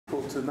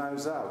to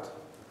Knives Out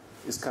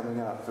is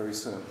coming out very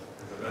soon.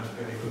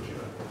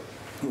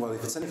 Well,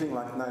 if it's anything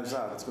like Knives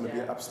Out, it's going to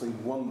be absolutely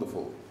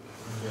wonderful.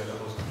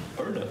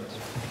 Heard it.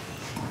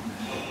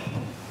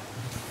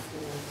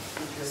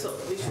 So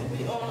we should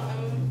be on.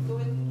 I'm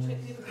going to check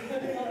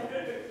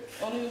it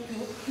on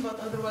YouTube, but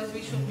otherwise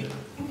we should be.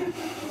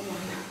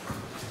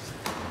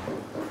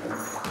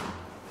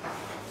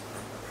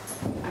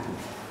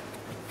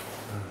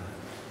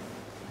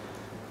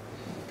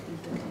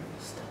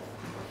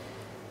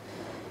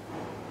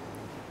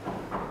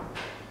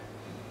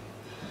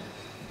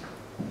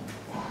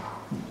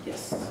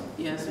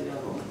 Yes, we are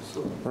on.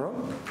 So. We're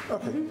on?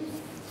 Okay.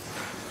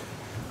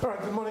 All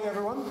right, good morning,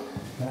 everyone.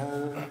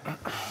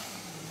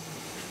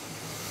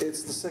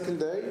 It's the second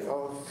day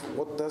of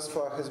what thus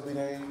far has been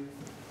a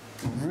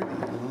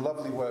really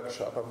lovely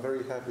workshop. I'm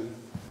very happy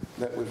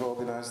that we've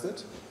organized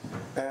it.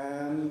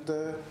 And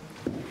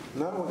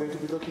now we're going to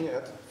be looking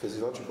at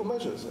physiological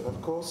measures. And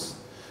of course,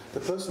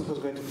 the person who's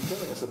going to be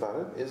telling us about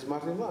it is Vila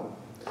Lanna.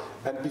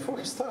 And before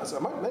he starts, I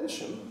might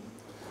mention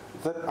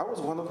that I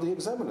was one of the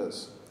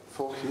examiners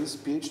for his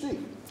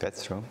PhD.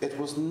 That's true. It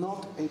was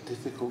not a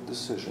difficult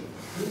decision.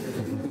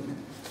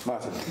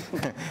 Martin.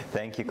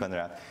 Thank you,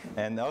 Konrad.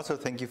 And also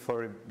thank you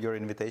for your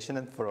invitation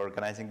and for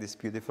organizing this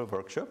beautiful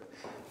workshop.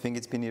 I think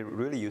it's been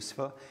really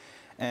useful.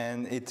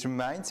 And it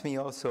reminds me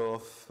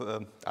also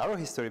of our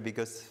history,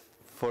 because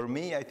for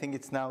me, I think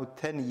it's now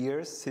 10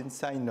 years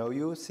since I know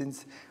you,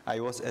 since I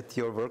was at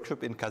your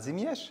workshop in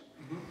Kazimierz,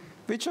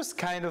 which was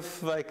kind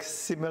of like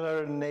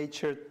similar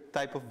nature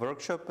type of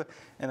workshop,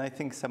 and I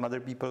think some other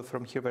people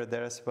from here were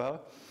there as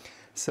well.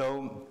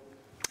 So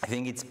I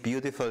think it's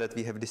beautiful that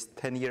we have this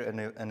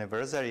 10-year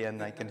anniversary,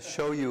 and I can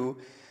show you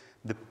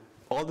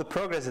all the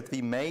progress that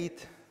we made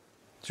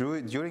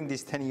during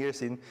these 10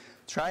 years in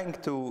trying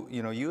to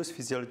use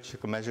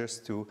physiological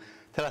measures to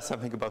tell us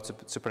something about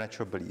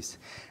supernatural beliefs.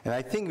 And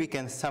I think we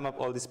can sum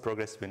up all this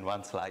progress in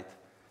one slide.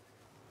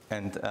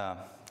 And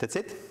that's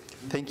it.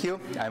 Thank you.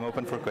 I'm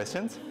open for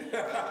questions.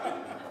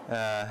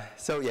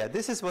 So yeah,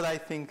 this is what I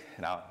think.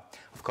 Now,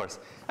 of course,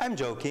 I'm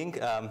joking.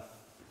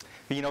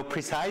 We know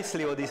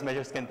precisely what these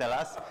measures can tell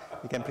us.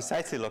 We can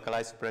precisely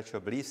localize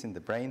supernatural beliefs in the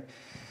brain.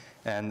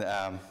 And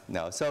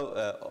no,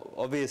 so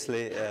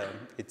obviously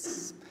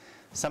it's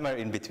somewhere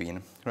in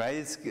between,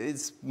 right?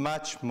 It's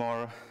much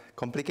more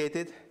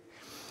complicated.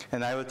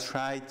 And I will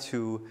try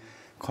to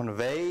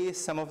convey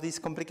some of these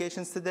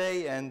complications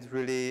today and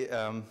really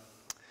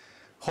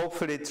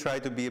hopefully try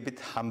to be a bit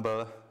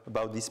humble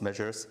about these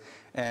measures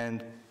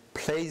and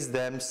place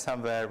them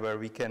somewhere where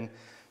we can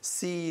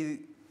see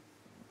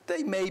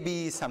they may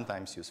be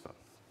sometimes useful.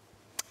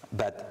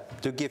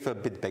 But to give a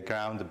bit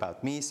background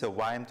about me, so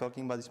why I'm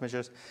talking about these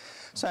measures.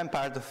 So I'm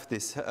part of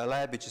this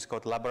lab, which is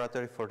called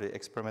Laboratory for the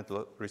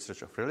Experimental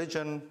Research of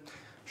Religion,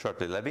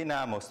 shortly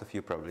Levina. Most of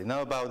you probably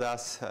know about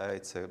us.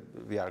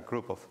 We are a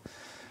group of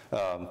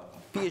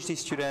PhD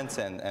students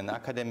and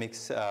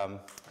academics,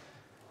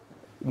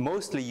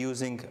 mostly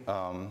using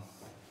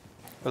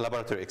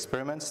laboratory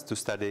experiments to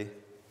study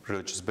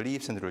religious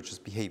beliefs and religious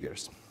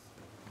behaviors.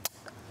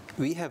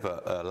 We have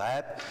a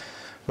lab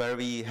where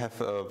we have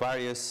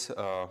various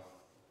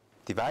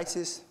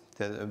devices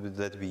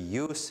that we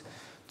use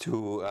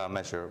to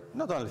measure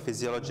not only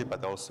physiology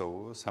but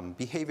also some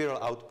behavioral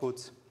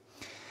outputs.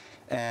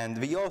 And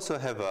we also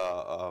have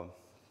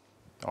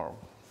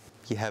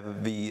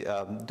we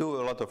do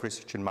a lot of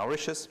research in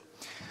Mauritius,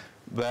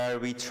 where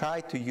we try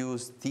to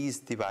use these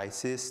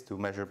devices to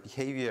measure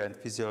behavior and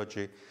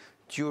physiology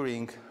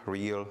during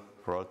real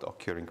world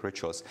occurring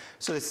rituals.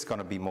 So this is going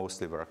to be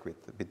mostly work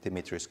with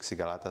Dimitris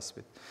Xigalatas,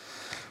 with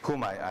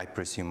whom I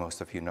presume most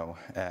of you know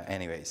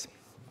anyways.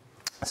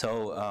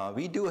 So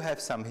we do have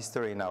some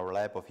history in our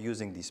lab of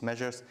using these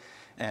measures,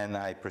 and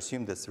I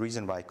presume that's the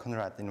reason why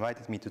Konrad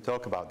invited me to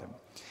talk about them.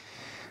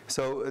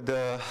 So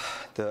the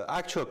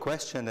actual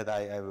question that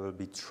I will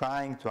be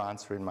trying to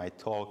answer in my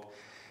talk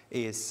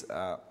is,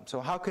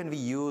 so how can we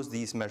use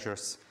these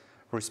measures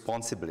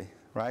responsibly,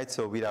 right?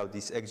 So without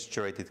these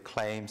exaggerated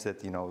claims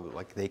that,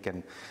 like they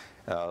can,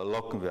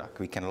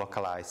 we can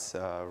localize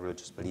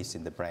religious beliefs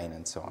in the brain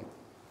and so on.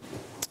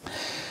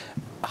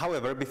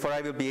 However, before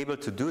I will be able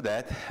to do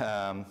that,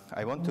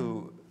 I want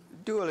to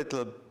do a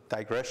little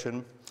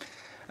digression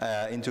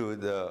into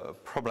the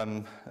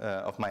problem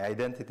of my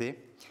identity.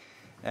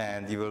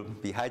 And you will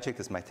be hijacked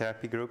as my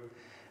therapy group.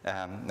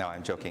 No,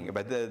 I'm joking.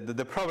 But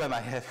the problem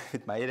I have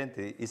with my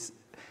identity is,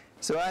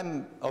 so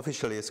I'm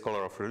officially a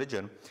scholar of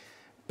religion,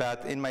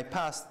 but in my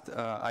past,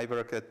 I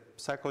worked at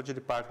psychology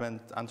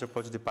department,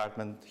 anthropology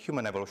department,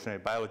 human evolutionary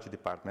biology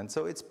department,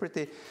 so it's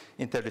pretty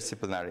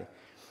interdisciplinary.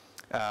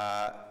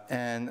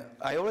 And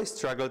I always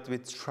struggled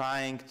with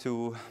trying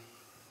to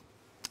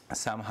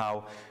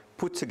somehow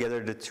put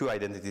together the two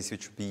identities,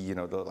 which would be,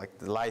 like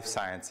the life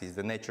sciences,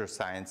 the nature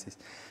sciences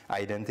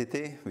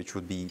identity, which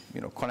would be,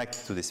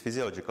 connected to these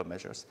physiological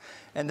measures,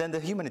 and then the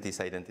humanities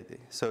identity.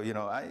 So,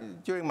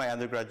 during my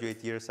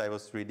undergraduate years, I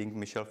was reading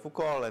Michel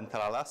Foucault and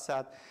Talal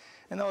Assad,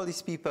 and all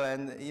these people,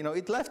 and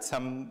it left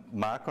some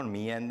mark on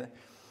me. And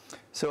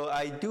So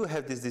I do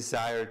have this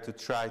desire to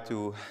try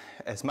to,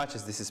 as much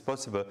as this is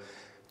possible,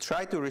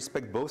 try to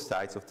respect both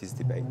sides of this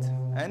debate.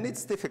 And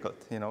it's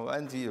difficult, you know,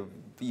 and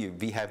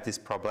we have this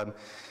problem.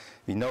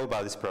 We know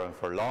about this problem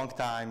for a long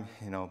time,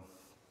 you know.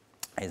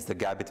 It's the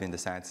gap between the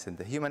sciences and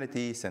the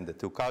humanities and the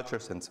two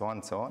cultures and so on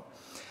and so on.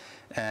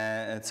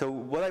 And so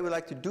what I would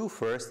like to do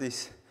first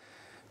is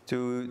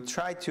to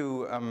try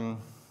to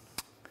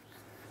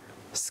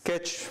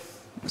sketch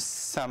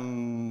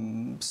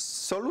some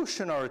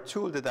solution or a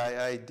tool that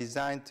I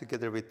designed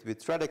together with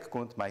Radek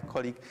Kunt, my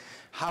colleague,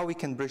 how we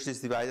can bridge this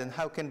divide and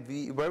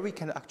where we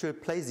can actually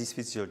place these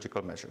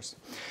physiological measures.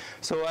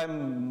 So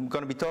I'm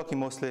going to be talking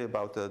mostly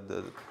about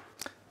the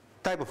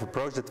type of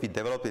approach that we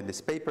developed in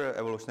this paper,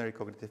 Evolutionary,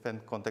 Cognitive,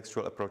 and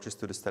Contextual Approaches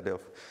to the Study of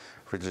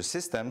Religious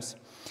Systems.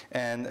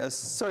 And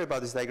sorry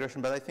about this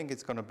digression, but I think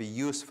it's going to be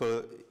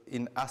useful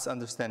in us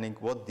understanding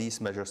what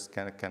these measures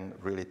can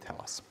really tell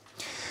us.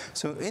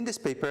 So in this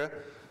paper,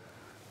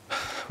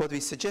 what we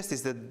suggest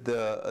is that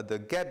the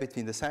gap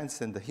between the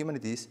sciences and the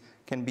humanities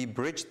can be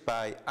bridged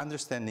by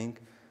understanding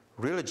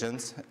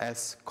religions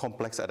as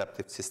complex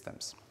adaptive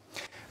systems.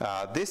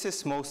 This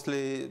has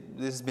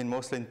been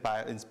mostly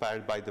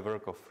inspired by the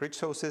work of Rich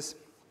Sosis,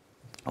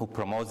 who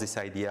promotes this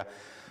idea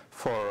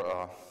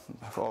for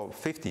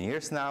 15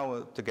 years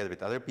now, together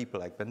with other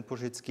people like Ben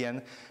Pužitsky,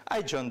 and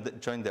I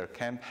joined their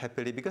camp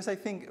happily because I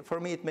think, for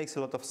me, it makes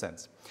a lot of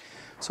sense.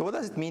 So what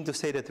does it mean to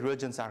say that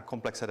religions are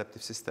complex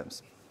adaptive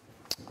systems?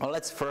 Well,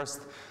 let's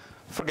first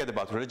forget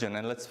about religion,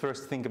 and let's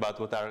first think about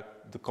what are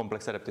the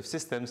complex adaptive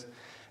systems.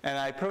 And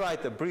I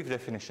provide a brief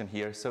definition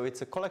here. So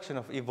it's a collection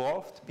of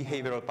evolved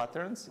behavioral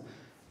patterns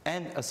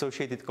and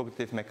associated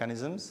cognitive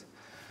mechanisms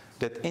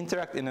that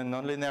interact in a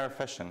nonlinear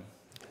fashion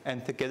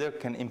and together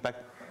can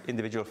impact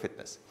individual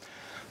fitness.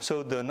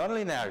 So the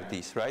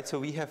nonlinearities, right? So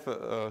we have,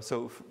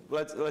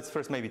 let's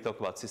first maybe talk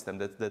about system.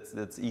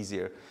 That's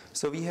easier.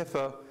 So we have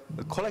a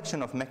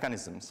collection of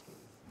mechanisms,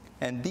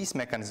 and these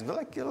mechanisms,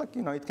 like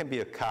you know, it can be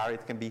a car,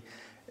 it can be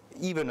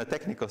even a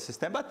technical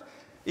system, but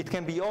it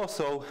can be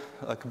also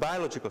like a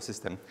biological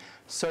system.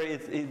 Sorry,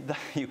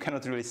 you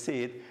cannot really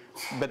see it,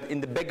 but in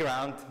the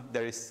background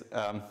there is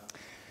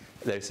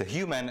a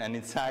human, and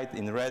inside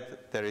in red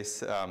there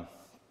is a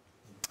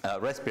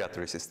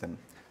respiratory system,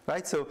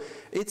 right? So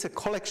it's a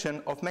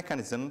collection of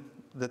mechanisms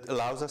that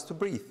allows us to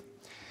breathe.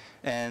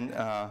 And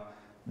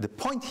the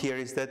point here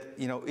is that,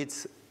 you know,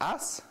 it's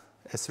us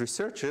as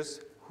researchers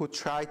who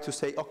try to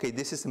say, okay,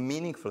 this is a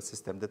meaningful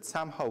system that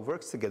somehow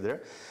works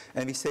together,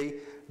 and we say,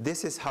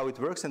 this is how it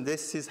works, and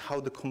this is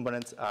how the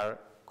components are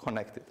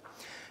connected.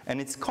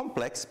 And it's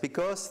complex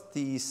because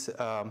these,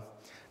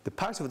 the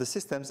parts of the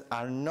systems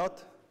are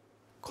not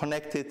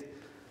connected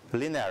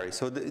linearly.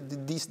 So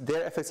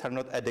their effects are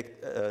not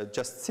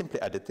just simply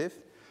additive,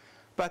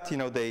 but you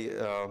know, they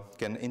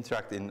can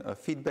interact in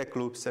feedback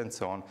loops and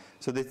so on.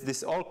 So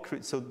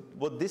so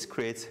what this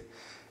creates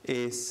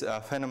is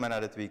a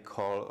phenomena that we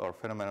call, or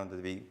phenomenon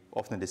that we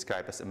often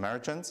describe as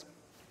emergence.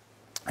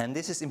 And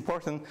this is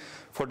important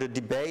for the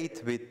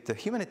debate with the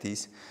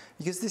humanities,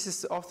 because this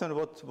is often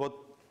what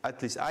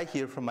at least I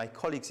hear from my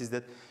colleagues is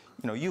that,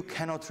 you know, you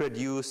cannot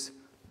reduce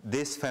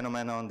this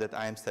phenomenon that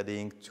I am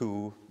studying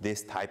to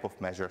this type of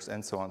measures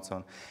and so on and so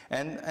on.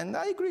 And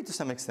I agree to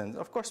some extent.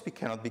 Of course we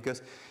cannot,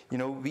 because, you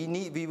know,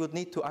 we would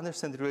need to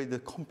understand really the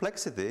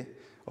complexity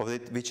of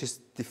it, which is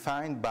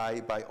defined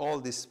by all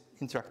these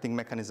interacting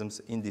mechanisms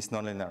in these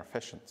nonlinear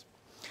fashions.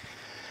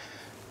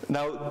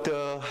 Now,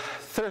 the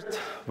third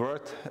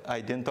word I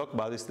didn't talk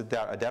about is that they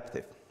are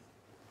adaptive.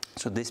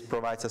 So this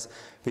provides us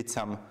with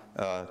some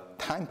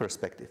time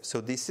perspective. So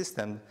these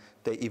systems,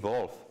 they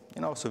evolve,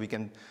 you know, so we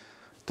can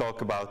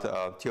talk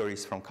about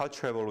theories from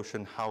cultural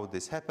evolution, how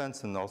this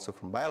happens, and also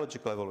from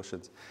biological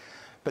evolutions.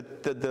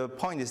 But the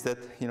point is that,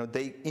 you know,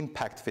 they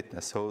impact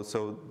fitness.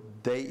 So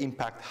they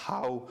impact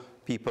how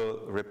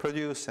people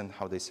reproduce and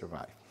how they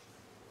survive.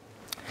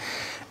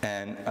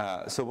 And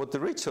so what the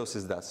Rich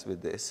Sosis does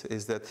with this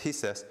is that he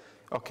says,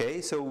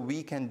 okay, so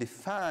we can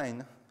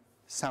define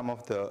some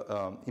of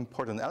the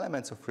important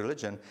elements of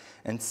religion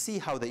and see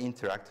how they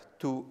interact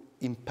to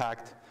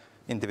impact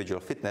individual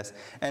fitness.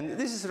 And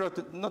this is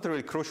not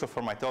really crucial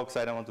for my talk,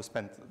 so I don't want to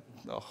spend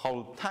a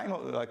whole time,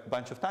 like a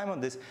bunch of time on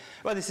this.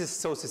 But this is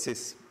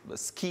Sosis's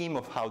scheme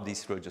of how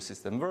these religious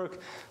systems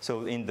work.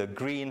 So in the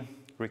green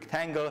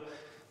rectangle,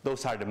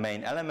 those are the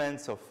main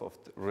elements of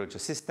the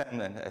religious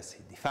system, and as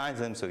he defines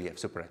them. So we have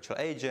supernatural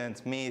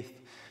agents, myth,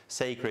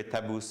 sacred,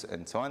 taboos,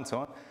 and so on and so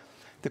on.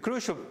 The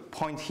crucial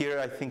point here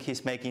I think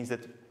he's making is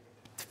that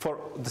for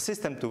the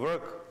system to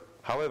work,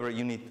 however,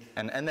 you need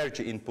an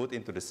energy input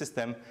into the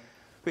system,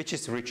 which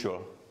is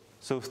ritual.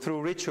 So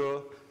through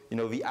ritual, you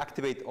know, we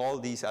activate all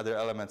these other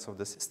elements of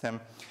the system,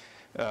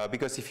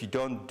 because if you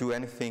don't do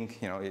anything,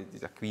 you know,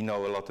 like we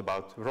know a lot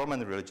about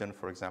Roman religion,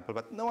 for example,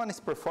 but no one is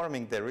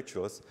performing their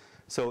rituals.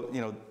 So,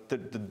 you know,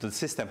 the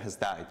system has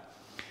died.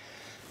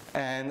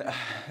 And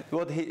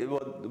what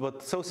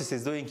Sosis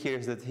is doing here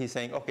is that he's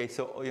saying, okay,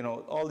 so, you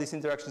know, all these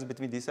interactions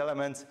between these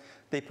elements,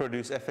 they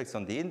produce effects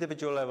on the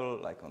individual level,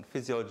 like on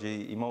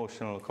physiology,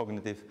 emotional,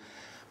 cognitive.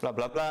 blah,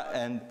 blah, blah,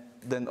 and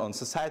then on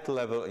societal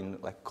level in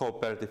like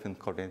cooperative and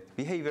coordinated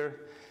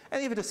behavior.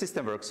 And if the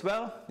system works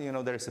well,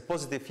 there is a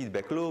positive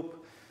feedback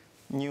loop,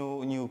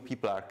 new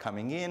people are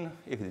coming in.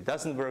 If it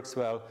doesn't work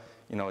well,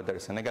 there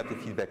is a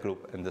negative feedback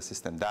loop and the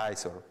system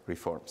dies or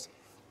reforms.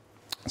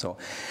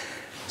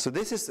 So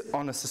this is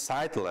on a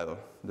societal level,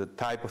 the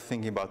type of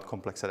thinking about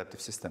complex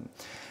adaptive system.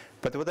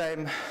 But what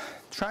I'm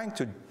trying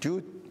to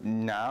do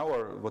now,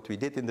 or what we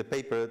did in the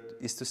paper,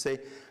 is to say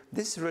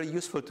this is really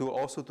useful to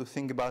also to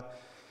think about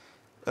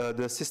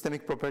the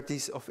systemic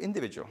properties of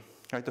individual,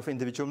 right, of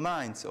individual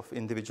minds, of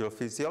individual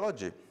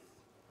physiology,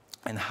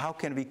 and how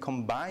can we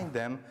combine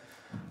them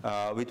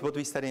with what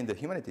we study in the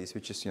humanities,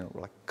 which is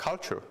like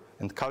culture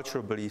and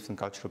cultural beliefs and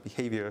cultural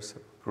behaviors,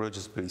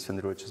 religious beliefs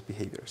and religious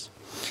behaviors.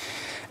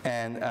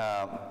 And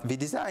we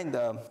designed,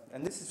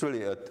 and this is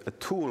really a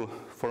tool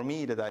for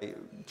me that I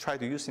try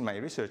to use in my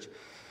research.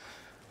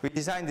 We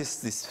designed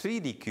this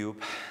 3D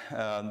cube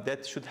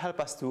that should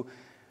help us to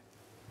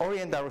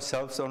orient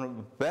ourselves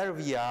on where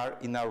we are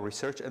in our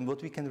research and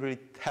what we can really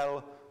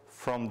tell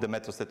from the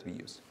methods that we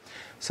use.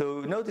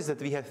 So notice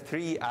that we have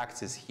 3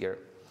 axes here.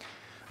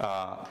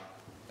 I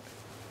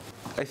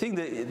think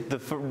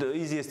the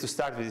easiest to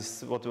start with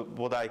is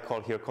what I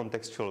call here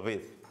contextual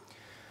width.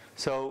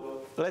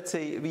 So let's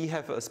say we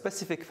have a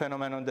specific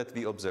phenomenon that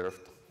we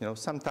observed,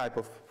 some type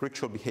of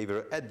ritual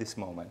behavior at this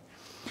moment.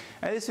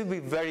 And this will be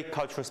very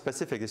cultural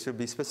specific. This will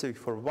be specific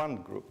for one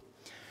group.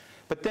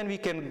 But then we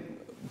can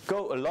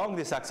go along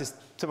this axis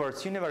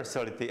towards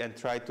universality and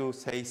try to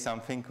say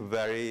something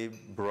very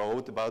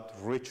broad about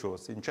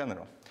rituals in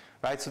general,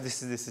 right? So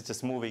this is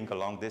just moving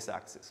along this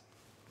axis.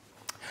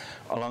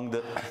 Along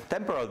the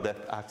temporal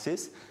depth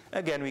axis,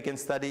 again, we can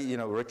study,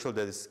 ritual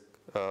that is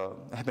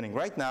happening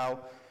right now,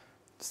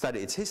 study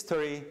its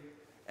history,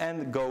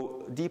 and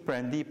go deeper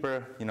and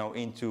deeper,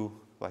 into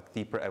like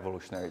deeper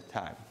evolutionary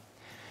time.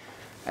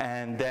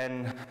 And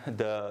then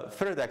the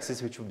third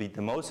axis, which will be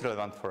the most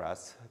relevant for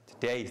us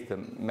today, is the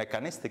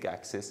mechanistic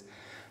axis.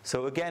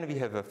 So again, we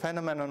have a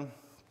phenomenon,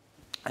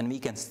 and we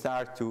can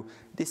start to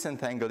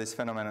disentangle this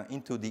phenomenon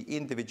into the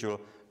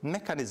individual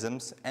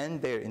mechanisms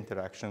and their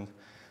interactions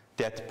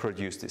that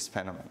produce this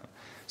phenomenon.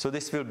 So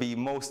this will be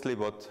mostly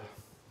what,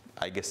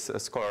 I guess,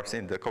 scholars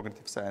in the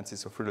cognitive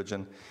sciences of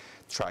religion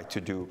try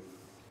to do.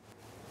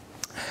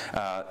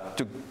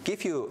 To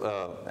give you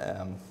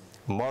a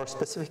more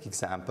specific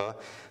example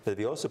that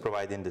we also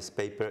provide in this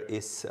paper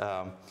is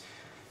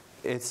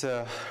it's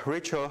a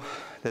ritual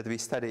that we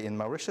study in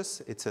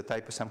Mauritius. It's a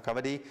Thaipusam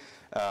Kavadi.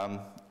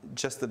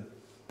 Just a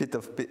bit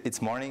of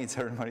it's morning, it's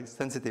early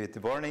sensitivity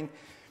warning.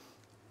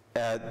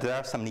 There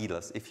are some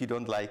needles. If you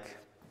don't like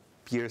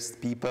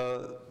pierced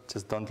people,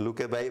 just don't look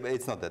away, but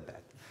it's not that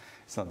bad.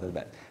 It's not that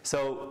bad.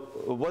 So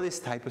what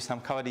is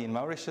Thaipusam Kavadi in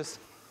Mauritius?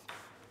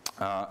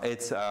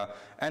 It's an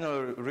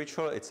annual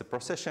ritual. It's a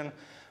procession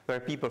where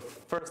people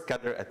first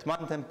gather at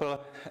one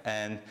temple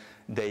and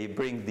they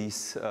bring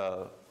these,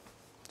 sorry,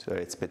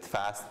 it's a bit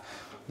fast.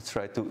 Let's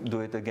try to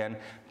do it again.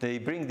 They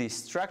bring these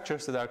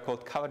structures that are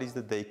called kavadis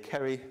that they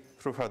carry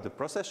throughout the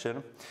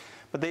procession,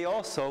 but they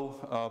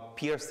also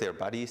pierce their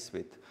bodies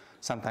with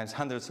sometimes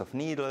hundreds of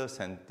needles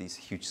and these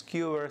huge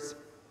skewers,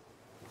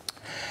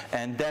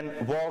 and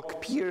then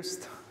walk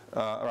pierced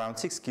around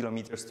 6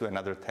 kilometers to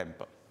another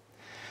temple.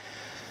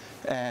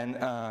 And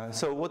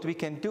so what we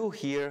can do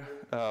here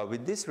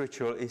with this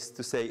ritual is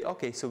to say,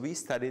 okay, so we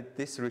studied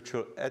this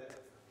ritual at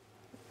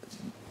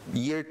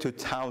year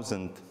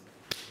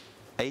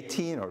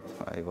 2018, or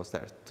I was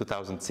there,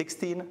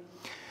 2016.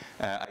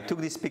 I took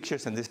these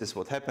pictures and this is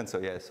what happened. So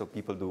yeah, so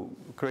people do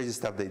crazy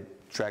stuff. They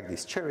drag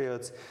these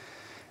chariots.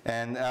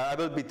 And I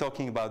will be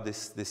talking about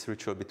this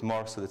ritual a bit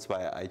more, so that's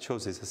why I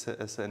chose this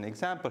as an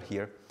example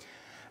here.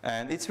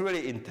 And it's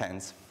really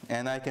intense.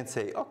 And I can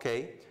say,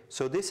 okay,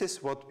 so this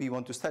is what we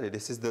want to study.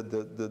 This is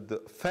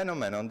the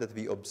phenomenon that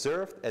we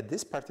observed at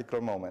this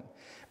particular moment.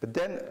 But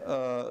then,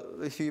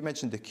 if you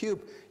imagine the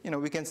cube,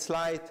 we can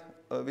slide,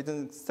 we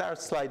can start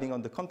sliding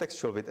on the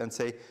contextual bit and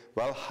say,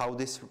 well, how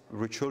this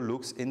ritual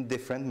looks in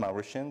different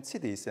Mauritian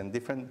cities and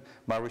different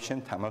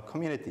Mauritian Tamil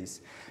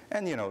communities.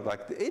 And,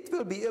 like, it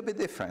will be a bit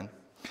different.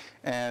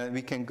 And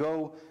we can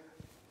go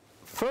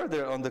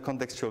further on the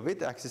contextual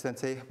width axis and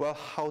say, well,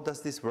 how does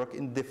this work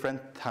in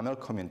different Tamil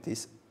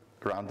communities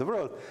around the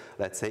world?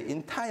 Let's say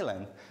in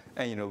Thailand.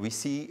 And, we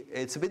see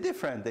it's a bit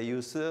different. They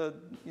use,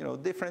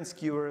 different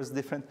skewers,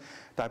 different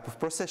type of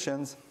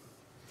processions.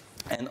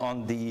 And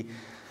on the,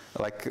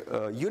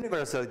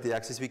 universality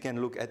axis, we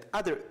can look at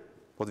other,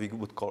 what we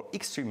would call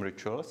extreme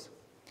rituals.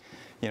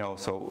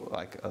 So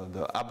like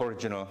the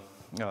Aboriginal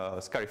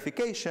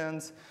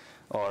scarifications,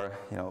 or,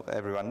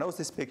 everyone knows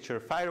this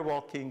picture,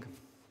 firewalking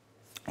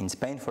in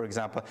Spain, for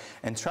example,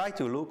 and try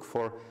to look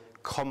for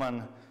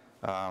common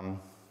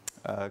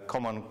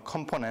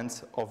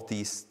components of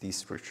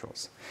these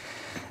rituals.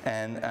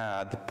 And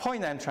the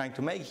point I'm trying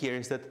to make here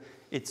is that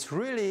it's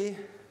really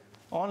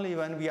only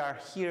when we are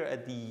here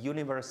at the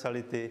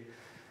universality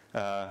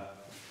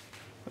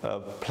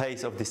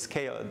place of the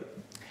scale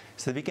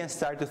so that we can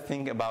start to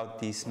think about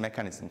these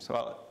mechanisms.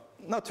 Well,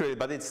 not really,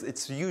 but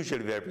it's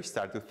usually where we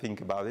start to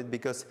think about it,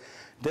 because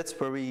that's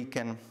where we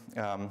can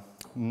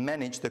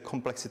manage the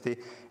complexity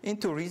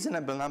into a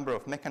reasonable number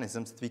of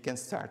mechanisms that we can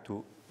start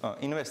to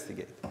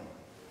investigate.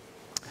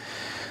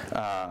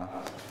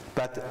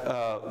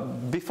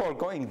 But before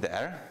going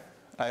there,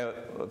 I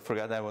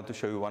forgot I want to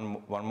show you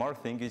one more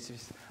thing, which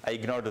is I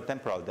ignored the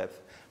temporal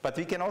depth. But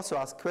we can also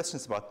ask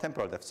questions about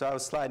temporal depth. So I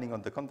was sliding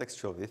on the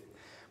contextual width.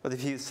 But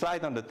if you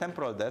slide on the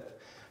temporal depth,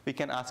 we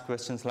can ask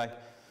questions like,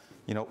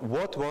 you know,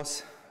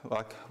 what's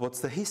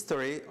the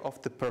history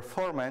of the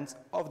performance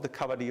of the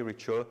Kavadi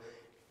ritual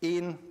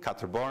in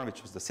Katerborn,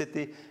 which was the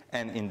city,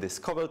 and in this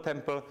Kovel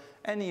temple.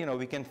 And, you know,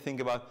 we can think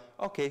about,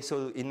 okay, so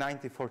in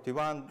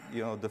 1941,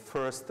 you know, the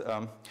first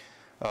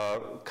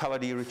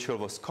Kavadi ritual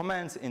was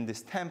commenced in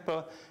this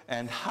temple,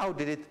 and how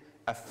did it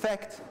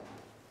affect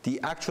the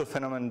actual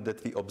phenomenon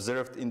that we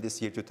observed in this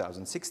year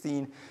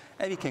 2016?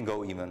 And we can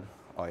go even,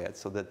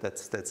 so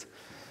that's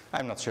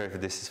I'm not sure if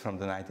this is from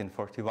the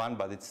 1941,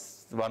 but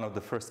it's one of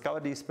the first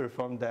Kavadis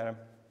performed there.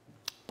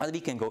 But we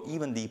can go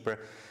even deeper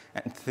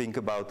and think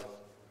about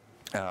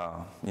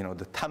you know,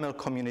 the Tamil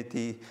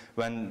community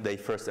when they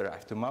first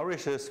arrived to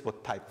Mauritius,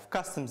 what type of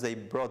customs they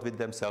brought with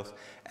themselves,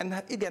 and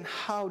again,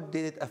 how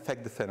did it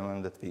affect the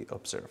phenomenon that we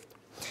observed.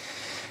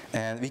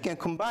 And we can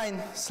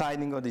combine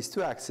sliding on these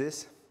two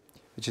axes,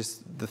 which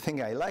is the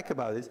thing I like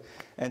about it,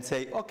 and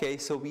say, okay,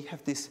 so we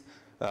have this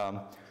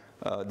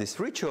this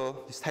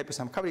ritual, this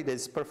Thaipusam Kavadi that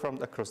is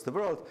performed across the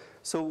world.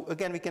 So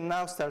again, we can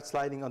now start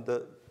sliding on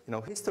the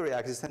history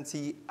axis and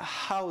see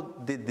how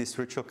did this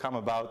ritual come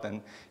about.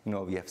 And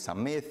we have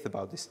some myth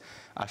about this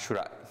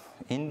Ashura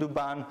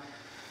Induban,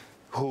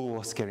 who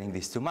was carrying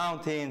these two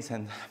mountains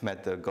and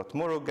met the god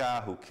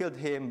Muruga, who killed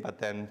him, but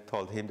then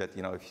told him that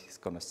if he's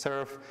going to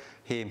serve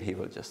him, he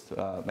will just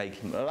make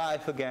him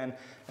alive again,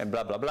 and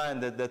blah blah blah.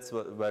 And that's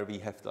where we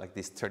have like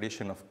this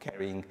tradition of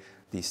carrying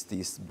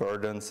these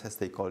burdens, as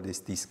they call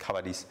these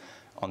kavadis,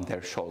 on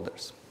their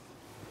shoulders.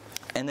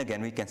 And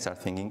again, we can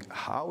start thinking,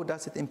 how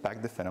does it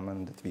impact the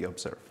phenomenon that we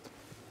observed?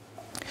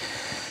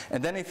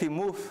 And then if we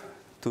move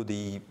to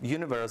the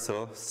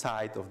universal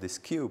side of this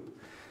cube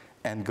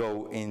and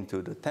go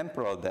into the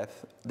temporal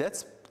depth,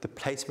 that's the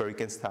place where we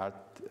can start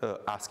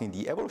asking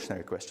the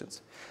evolutionary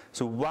questions.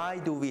 So why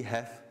do we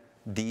have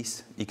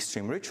these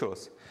extreme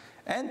rituals?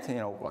 And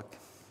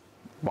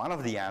one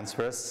of the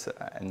answers,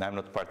 and I'm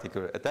not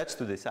particularly attached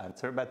to this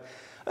answer, but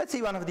let's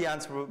see, one of the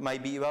answers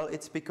might be, well,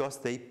 it's because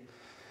they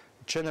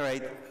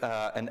generate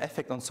an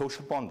effect on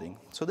social bonding.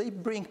 So they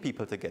bring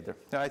people together,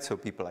 right? So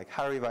people like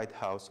Harry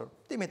Whitehouse or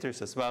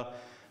Dimitrius as well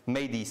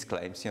made these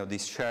claims.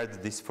 These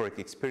shared dysphoric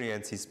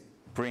experiences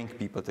bring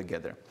people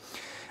together.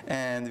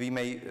 And we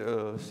may,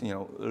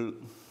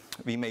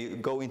 we may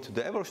go into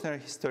the evolutionary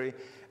history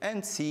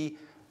and see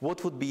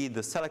what would be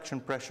the selection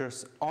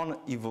pressures on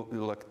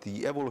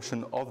the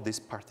evolution of this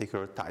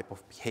particular type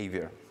of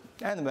behavior,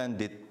 and when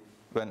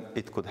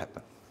it could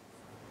happen.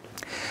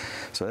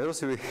 So that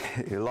was a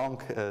really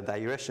long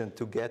digression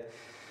to get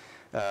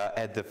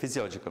at the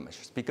physiological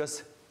measures,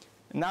 because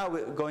now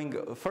we're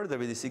going further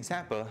with this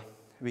example,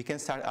 we can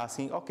start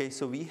asking, okay,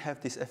 so we have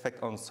this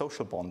effect on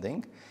social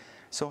bonding,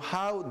 so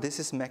how this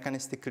is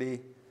mechanistically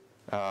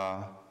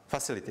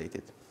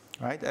facilitated,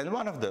 right? And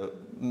one of the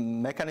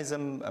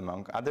mechanisms,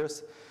 among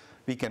others,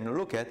 we can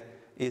look at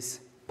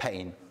is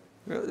pain.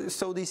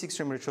 So these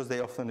extreme rituals, they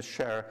often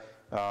share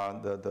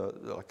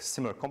the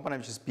similar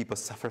component, which is people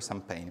suffer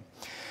some pain.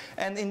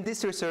 And in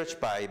this research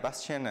by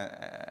Bastian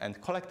and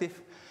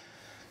collective,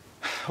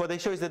 what they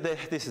show is that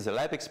this is a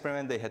lab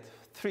experiment. They had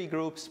three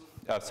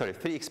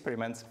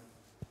experiments.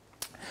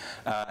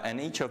 And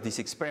each of these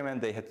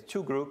experiments, they had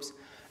two groups.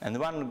 And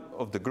one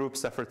of the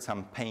groups suffered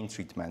some pain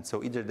treatment.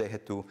 So either they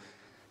had to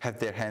have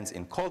their hands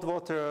in cold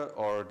water,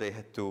 or they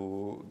had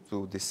to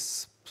do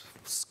this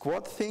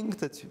squat thing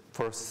that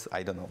for,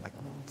 I don't know, like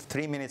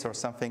 3 minutes or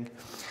something,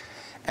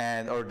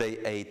 or they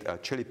ate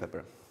chili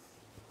pepper.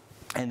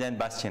 And then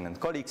Bastian and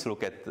colleagues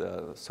look at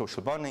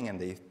social bonding, and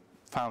they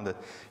found that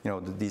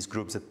these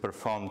groups that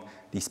performed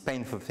these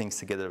painful things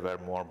together were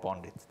more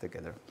bonded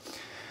together.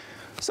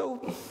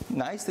 So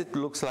nice, it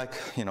looks like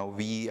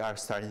we are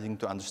starting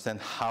to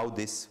understand how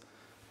this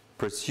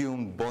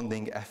presumed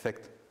bonding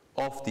effect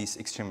of this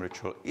extreme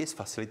ritual is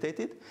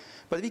facilitated.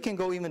 But we can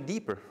go even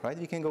deeper, right?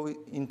 We can go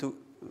into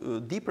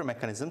deeper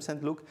mechanisms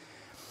and look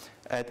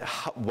at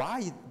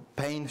why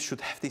pain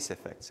should have these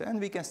effects. And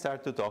we can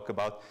start to talk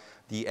about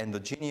the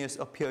endogenous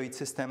opioid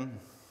system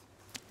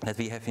that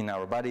we have in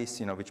our bodies,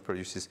 which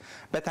produces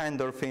beta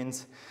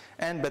endorphins.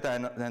 And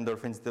beta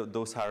endorphins,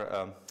 those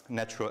are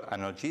natural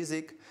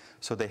analgesic,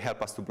 so they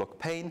help us to block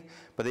pain.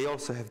 But they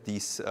also have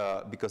these,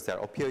 because they are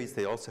opioids,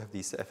 they also have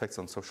these effects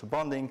on social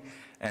bonding.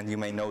 And you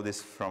may know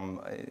this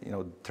from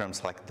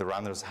terms like the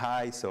runner's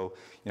high. So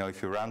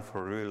if you run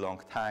for a really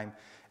long time,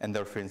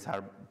 endorphins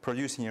are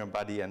produced in your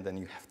body, and then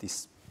you have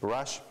this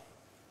rush.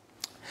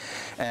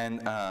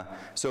 And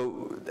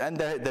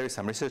there is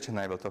some research, and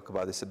I will talk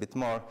about this a bit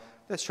more,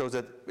 that shows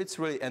that it's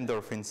really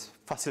endorphins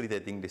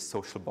facilitating this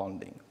social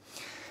bonding.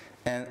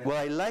 And what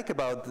I like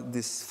about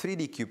this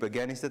 3D cube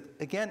again is that,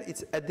 again,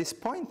 it's at this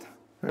point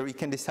where we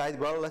can decide,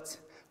 well, let's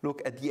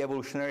look at the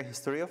evolutionary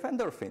history of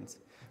endorphins,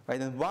 right?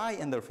 And why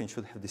endorphins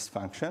should have this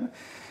function.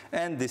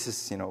 And this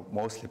is,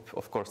 mostly,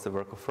 of course, the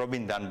work of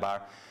Robin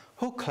Dunbar,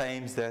 who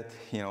claims that,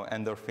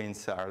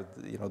 endorphins are,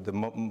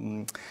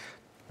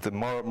 the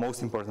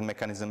most important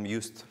mechanism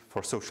used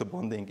for social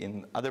bonding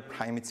in other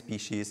primate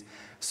species.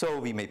 So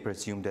we may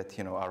presume that,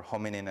 our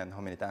hominin and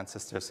hominid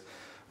ancestors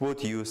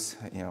would use,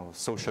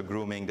 social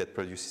grooming that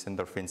produces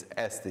endorphins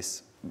as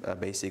this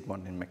basic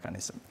bonding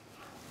mechanism.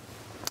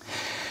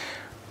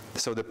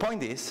 So the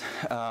point is,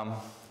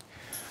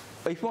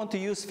 if we want to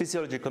use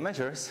physiological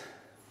measures,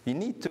 we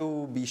need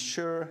to be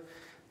sure,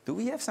 do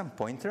we have some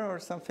pointer or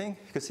something?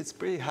 Because it's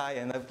pretty high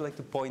and I would like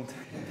to point.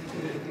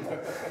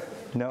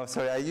 No,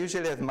 sorry, I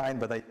usually have mine,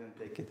 but I didn't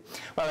take it.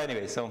 Well,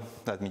 anyway, so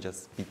let me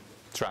just be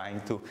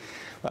trying to,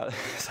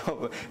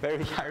 so where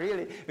we are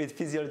really with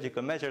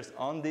physiological measures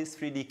on this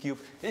 3D cube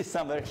is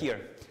somewhere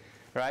here,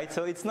 right?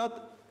 So it's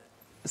not,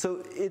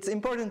 so it's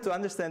important to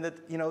understand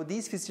that,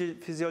 these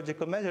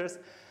physiological measures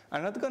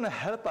are not going to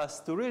help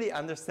us to really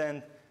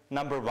understand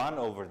number one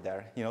over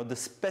there, the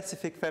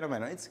specific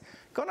phenomenon. It's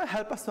going to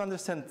help us to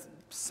understand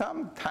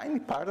some tiny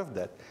part of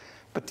that.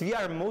 But we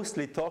are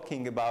mostly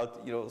talking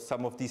about,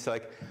 some of these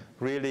like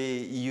really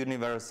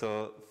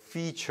universal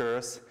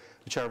features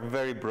which are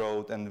very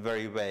broad and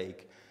very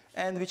vague,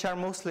 and which are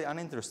mostly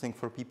uninteresting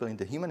for people in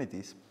the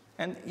humanities.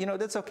 And,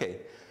 that's okay.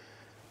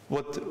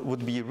 What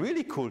would be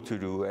really cool to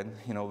do, and,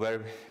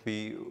 where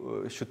we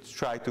should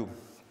try to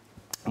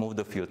move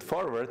the field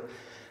forward,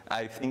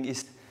 I think,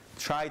 is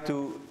try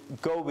to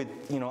go with,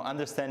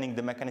 understanding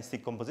the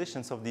mechanistic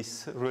compositions of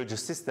these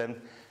religious systems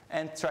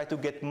and try to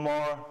get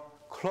more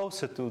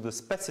closer to the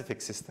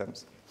specific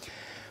systems,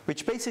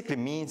 which basically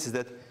means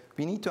that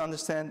we need to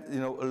understand,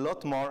 a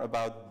lot more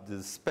about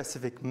the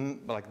specific,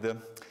 like the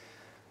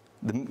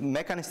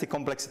mechanistic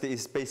complexity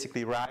is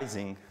basically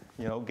rising,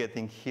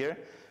 getting here,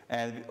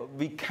 and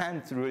we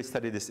can't really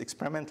study this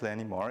experimentally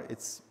anymore.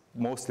 It's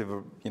mostly,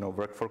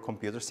 work for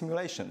computer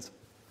simulations,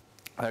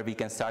 where we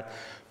can start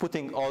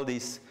putting all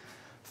these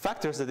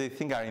factors that they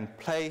think are in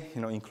play,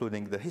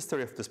 including the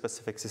history of the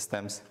specific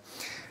systems,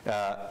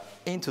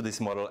 into this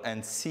model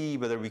and see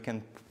whether we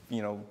can,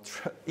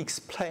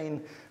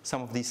 explain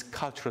some of these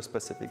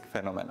cultural-specific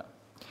phenomena.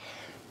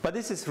 But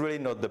this is really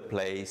not the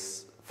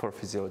place for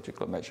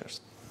physiological measures.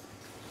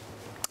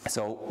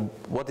 So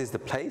what is the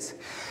place?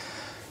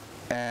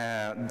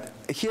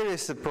 Here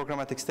is a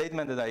programmatic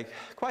statement that I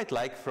quite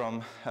like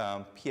from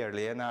Pierre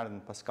Liénard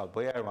and Pascal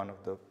Boyer, one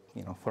of the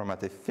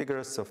formative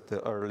figures of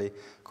the early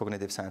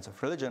cognitive science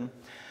of religion.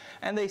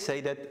 And they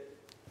say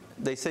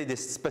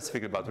this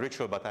specifically about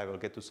ritual, but I will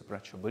get to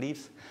supernatural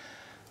beliefs.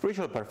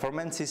 Ritual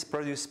performances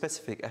produce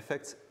specific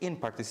effects in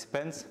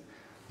participants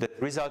that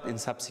result in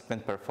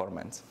subsequent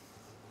performance.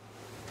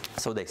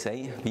 So they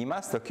say, we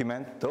must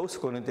document those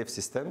cognitive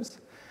systems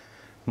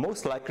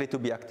most likely to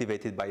be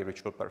activated by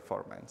ritual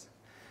performance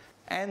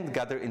and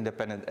gather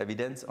independent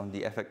evidence on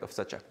the effect of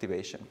such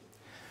activation.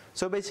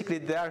 So basically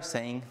they are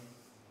saying,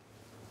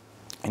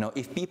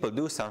 if people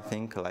do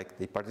something like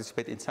they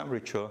participate in some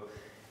ritual,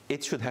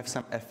 it should have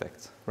some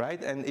effects,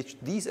 right? And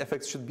these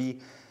effects should be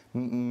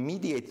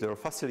mediated or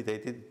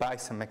facilitated by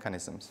some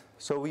mechanisms.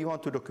 So we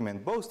want to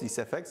document both these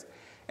effects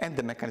and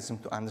the mechanism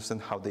to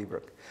understand how they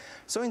work.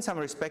 So in some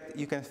respect,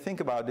 you can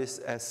think about this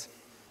as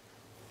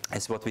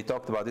what we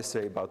talked about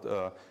yesterday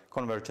about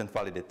convergent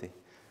validity,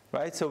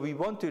 right? So we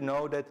want to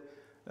know that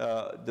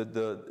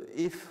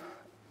if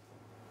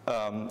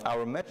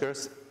our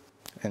measures,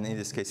 and in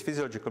this case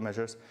physiological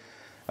measures,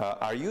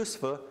 are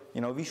useful,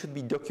 we should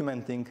be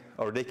documenting,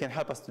 or they can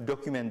help us to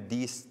document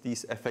these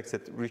effects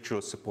that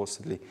rituals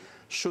supposedly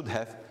should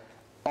have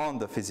on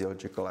the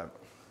physiological level.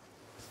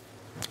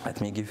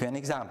 Let me give you an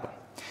example.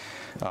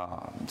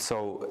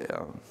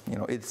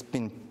 It's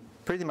been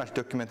pretty much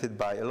documented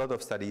by a lot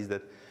of studies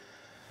that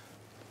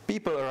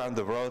people around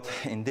the world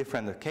in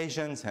different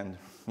occasions, and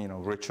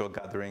ritual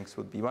gatherings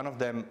would be one of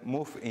them,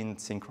 move in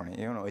synchrony.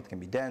 It can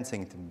be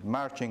dancing, it can be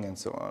marching, and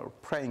so on, or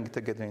praying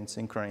together in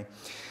synchrony.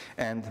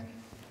 And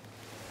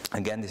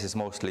again, this is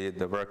mostly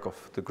the work of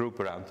the group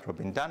around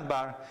Robin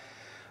Dunbar.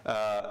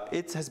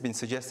 It has been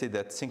suggested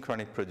that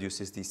synchrony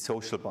produces these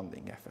social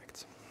bonding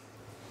effects.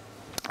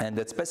 And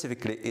that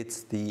specifically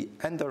it's the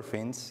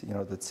endorphins,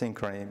 that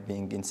synchrony,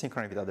 being in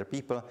synchrony with other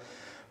people,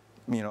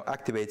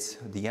 activates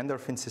the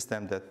endorphin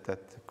system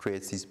that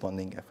creates these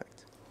bonding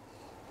effects.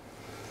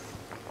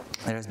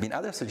 There has been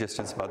other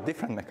suggestions about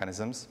different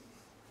mechanisms,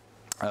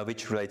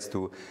 which relates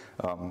to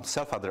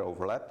self-other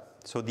overlap.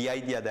 So the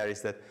idea there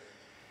is that,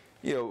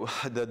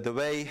 the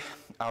way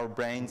our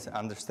brains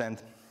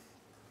understand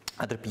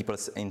other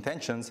people's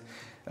intentions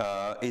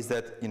is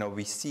that,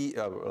 we see,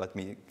 let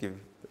me give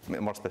a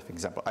more specific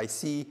example. I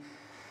see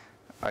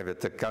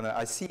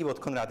what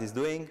Konrad is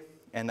doing,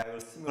 and I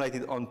will simulate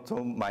it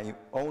onto my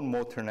own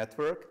motor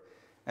network,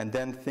 and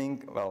then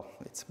think, well,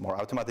 it's more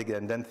automatic,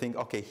 and then think,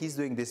 okay, he's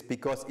doing this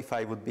because if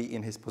I would be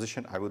in his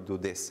position, I would do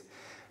this.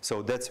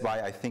 So that's why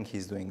I think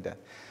he's doing that.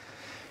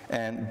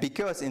 And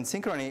because in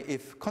synchrony,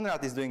 if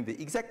Konrad is doing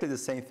exactly the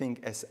same thing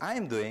as I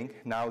am doing,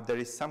 now there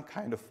is some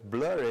kind of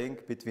blurring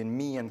between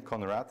me and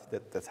Konrad,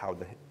 that's how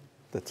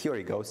the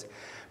theory goes,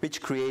 which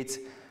creates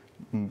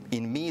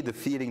in me the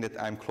feeling that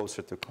I'm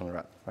closer to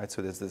Konrad, right?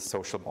 So there's the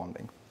social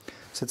bonding.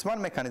 So it's one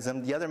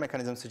mechanism. The other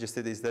mechanism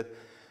suggested is that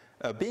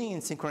being in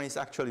synchrony is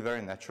actually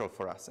very natural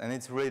for us, and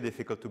it's really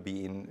difficult to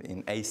be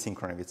in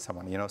asynchrony with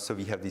someone, you know? So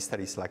we have these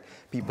studies like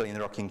people in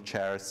rocking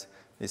chairs,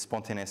 they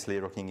spontaneously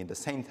rocking in the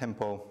same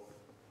tempo,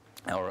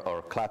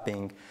 or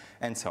clapping,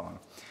 and so on.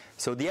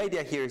 So the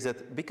idea here is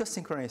that because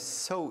synchrony is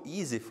so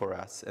easy for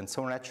us and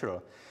so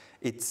natural,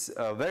 it's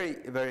a very,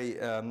 very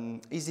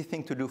easy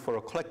thing to do for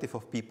a collective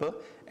of people,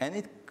 and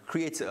it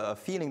creates a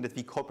feeling that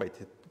we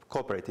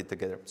cooperated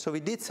together. So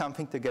we did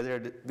something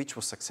together which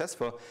was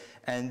successful,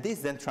 and this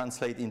then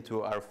translates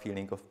into our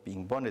feeling of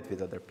being bonded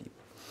with other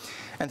people.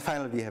 And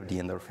finally, we have the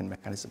endorphin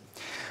mechanism.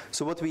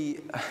 So what we,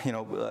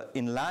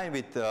 in line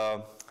with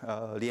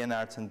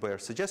Leonard's and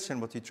Boyer's suggestion,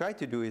 what we try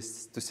to do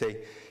is to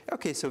say,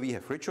 okay, so we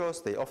have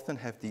rituals. They often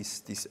have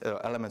these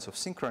elements of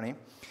synchrony.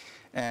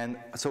 And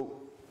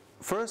so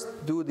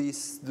first, do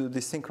these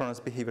synchronous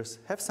behaviors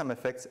have some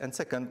effects? And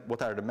second,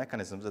 what are the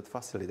mechanisms that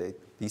facilitate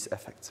these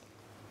effects?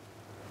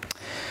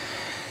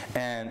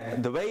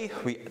 And the way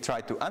we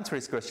try to answer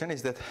this question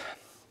is that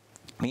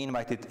we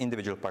invited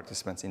individual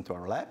participants into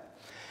our lab.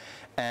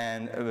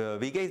 And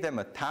we gave them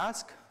a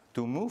task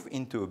to move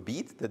into a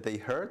beat that they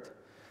heard,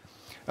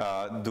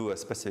 do a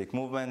specific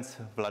movement.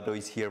 Vlado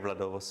is here.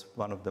 Vlado was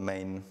one of the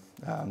main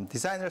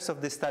designers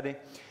of this study.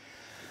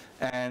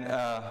 And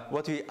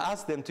what we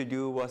asked them to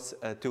do was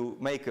to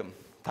make a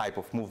type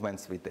of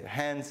movements with their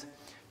hands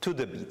to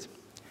the beat.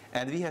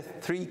 And we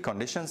had 3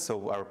 conditions,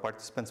 so our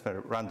participants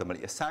were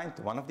randomly assigned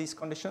to one of these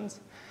conditions.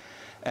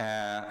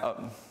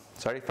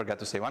 Sorry, forgot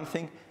to say one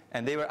thing.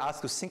 And they were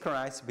asked to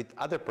synchronize with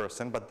other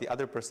person, but the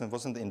other person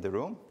wasn't in the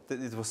room.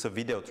 It was a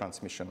video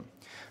transmission.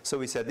 So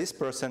we said this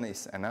person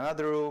is in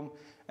another room,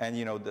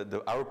 and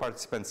our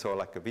participants saw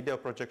like a video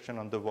projection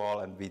on the wall,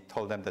 and we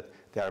told them that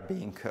they are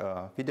being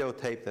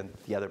videotaped, and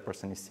the other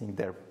person is seeing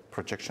their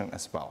projection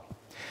as well.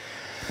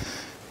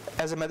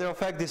 As a matter of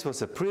fact, this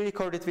was a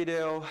pre-recorded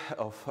video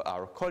of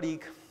our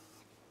colleague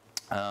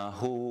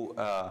who,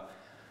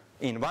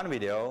 in one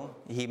video,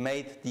 he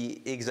made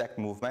the exact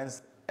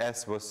movements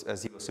as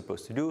he was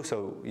supposed to do.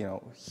 So,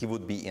 he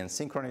would be in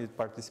synchrony with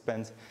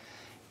participants.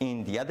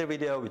 In the other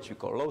video, which we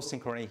call low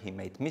synchrony, he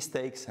made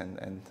mistakes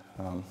and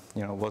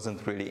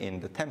wasn't really in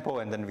the tempo.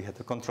 And then we had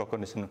a control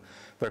condition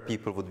where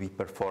people would be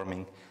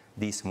performing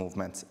these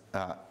movements,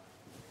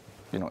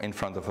 in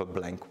front of a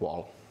blank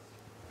wall.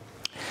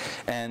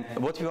 And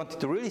what we wanted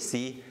to really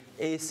see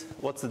is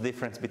what's the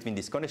difference between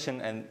this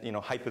condition and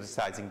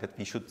hypothesizing that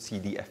we should see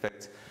the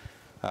effect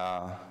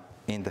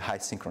in the high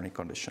synchrony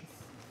condition.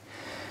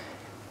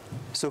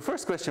 So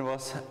first question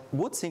was,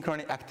 would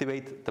synchrony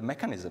activate the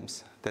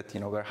mechanisms that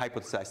were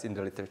hypothesized in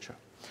the literature?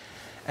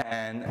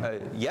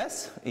 And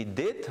yes, it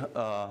did.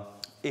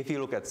 If you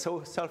look at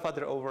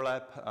self-other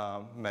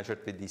overlap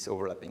measured with these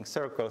overlapping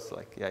circles,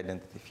 like the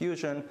identity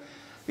fusion,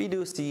 we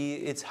do see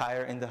it's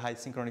higher in the high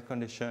synchrony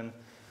condition.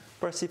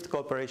 Perceived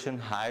cooperation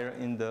higher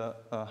in the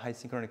high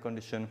synchrony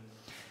condition.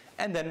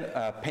 And then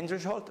pain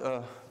threshold,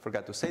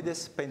 forgot to say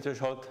this, pain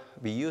threshold,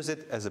 we use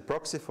it as a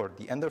proxy for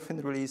the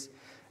endorphin release.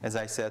 As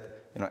I said,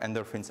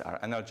 endorphins are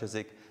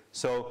analgesic.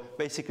 So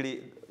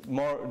basically,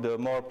 the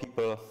more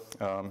people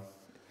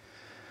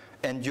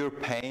endure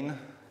pain,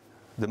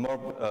 the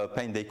more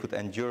pain they could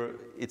endure,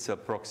 it's a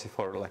proxy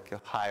for like a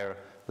higher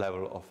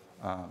level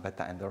of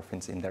beta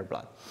endorphins in their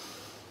blood.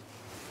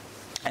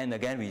 And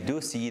again, we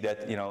do see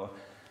that,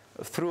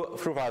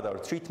 throughout our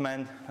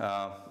treatment,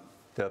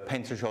 the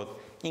pain threshold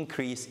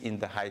increased in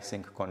the high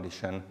sync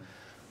condition,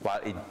 while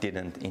it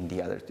didn't in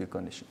the other 2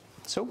 conditions.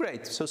 So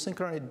great. So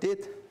synchrony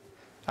did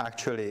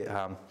actually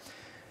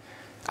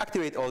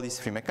activate all these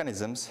 3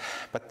 mechanisms.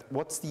 But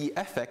what's the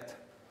effect,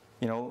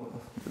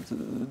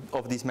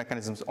 of these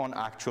mechanisms on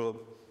actual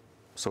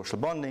social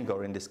bonding,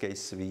 or in this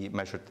case, we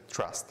measured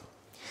trust.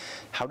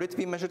 How did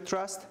we measure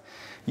trust?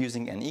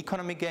 Using an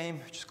economy game,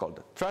 which is called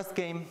the trust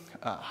game.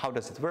 How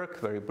does it work?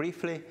 Very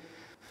briefly.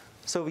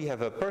 So we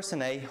have a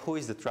person A who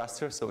is the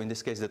truster. So in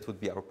this case, that would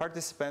be our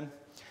participant.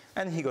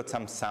 And he got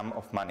some sum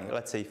of money,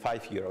 let's say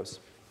 5 euros.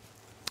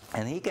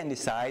 And he can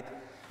decide,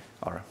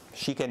 or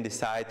she can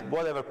decide,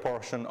 whatever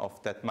portion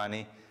of that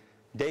money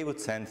they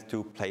would send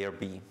to player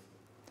B.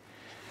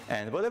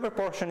 And whatever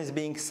portion is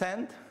being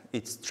sent,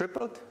 it's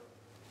tripled.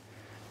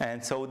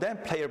 And so then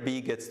player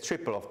B gets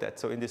triple of that.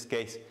 So in this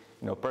case,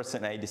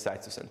 person A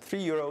decides to send 3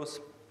 euros.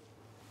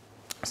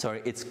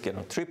 Sorry, it's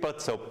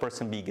tripled, so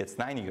person B gets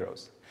 9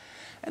 euros.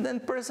 And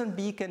then person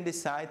B can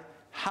decide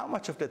how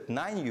much of that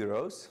 9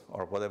 euros,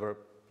 or whatever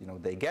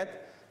they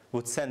get,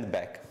 would send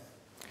back.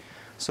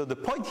 So the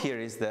point here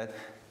is that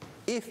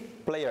if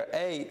player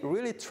A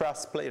really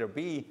trusts player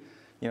B,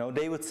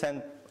 they would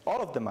send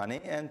all of the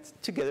money, and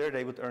together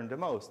they would earn the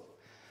most.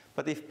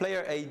 But if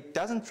player A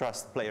doesn't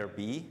trust player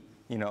B,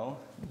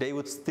 they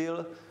would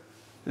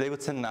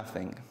send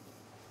nothing.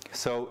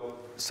 So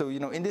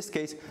in this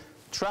case,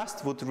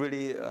 trust would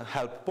really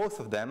help both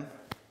of them,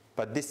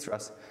 but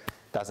distrust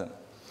doesn't.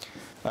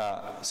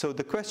 So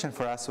the question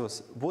for us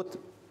was, would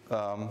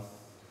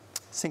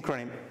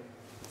synchrony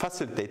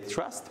facilitate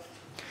trust?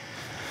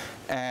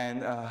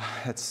 And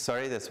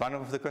that's one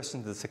of the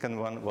questions. The second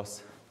one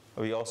was,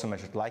 we also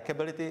measured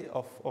likability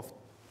of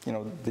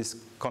this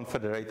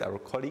confederate, our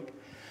colleague.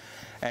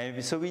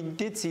 And so we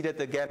did see that,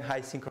 again,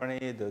 high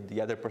synchrony,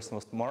 the other person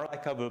was more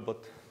likable,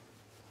 but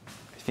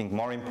I think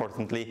more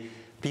importantly,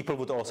 people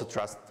would also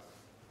trust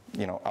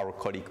our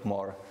colleague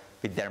more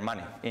with their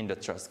money in the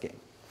trust game.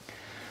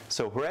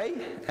 So hooray.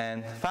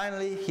 And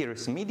finally, here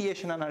is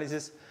mediation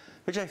analysis,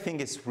 which I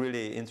think is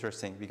really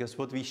interesting, because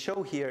what we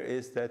show here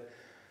is that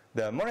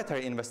the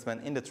monetary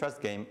investment in the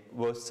trust game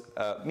was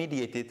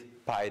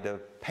mediated by the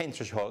pain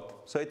threshold.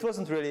 So it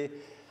wasn't really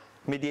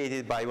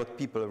mediated by what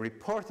people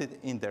reported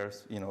in their,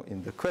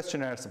 in the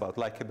questionnaires about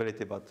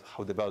likability, about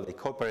how well they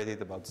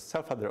cooperated, about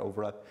self-other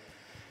overlap.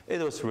 It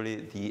was really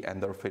the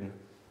endorphin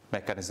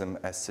mechanism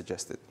as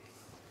suggested.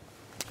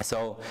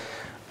 So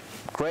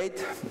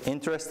great,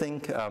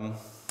 interesting.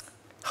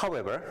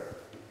 However,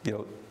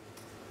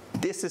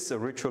 this is a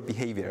ritual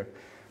behavior,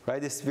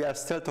 right? We are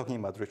still talking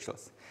about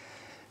rituals.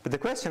 But the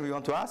question we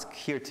want to ask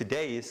here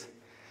today is,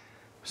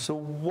 so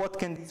what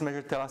can these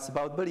measures tell us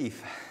about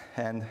belief?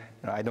 And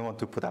I don't want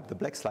to put up the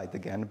black slide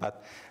again,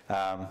 but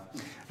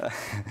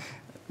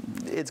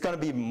it's going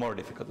to be more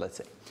difficult, let's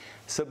say.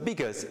 So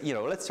because,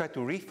 let's try to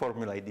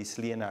reformulate this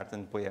Leonard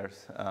and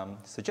Boyer's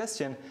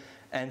suggestion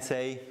and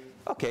say,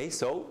 okay,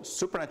 so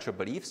supernatural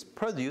beliefs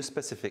produce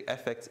specific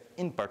effects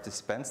in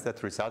participants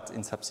that result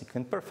in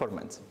subsequent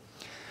performance.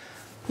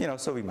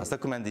 So we must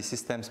document these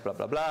systems, blah,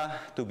 blah, blah,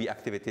 to be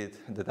activated,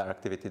 that are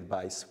activated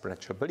by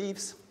supernatural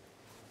beliefs,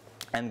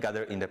 and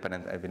gather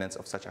independent evidence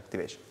of such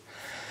activation.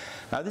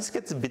 Now this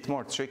gets a bit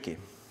more tricky,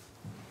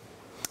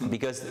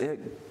 because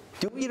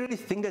do we really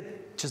think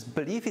that just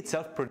belief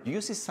itself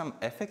produces some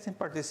effects in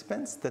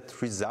participants that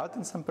result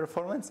in some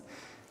performance?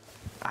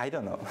 I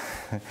don't know.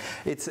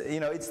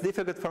 It's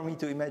difficult for me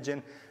to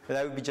imagine that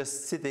I would be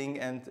just sitting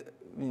and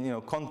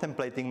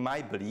contemplating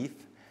my belief,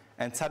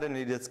 and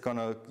suddenly that's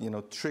gonna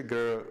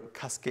trigger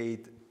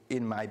cascade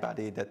in my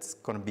body that's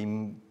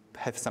gonna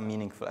have some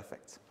meaningful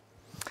effects.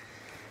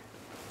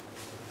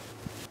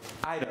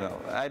 I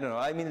don't know.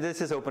 I mean,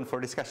 this is open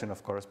for discussion,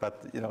 of course,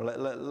 but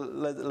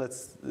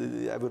let's.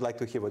 I would like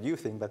to hear what you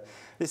think, but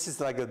this is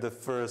like the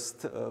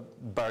first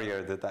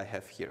barrier that I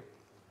have here.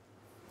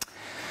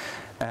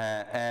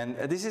 And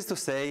this is to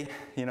say,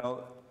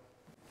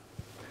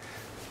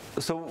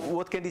 so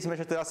what can these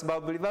measures tell us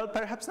about belief? Well,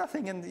 perhaps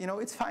nothing, and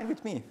it's fine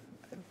with me.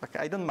 Like,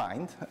 I don't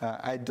mind.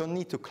 I don't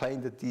need to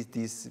claim that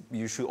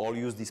you should all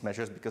use these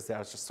measures because they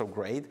are just so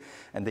great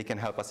and they can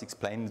help us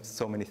explain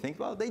so many things.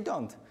 Well, they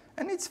don't,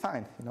 and it's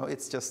fine.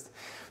 it's just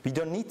we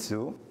don't need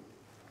to.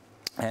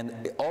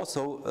 And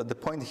also the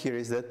point here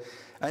is that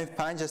I'm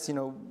fine just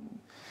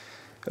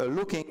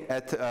looking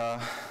at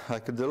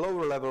like the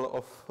lower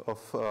level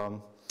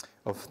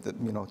of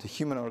the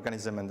human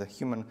organism and the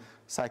human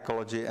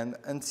psychology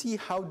and see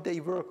how they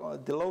work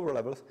at the lower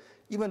levels,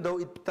 even though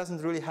it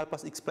doesn't really help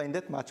us explain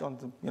that much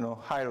on the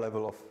higher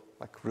level of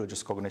like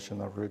religious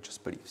cognition or religious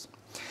beliefs.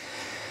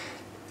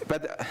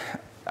 But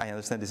I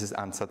understand this is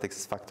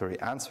unsatisfactory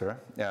answer.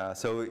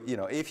 So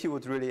if you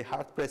would really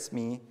hard press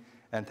me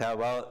and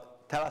tell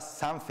us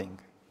something,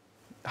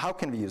 how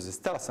can we use this?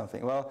 Tell us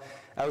something. Well,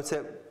 I would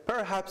say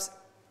perhaps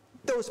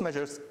those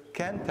measures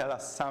can tell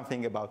us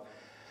something about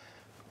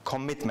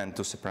commitment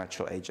to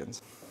supernatural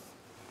agents.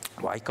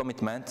 Why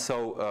commitment?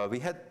 So we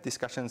had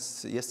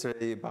discussions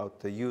yesterday about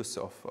the use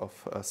of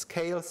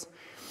scales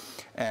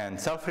and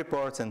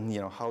self-reports, and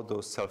how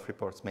those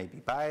self-reports may be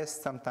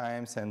biased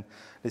sometimes, and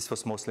this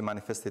was mostly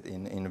manifested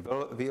in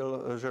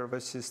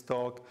Bialystok's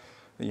talk,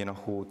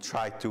 who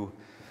tried to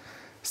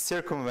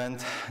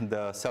circumvent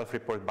the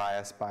self-report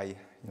bias by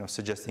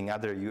suggesting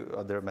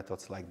other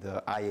methods like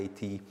the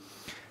IAT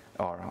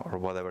or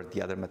whatever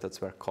the other methods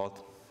were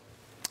called.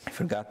 I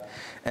forgot.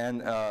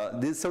 And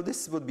so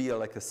this would be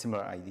like a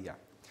similar idea.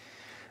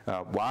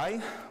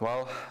 Why?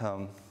 Well,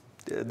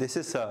 this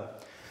is a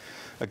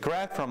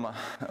graph from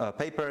a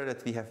paper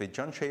that we have with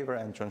John Shaver,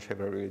 and John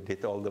Shaver really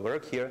did all the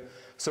work here.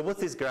 So what's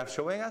this graph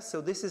showing us?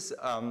 So this is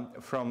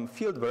from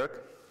field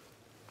work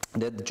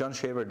that John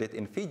Shaver did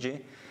in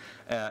Fiji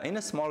in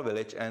a small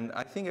village, and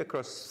I think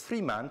across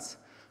 3 months,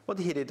 what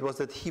he did was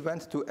that he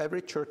went to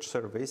every church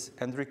service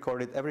and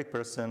recorded every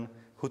person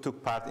who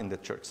took part in the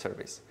church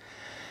service.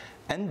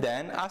 And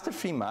then, after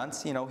 3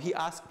 months, he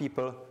asked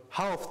people,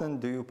 how often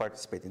do you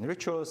participate in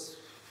rituals?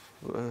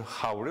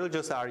 How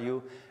religious are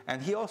you?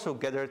 And he also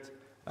gathered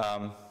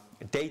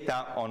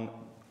data on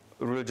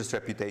religious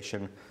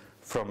reputation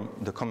from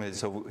the community.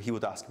 So he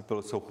would ask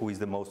people, so who is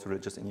the most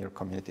religious in your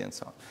community, and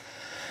so on.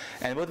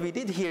 And what we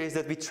did here is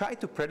that we tried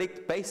to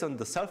predict, based on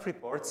the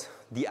self-reports,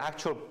 the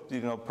actual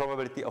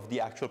probability of the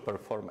actual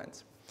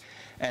performance.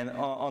 And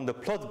on the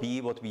plot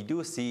B, what we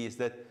do see is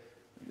that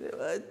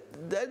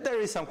there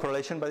is some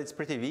correlation, but it's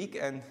pretty weak.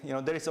 And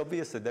there is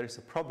obviously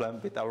a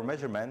problem with our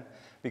measurement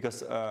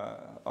because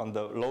on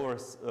the lower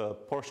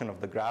portion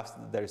of the graphs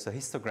there is a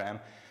histogram,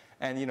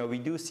 and we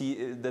do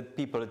see that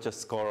people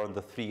just score on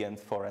the 3 and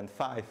 4 and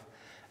 5,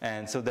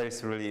 and so there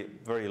is really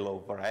very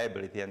low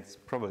variability, and it's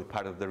probably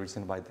part of the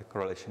reason why the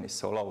correlation is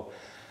so low.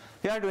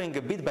 We are doing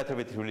a bit better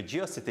with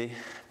religiosity,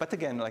 but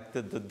again, like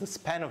the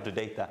span of the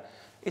data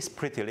is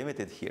pretty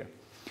limited here.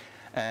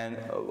 And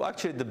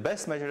actually, the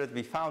best measure that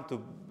we found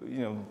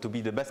to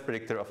be the best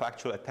predictor of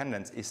actual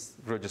attendance is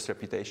religious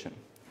reputation.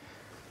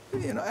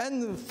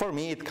 And for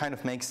me, it kind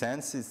of makes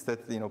sense. Is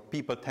that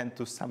people tend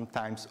to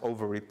sometimes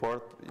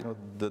over-report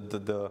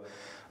the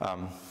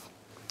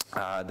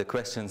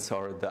questions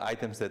or the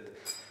items that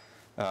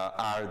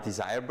are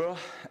desirable,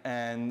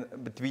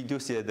 but we do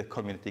see that the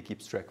community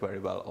keeps track very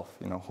well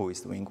of who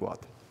is doing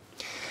what.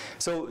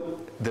 So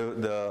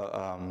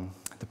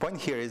the point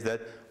here is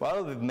that,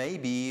 well,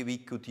 maybe we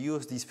could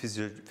use these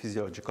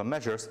physiological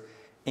measures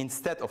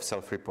instead of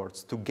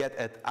self-reports to get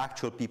at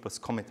actual people's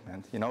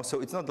commitment.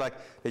 So it's not like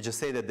they just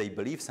say that they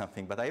believe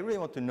something, but I really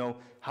want to know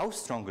how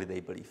strongly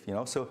they believe.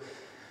 So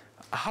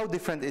how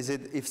different is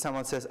it if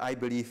someone says, I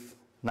believe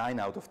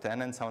 9 out of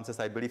 10, and someone says,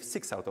 I believe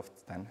 6 out of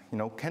 10.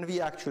 Can we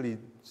actually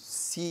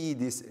see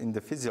this in the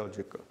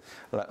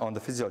on the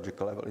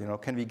physiological level?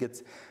 Can we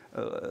get,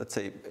 let's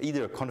say,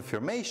 either a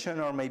confirmation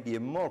or maybe a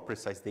more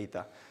precise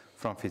data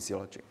from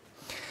physiology?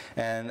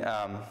 And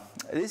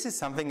this is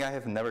something I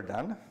have never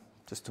done,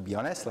 just to be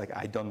honest. Like,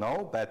 I don't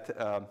know, but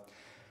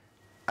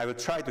I will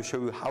try to show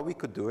you how we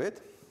could do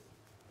it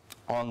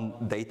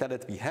on data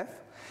that we have.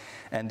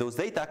 And those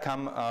data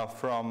come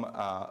from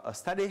a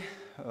study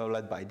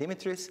led by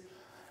Dimitris,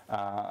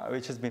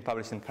 which has been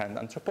published in Current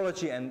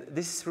Anthropology, and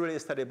this is really a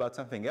study about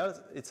something else.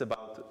 It's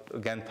about,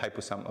 again,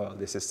 typhoid.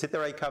 This is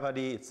Sitarai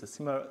Kavadi. It's a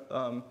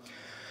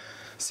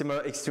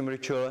similar extreme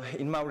ritual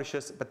in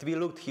Mauritius, but we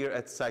looked here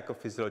at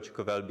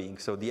psychophysiological well-being,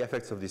 so the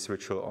effects of this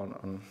ritual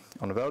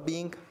on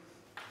well-being.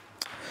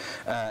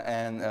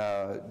 And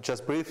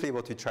just briefly,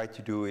 what we tried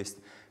to do is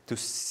to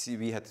see,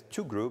 we had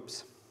 2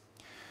 groups.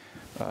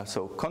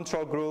 So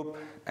control group,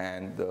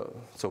 and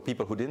so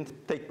people who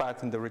didn't take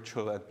part in the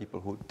ritual and people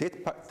who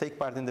did take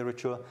part in the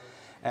ritual.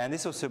 And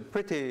this was a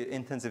pretty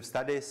intensive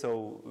study,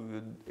 so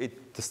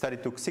the study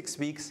took 6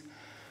 weeks.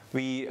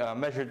 We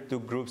measured 2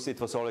 groups. It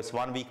was always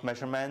 1-week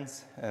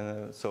measurements,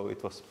 so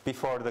it was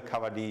before the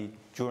Kavadi,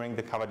 during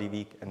the Kavadi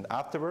week, and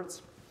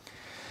afterwards.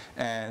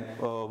 And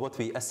what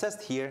we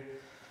assessed here,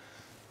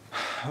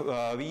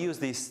 we use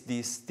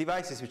these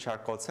devices which are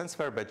called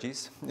sense-wear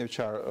badges, which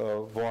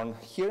are worn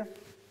here.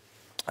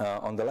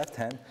 On the left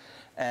hand,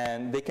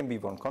 and they can be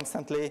worn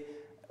constantly.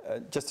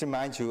 Just to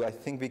remind you, I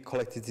think we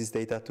collected this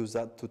data to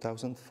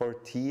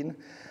 2014,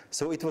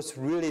 so it was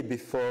really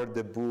before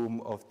the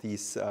boom of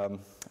these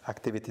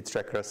activity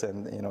trackers,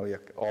 and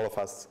all of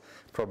us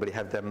probably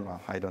have them.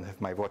 I don't have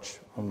my watch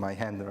on my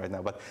hand right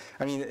now, but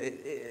I mean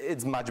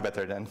it's much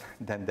better than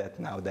that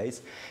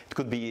nowadays. It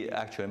could be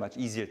actually much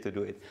easier to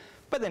do it.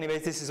 But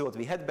anyways, this is what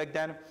we had back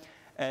then,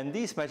 and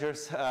these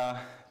measures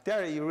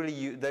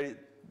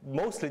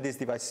mostly these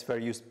devices were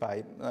used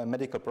by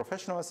medical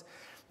professionals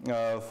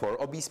for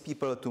obese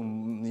people to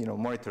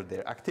monitor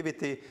their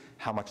activity,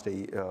 how much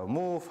they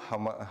move,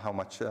 how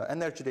much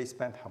energy they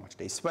spend, how much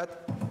they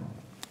sweat.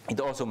 It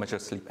also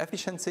measures sleep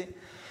efficiency.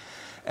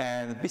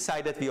 And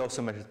beside that, we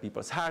also measured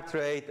people's heart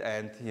rate,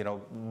 and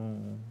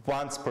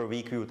once per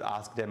week we would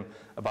ask them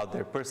about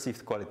their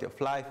perceived quality of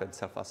life and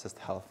self-assessed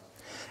health.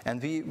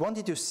 And we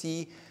wanted to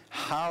see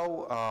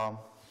how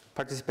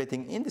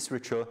participating in this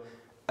ritual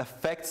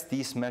affects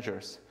these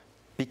measures,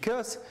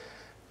 because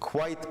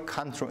quite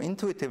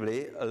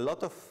counterintuitively, a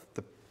lot of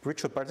the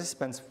ritual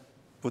participants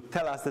would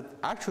tell us that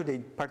actually they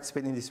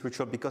participate in this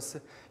ritual because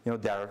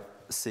they are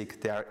sick,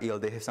 they are ill,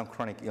 they have some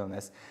chronic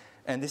illness,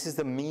 and this is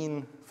the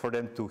mean for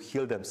them to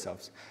heal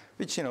themselves,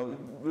 which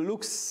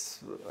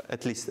looks,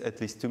 at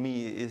least to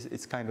me,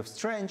 it's kind of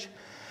strange.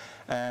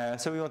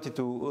 So we wanted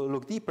to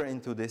look deeper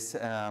into this,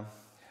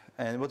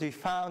 and what we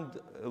found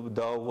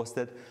though was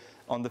that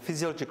on the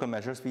physiological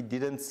measures, we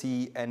didn't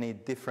see any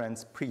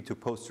difference pre to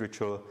post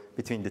ritual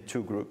between the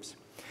 2 groups.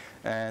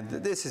 And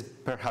this is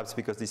perhaps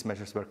because these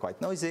measures were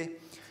quite noisy.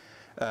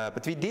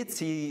 But we did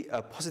see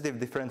a positive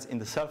difference in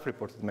the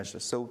self-reported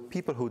measures. So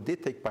people who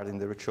did take part in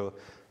the ritual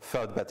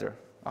felt better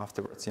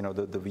afterwards,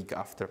 the week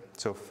after.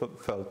 So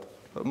felt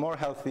more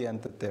healthy,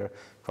 and that their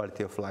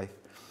quality of life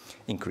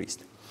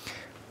increased.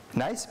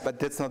 Nice, but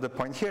that's not the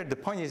point here. The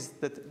point is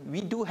that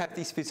we do have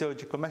these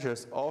physiological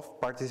measures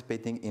of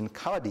participating in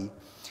Kavadi,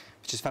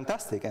 which is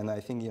fantastic, and I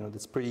think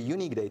that's pretty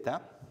unique data.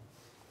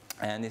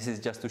 And this is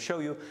just to show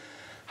you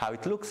how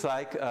it looks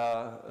like.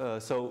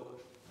 So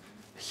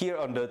here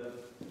on the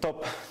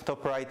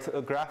top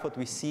right graph, what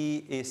we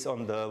see is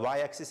on the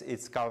y-axis,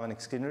 it's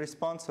galvanic skin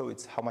response, so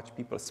it's how much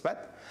people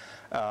sweat.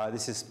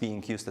 This is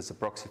being used as a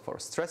proxy for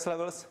stress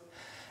levels.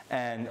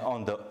 And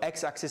on the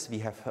x-axis, we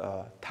have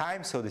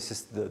time, so this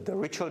is the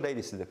ritual day,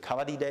 this is the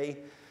Kavadi day.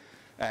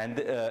 And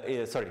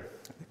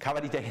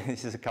Kavadi day,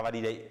 this is a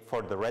Kavadi day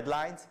for the red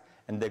lines.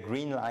 And the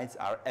green lines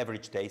are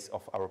average days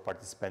of our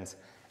participants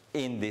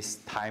in this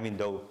time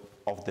window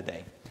of the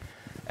day.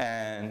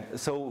 And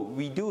so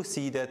we do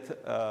see that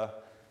the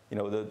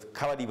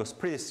Kavadi was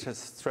pretty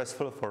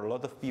stressful for a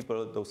lot of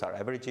people. Those are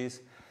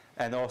averages.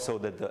 And also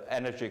that the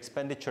energy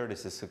expenditure,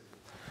 this is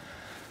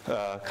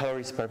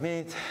calories per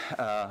minute,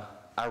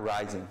 are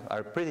rising,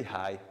 are pretty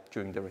high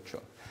during the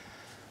ritual.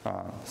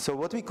 So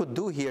what we could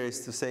do here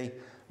is to say,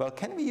 well,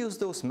 can we use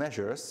those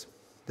measures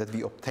that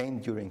we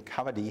obtained during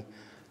Kavadi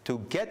to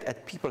get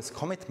at people's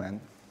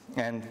commitment?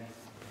 And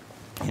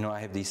I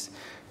have these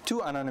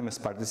 2 anonymous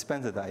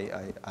participants that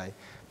I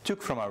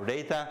took from our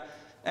data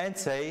and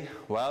say,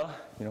 well,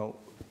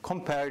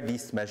 compare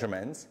these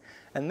measurements,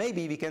 and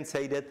maybe we can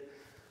say that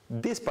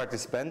this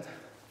participant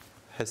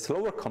has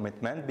lower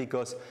commitment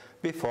because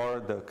before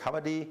the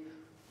Kavadi,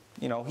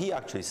 he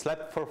actually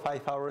slept for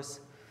 5 hours.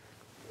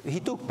 He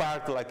took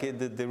part, like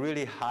the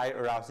really high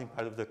arousing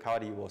part of the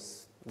Kavadi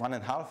was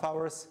 1.5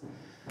 hours.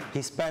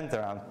 He spent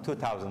around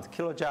 2,000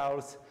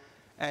 kilojoules,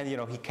 and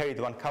he carried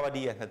 1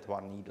 Kavadi and had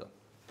 1 needle.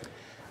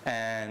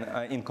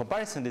 And in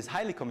comparison, this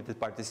highly committed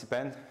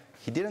participant,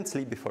 he didn't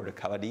sleep before the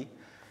Kavadi.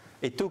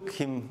 It took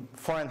him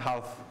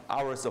 4.5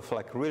 hours of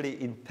really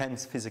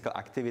intense physical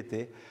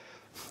activity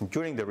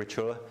during the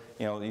ritual.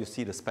 You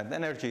see the spent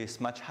energy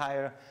is much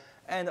higher.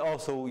 And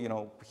also,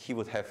 he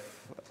would have,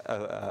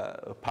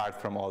 apart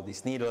from all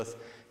these needles,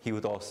 he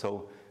would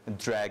also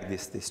drag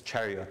this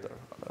chariot,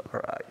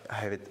 or I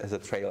have it as a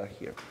trailer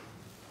here.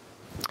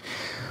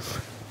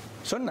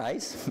 So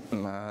nice.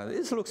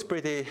 This looks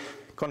pretty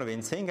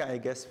convincing. I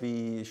guess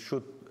we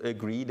should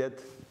agree that,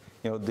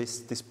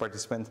 this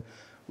participant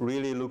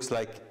really looks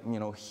like,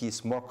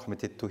 he's more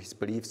committed to his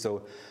belief.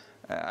 So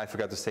I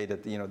forgot to say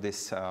that,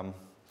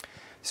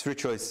 this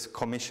ritual is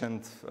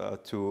commissioned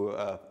to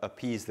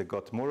appease the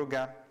god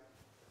Muruga.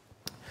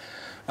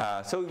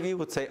 So we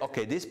would say,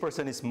 okay, this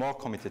person is more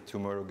committed to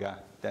Muruga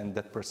than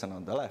that person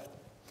on the left.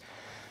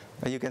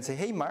 You can say,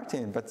 hey,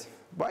 Martin, but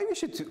why we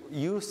should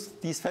use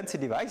these fancy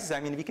devices? I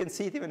mean, we can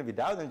see it even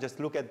without, and just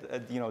look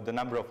at the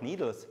number of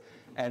needles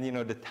and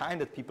the time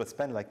that people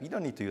spend. Like, we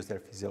don't need to use their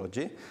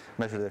physiology,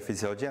 measure their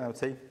physiology. And I would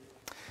say,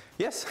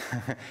 yes,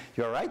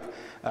 you're right.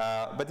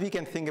 But we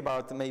can think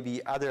about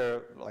maybe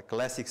other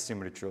less extreme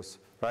rituals,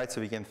 right?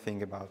 So we can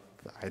think about,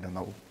 I don't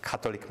know,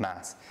 Catholic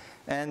Mass,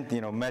 and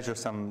measure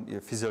some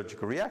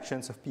physiological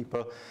reactions of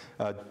people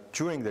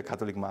during the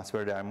Catholic Mass,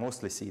 where they are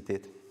mostly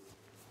seated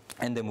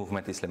and the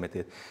movement is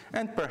limited.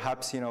 And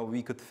perhaps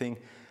we could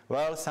think,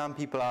 well, some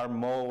people are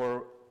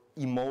more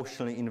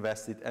emotionally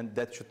invested, and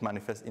that should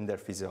manifest in their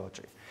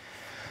physiology.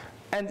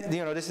 And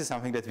this is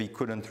something that we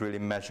couldn't really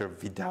measure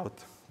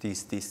without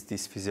these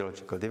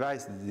physiological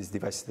devices, these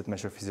devices that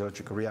measure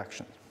physiological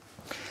reactions.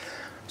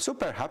 So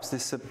perhaps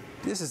this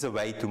is a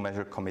way to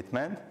measure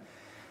commitment.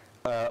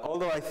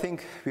 Although I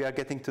think we are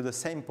getting to the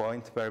same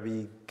point where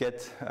we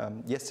get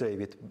yesterday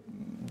with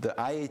the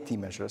IAT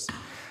measures,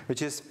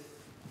 which is,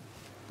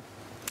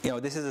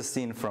 this is a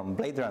scene from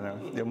Blade Runner,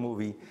 the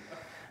movie,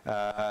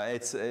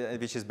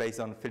 which is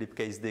based on Philip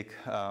K. Dick's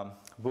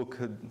book,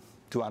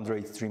 To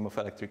Androids Dream of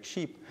Electric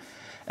Sheep.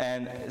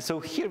 And so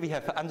here we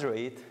have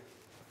Android,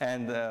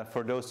 and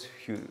for those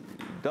who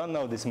don't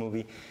know this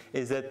movie,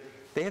 is that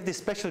they have this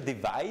special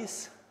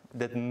device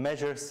that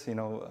measures,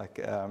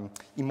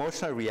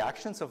 emotional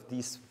reactions of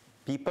these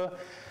people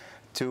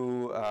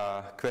to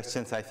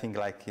questions, I think,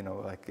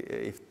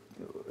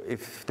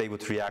 if they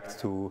would react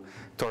to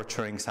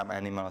torturing some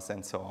animals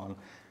and so on.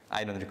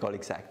 I don't recall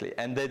exactly.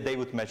 And they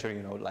would measure,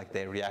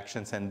 their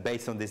reactions, and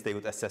based on this, they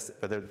would assess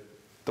whether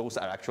those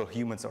are actual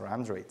humans or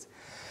androids.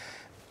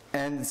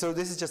 And so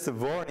this is just a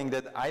warning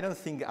that I don't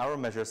think our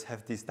measures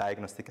have this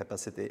diagnostic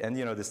capacity. And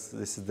this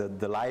is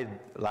the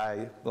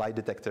lie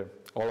detector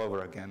all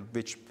over again,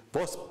 which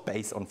was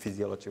based on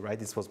physiology, right?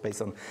 This was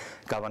based on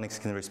galvanic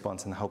skin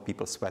response and how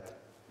people sweat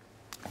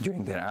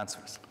during their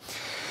answers.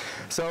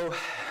 So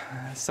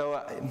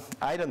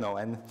I don't know.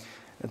 And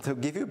to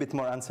give you a bit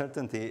more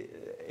uncertainty,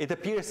 it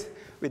appears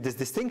with this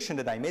distinction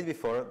that I made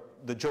before,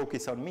 the joke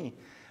is on me,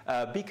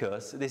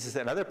 because this is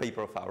another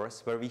paper of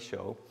ours where we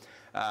show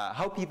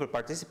how people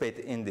participate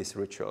in this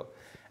ritual.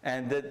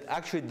 And that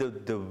actually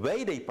the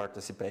way they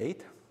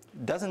participate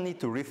doesn't need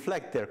to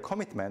reflect their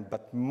commitment,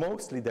 but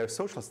mostly their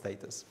social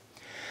status.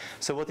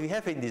 So what we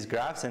have in these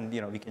graphs, and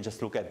we can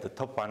just look at the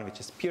top one, which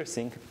is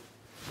piercing,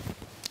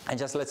 and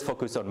just let's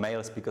focus on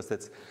males, because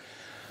that's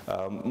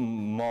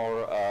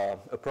more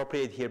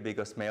appropriate here,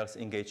 because males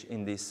engage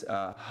in these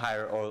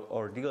higher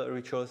ordeal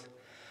rituals.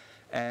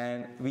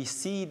 And we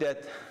see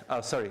that,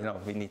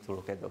 we need to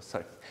look at those,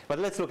 sorry. But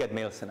let's look at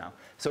males now.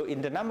 So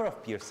in the number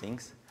of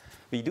piercings,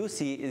 we do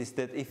see is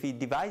that if we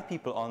divide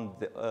people on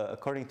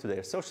according to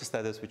their social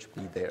status, which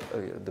would be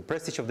the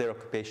prestige of their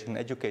occupation,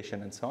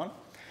 education, and so on,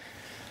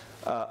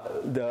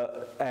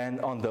 and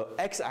on the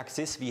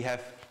x-axis, we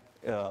have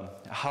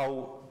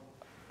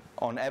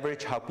on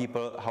average, how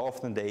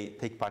often they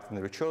take part in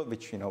the ritual,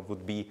 which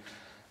would be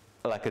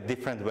like a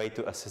different way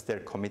to assess their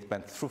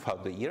commitment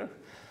throughout the year.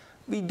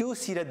 We do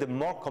see that the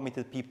more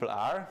committed people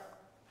are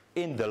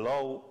in the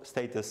low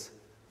status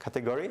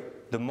category,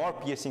 the more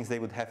piercings they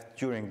would have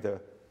during the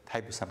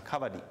hyposam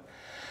cavity.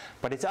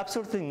 But it's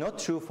absolutely not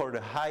true for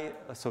the high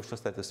social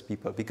status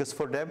people, because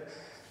for them,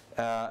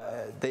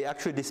 they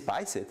actually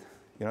despise it,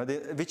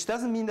 which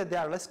doesn't mean that they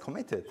are less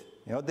committed.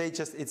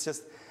 It's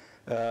just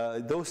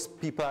those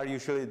people are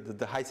usually,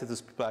 the high status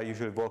people are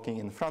usually walking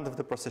in front of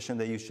the procession.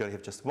 They usually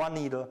have just one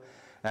needle,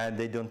 and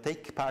they don't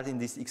take part in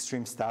this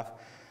extreme stuff.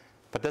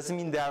 But doesn't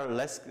mean they are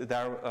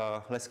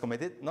less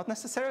committed? Not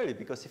necessarily,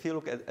 because if you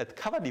look at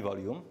cavity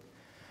volume,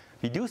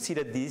 we do see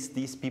that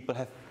these people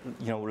have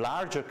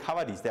larger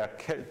cavities.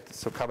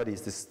 So cavity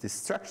is this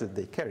structure that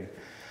they carry.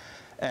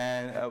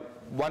 And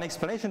one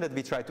explanation that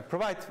we try to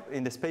provide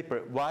in this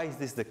paper, why is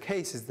this the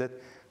case, is that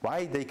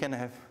why they can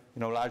have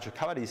larger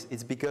cavities,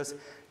 it's because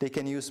they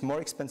can use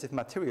more expensive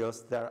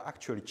materials that are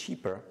actually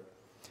cheaper.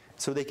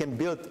 So they can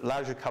build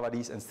larger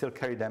cavities and still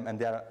carry them, and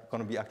they are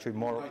going to be actually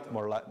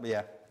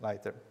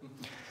lighter.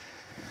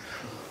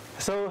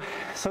 So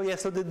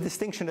the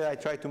distinction that I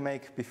tried to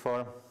make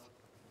before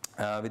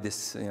with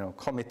this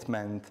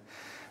commitment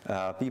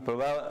people,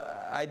 well,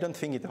 I don't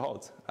think it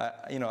holds.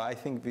 I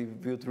think we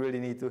would really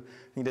need to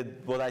think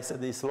that what I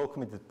said is low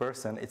committed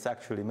person, it's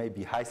actually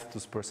maybe high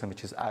status person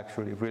which is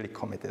actually really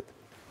committed.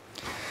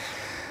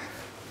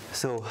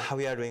 So how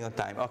we are doing on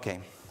time? Okay.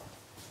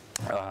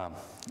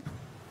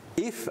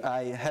 If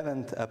I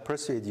haven't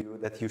persuaded you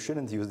that you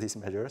shouldn't use these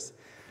measures,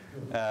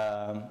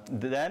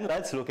 then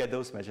let's look at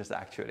those measures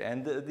actually.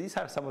 And these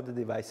are some of the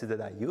devices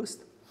that I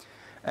used.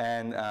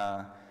 And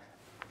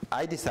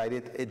I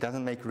decided it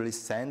doesn't make really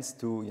sense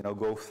to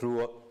go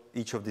through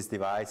each of these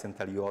devices and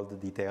tell you all the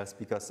details,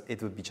 because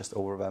it would be just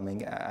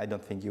overwhelming. I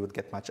don't think you would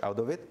get much out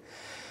of it.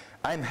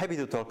 I'm happy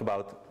to talk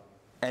about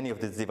any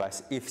of these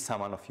devices if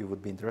someone of you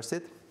would be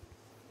interested.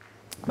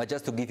 But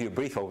just to give you a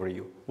brief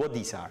overview, what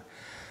these are.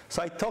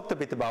 So I talked a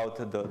bit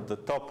about the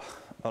top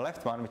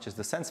left one, which is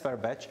the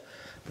SenseWare badge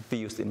that we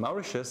used in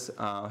Mauritius.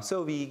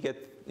 So we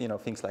get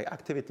things like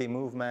activity,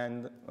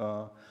 movement,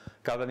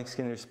 galvanic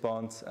skin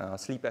response,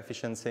 sleep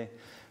efficiency.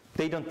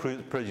 They don't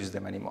produce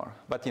them anymore,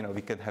 but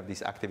we can have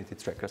these activity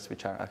trackers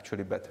which are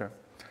actually better.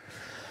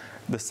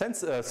 The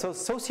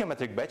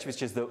sociometric badge,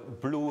 which is the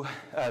blue,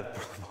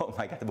 oh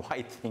my God,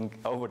 white thing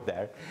over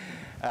there.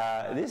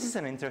 This is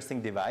an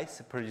interesting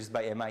device produced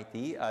by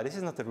MIT. This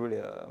is not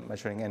really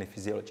measuring any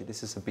physiology.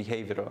 This is a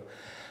behavioral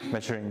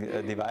measuring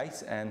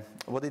device. And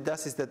what it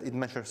does is that it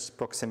measures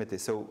proximity.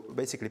 So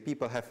basically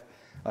people have,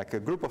 like a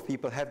group of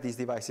people have these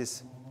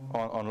devices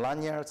on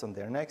lanyards on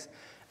their necks.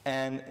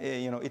 And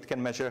it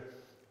can measure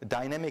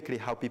dynamically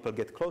how people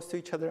get close to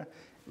each other,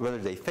 whether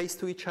they face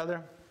to each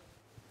other.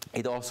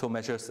 It also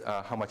measures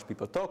how much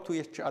people talk to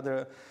each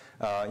other,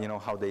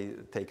 how they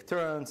take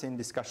turns in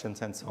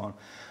discussions and so on.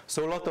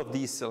 So a lot of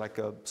these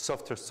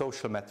softer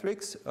social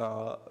metrics,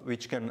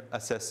 which can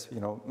assess,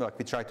 like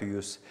we try to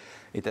use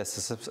it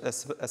as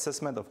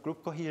assessment of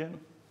group cohesion.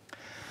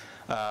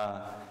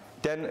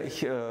 Then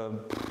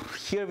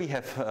here we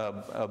have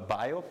a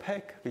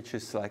BioPack, which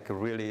is like a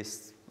really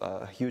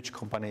huge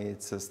company.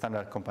 It's a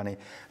standard company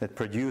that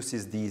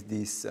produces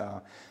these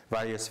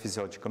various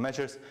physiological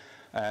measures.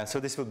 So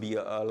this will be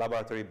a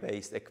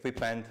laboratory-based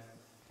equipment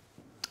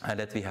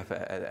that we have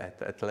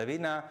at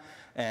Levina.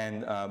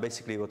 And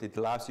basically what it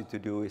allows you to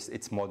do is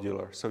it's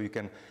modular. So you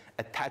can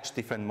attach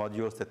different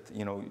modules that,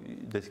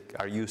 that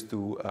are used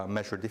to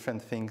measure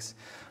different things,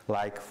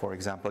 like, for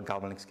example,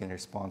 galvanic skin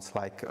response,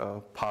 like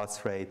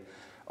pulse rate,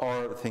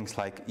 or things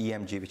like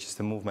EMG, which is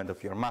the movement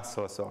of your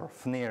muscles, or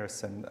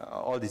FNIRS, and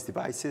all these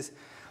devices.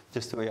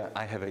 Just so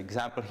I have an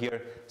example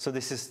here. So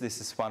this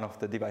is one of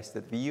the devices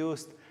that we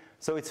used.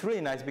 So it's really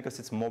nice because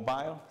it's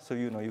mobile. So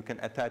you can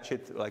attach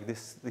it like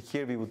this.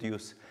 Here we would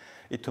use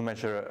it to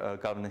measure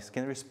galvanic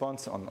skin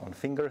response on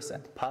fingers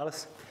and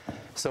pulse.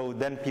 So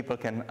then people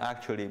can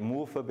actually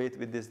move a bit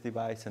with this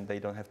device, and they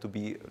don't have to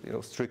be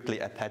strictly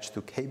attached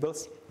to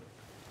cables.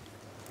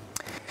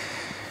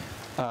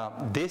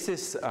 This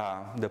is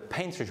the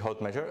pain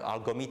threshold measure,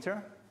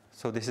 algometer.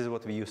 So this is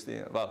what we used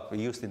in, we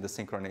used in the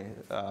synchrony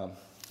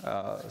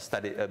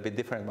study, a bit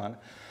different one.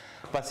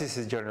 But this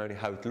is generally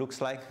how it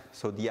looks like.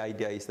 So the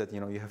idea is that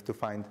you have to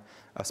find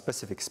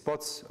specific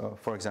spots,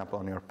 for example,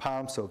 on your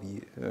palm. So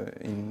we,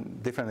 in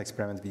different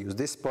experiments, we use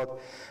this spot.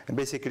 And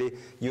basically,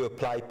 you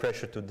apply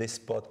pressure to this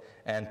spot,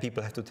 and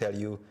people have to tell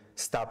you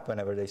stop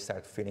whenever they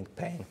start feeling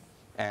pain.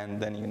 And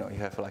then you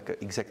have like an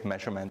exact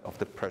measurement of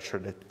the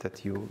pressure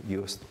that you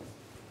used.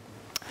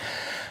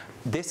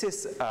 This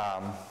is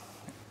a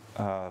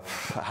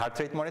heart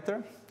rate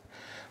monitor.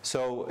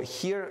 So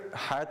here,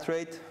 heart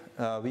rate,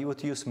 we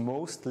would use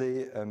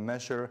mostly a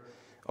measure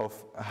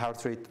of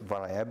heart rate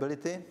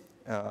variability,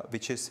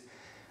 which is,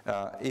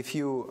 if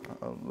you,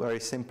 very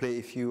simply,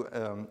 if you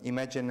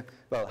imagine,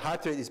 well,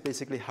 heart rate is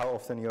basically how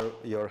often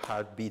your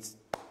heart beats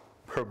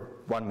per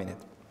 1 minute.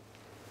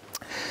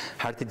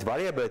 Heart rate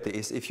variability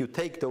is if you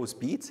take those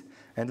beats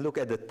and look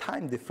at the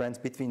time difference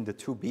between the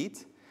two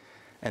beats,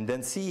 and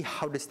then see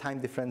how this time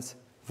difference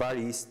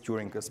varies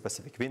during a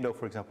specific window,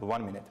 for example,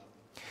 1 minute.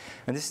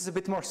 And this is a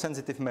bit more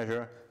sensitive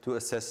measure to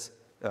assess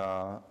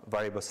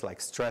variables like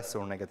stress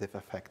or negative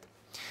affect.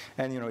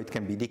 And it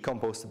can be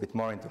decomposed a bit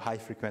more into high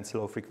frequency,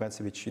 low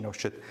frequency, which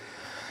should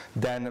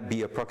then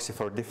be a proxy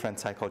for different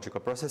psychological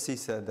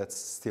processes. That's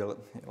still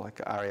like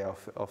an area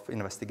of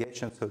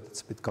investigation, so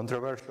it's a bit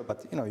controversial,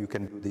 but you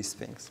can do these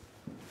things.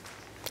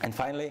 And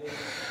finally,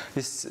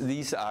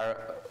 these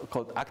are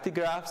called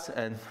actigraphs,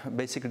 and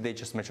basically they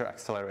just measure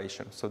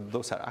acceleration. So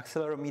those are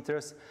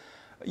accelerometers,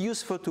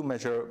 useful to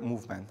measure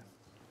movement.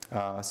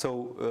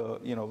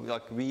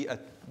 Like we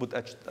would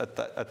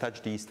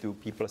attach these to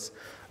people's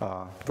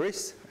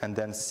wrists and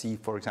then see,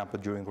 for example,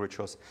 during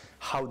rituals,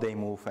 how they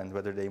move and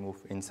whether they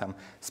move in some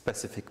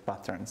specific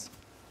patterns.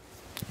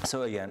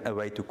 So again, a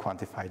way to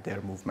quantify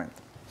their movement.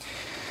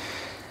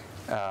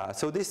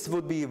 So this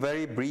would be a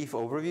very brief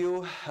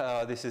overview.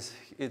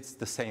 It's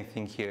the same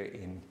thing here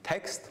in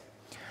text.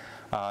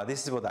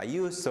 This is what I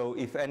use. So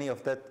if any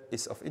of that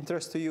is of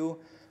interest to you,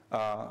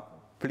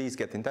 please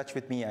get in touch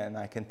with me and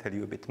I can tell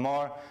you a bit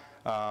more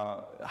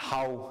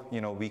how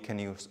we can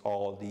use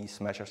all these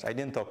measures. I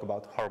didn't talk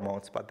about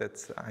hormones, but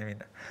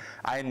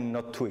I'm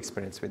not too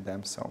experienced with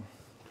them, so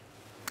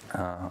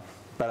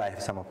but I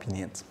have some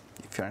opinions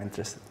if you're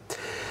interested.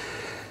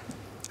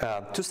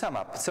 To sum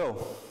up,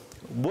 so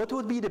what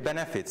would be the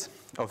benefits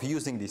of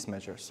using these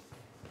measures?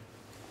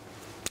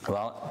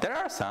 Well, there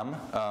are some.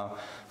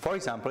 For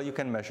example, you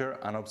can measure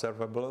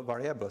unobservable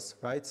variables,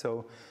 right?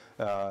 So,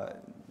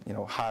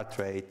 heart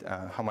rate,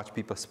 how much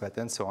people sweat,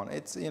 and so on.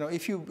 It's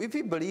if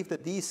you believe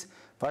that these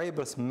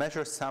variables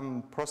measure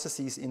some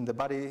processes in the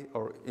body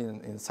or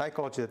in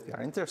psychology that we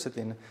are interested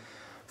in,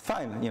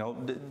 fine.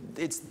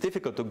 It's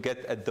difficult to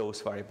get at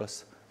those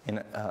variables in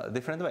a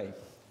different way.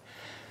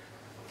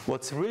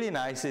 What's really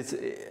nice is,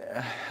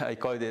 I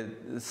call it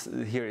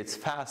here, it's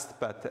fast,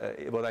 but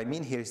what I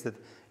mean here is that,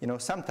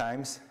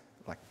 sometimes,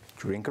 like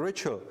during a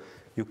ritual,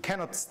 you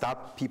cannot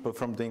stop people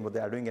from doing what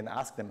they are doing and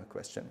ask them a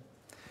question,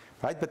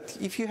 right? But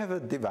if you have a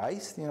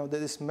device, that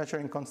is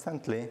measuring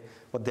constantly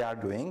what they are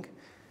doing,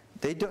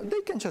 they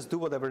can just do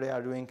whatever they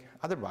are doing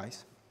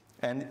otherwise.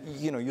 And,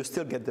 you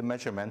still get the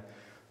measurement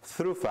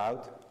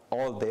throughout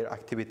all their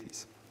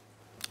activities.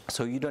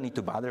 So you don't need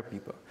to bother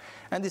people.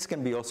 And this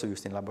can be also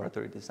used in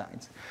laboratory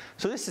designs.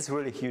 So this is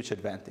really a huge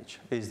advantage,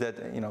 is that,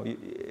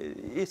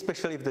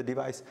 especially if the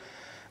device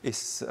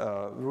is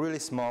really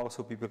small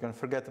so people can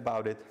forget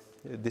about it,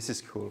 this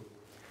is cool.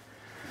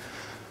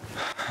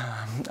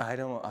 I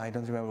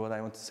don't remember what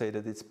I want to say,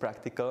 that it's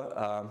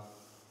practical.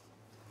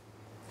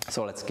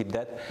 So let's skip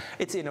that.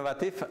 It's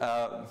innovative.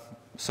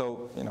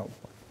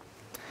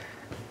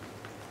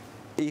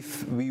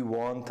 If we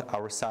want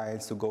our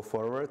science to go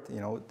forward,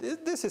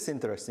 this is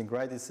interesting,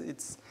 right?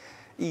 It's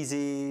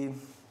easy,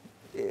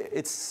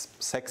 it's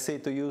sexy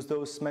to use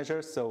those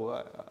measures,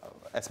 so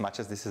as much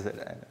as this is an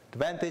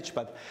advantage,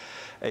 but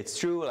it's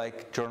true,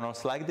 like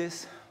journals like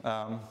this,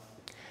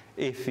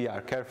 if we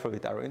are careful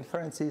with our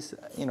inferences,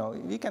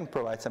 we can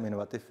provide some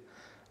innovative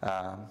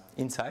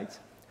insights.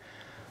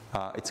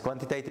 It's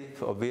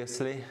quantitative,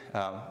 obviously.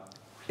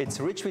 It's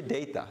rich with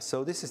data,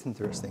 so this is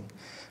interesting.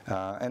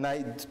 And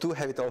I do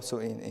have it also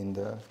in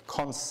the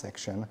cons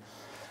section.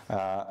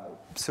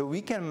 So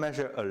we can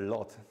measure a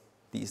lot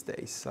these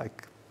days,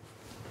 like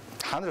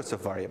hundreds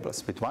of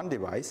variables with one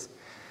device.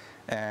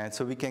 And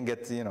so we can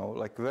get,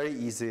 like very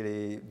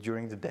easily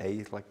during the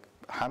day, like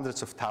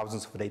hundreds of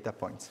thousands of data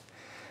points.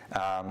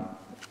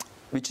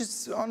 Which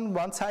is, on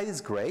one side,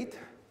 is great.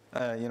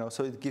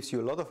 So it gives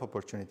you a lot of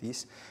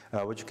opportunities,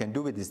 what you can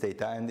do with this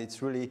data, and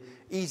it's really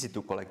easy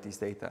to collect this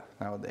data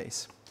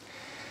nowadays.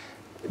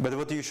 But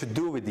what you should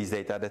do with this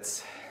data,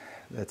 that's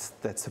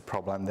the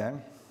problem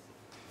then.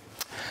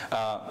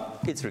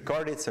 It's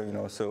recorded,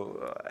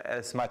 so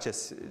as much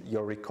as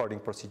your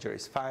recording procedure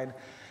is fine,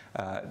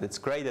 that's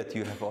great that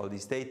you have all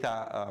this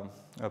data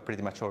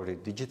pretty much already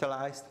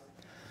digitalized.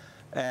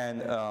 And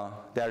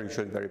they are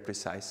usually very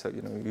precise, so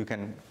you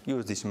can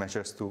use these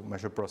measures to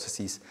measure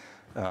processes,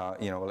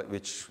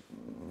 which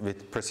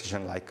with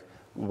precision, like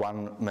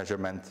one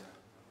measurement.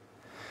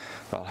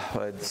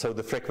 Well, so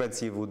the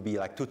frequency would be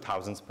like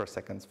 2,000 per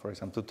second, for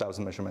example,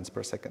 2,000 measurements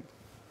per second.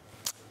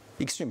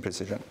 Extreme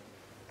precision.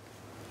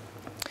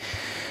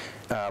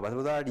 But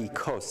what are the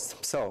costs?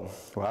 So,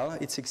 well,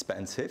 it's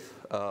expensive.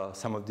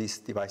 Some of these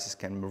devices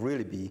can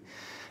really be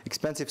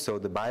expensive. So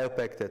the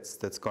BioPack,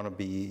 that's going to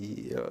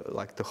be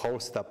like the whole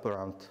setup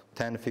around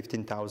 10,000,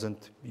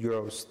 15,000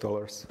 euros,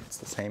 dollars. It's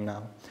the same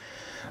now.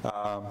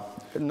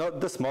 Not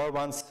the small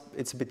ones.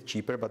 It's a bit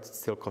cheaper, but it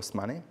still costs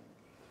money.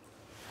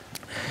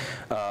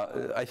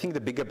 I think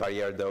the bigger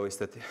barrier, though, is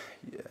that,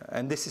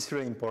 and this is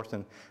really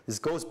important. This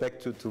goes back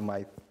to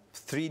my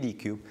 3D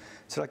cube.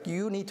 So like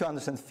you need to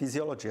understand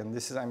physiology, and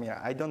this is,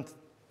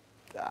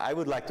 I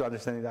would like to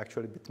understand it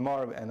actually a bit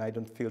more, and I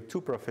don't feel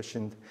too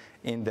proficient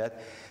in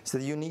that. So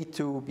you need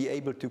to be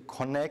able to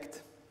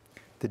connect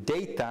the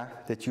data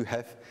that you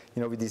have,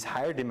 with these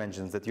higher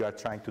dimensions that you are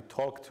trying to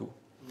talk to.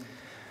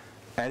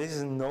 And this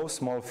is no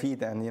small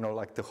feat, and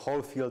like the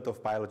whole field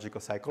of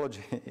biological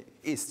psychology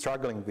is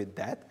struggling with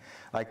that.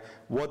 Like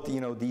what,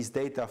 these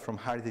data from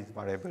hereditary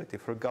variability,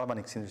 for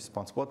galvanic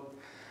response,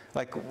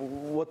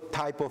 what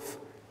type of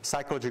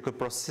psychological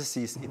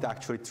processes it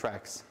actually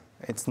tracks.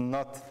 It's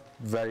not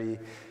very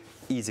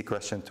easy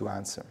question to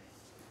answer.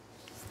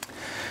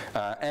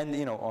 And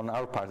on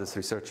our part as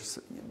researchers,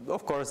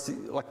 of course,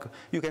 like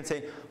you can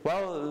say,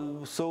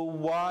 well, so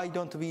why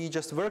don't we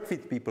just work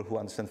with people who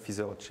understand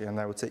physiology? And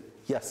I would say,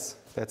 yes,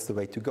 that's the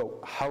way to go.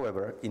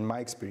 However, in my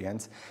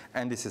experience,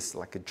 and this is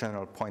like a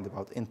general point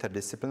about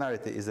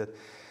interdisciplinarity, is that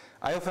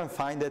I often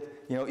find that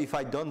if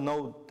I don't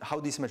know how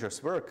these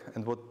measures work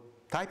and what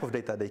type of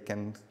data they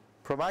can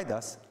provide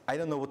us, I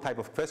don't know what type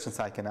of questions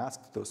I can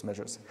ask to those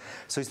measures.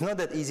 So it's not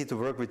that easy to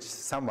work with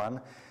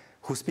someone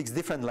who speaks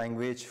different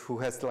language, who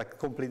has like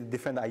completely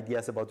different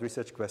ideas about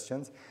research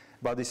questions,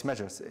 about these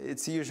measures.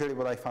 It's usually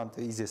what I found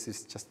the easiest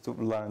is just to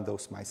learn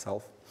those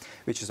myself,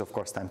 which is of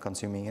course time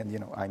consuming,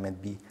 and I might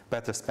be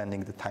better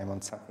spending the time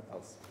on something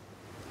else.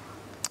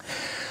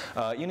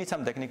 You need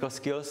some technical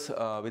skills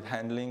with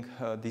handling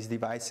these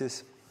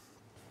devices.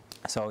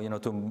 So,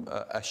 to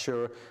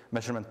assure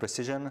measurement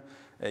precision,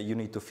 you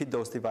need to fit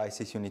those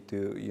devices, you need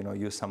to,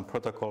 use some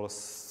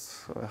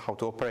protocols, how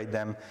to operate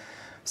them.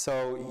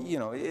 So,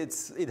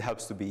 it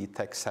helps to be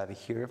tech savvy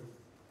here.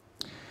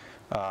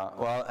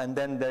 Well, and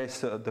then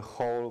there's the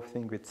whole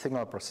thing with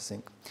signal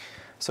processing.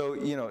 So,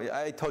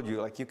 I told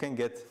you, like, you can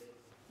get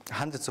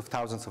hundreds of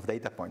thousands of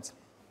data points,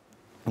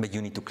 but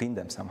you need to clean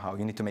them somehow.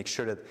 You need to make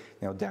sure that,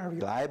 they are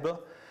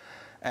reliable.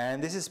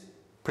 And this is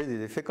pretty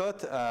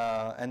difficult,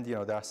 and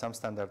there are some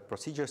standard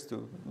procedures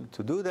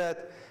to do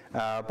that,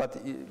 but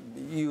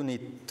you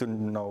need to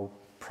know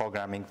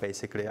programming.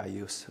 Basically, I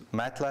use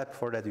MATLAB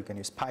for that. You can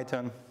use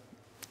Python,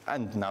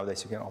 and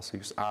nowadays you can also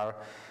use R,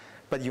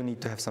 but you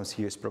need to have some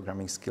serious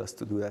programming skills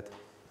to do that.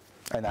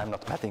 And I'm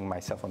not patting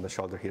myself on the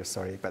shoulder here,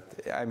 sorry, but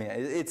I mean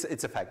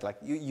it's a fact. Like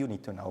you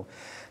need to know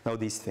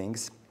these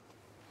things.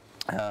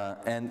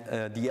 And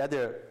the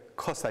other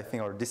cost, I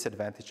think, or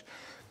disadvantage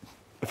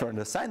from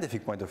the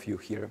scientific point of view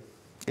here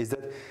is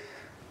that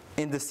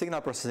in the signal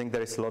processing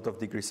there is a lot of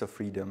degrees of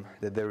freedom,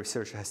 that the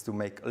researcher has to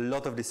make a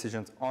lot of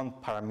decisions on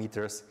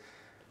parameters,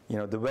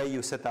 the way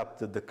you set up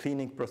the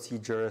cleaning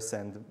procedures,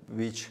 and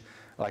which,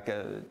 like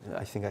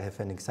I think I have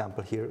an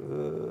example here,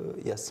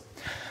 yes.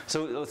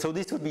 So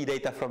this would be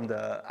data from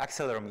the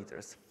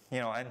accelerometers,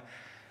 and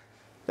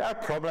there are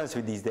problems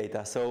with these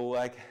data. So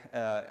like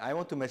I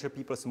want to measure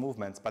people's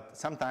movements, but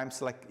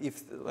sometimes like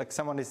if like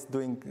someone is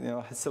doing,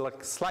 has a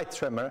like slight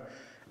tremor,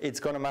 it's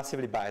going to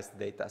massively bias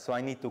the data. So I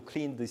need to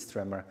clean this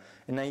tremor,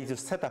 and I need to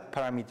set up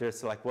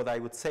parameters like what I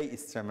would say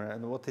is tremor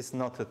and what is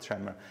not a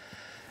tremor.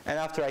 And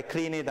after I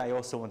clean it, I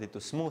also wanted to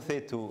smooth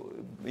it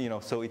to,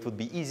 so it would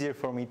be easier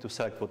for me to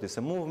select what is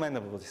a movement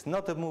and what is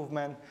not a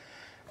movement.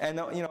 And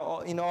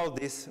in all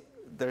this,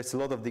 there's a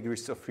lot of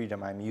degrees of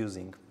freedom I'm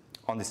using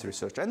on this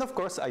research. And of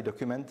course, I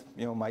document,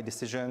 my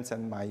decisions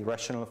and my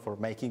rationale for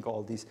making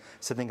all these,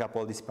 setting up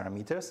all these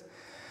parameters.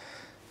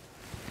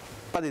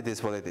 But it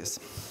is what it is.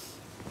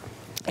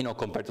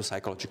 Compared to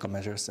psychological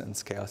measures and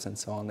scales and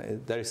so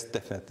on, there is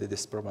definitely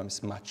this problem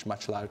is much,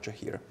 much larger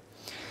here.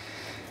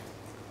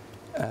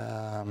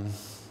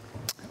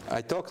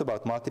 I talked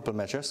about multiple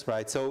measures,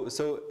 right?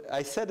 So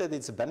I said that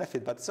it's a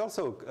benefit, but it's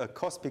also a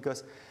cost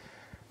because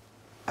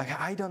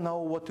I don't know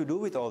what to do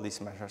with all these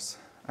measures.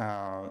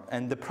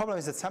 And the problem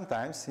is that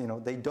sometimes,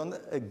 they don't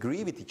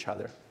agree with each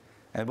other.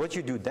 And what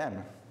you do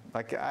then?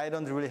 Like, I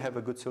don't really have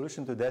a good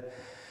solution to that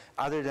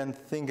other than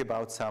think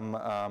about some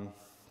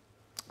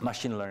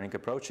machine learning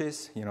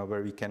approaches,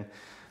 where we can,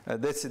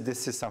 this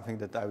is something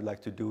that I would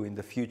like to do in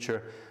the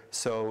future.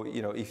 So,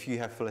 if you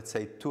have, let's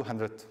say,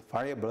 200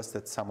 variables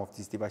that some of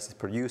these devices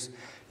produce,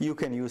 you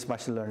can use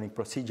machine learning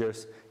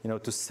procedures,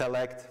 to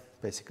select,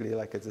 basically,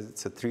 like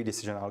it's a 3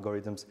 decision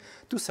algorithms,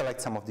 to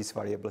select some of these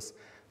variables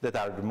that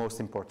are the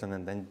most important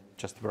and then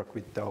just work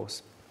with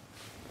those.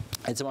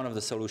 It's one of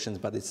the solutions,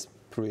 but it's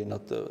probably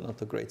not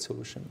a great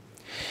solution.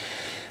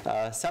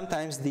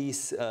 Sometimes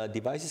these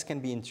devices can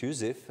be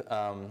intrusive.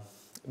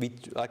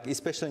 Like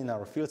especially in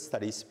our field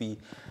studies, we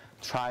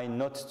try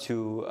not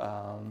to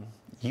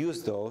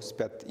use those,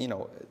 but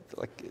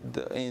like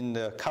in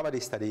the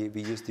Kavadi study,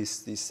 we use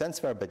these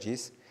SenseWare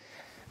badges,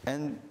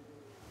 and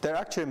there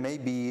actually may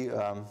be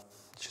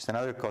just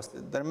another cost.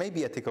 There may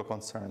be ethical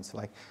concerns,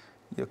 like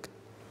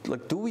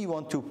do we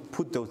want to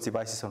put those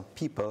devices on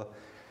people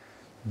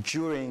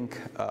during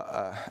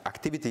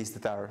activities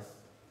that are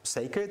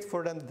sacred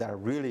for them, that are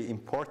really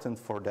important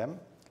for them?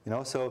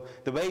 So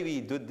the way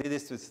we did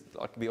this is,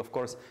 like, we of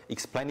course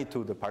explain it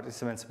to the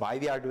participants why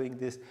we are doing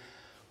this,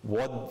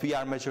 what we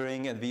are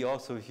measuring, and we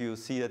also, if you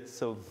see it,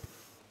 so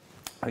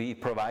we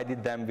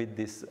provided them with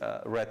these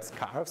red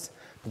scarves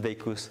they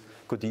could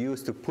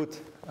use to put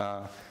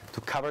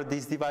to cover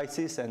these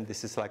devices, and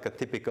this is like a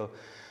typical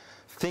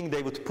thing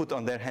they would put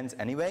on their hands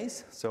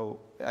anyways. So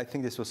I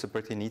think this was a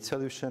pretty neat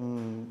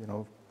solution,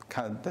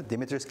 that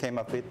Dimitris came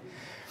up with.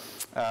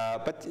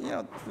 But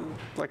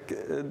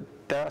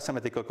there are some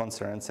ethical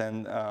concerns,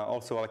 and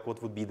also like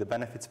what would be the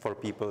benefits for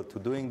people to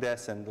doing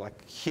this. And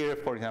like here,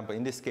 for example,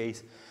 in this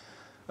case,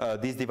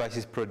 these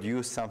devices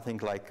produce something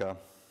like a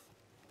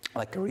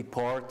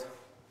report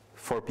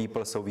for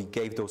people, so we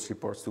gave those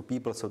reports to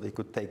people so they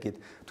could take it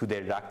to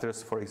their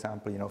doctors, for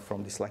example,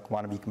 from this like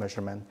 1 week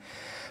measurement.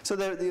 So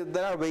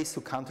there are ways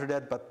to counter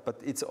that, but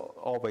it's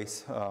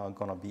always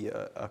going to be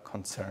a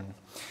concern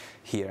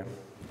here.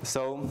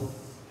 So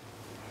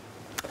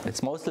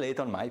it's mostly it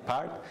on my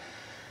part.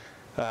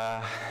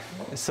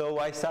 So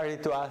I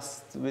started to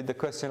ask with the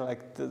question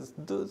like,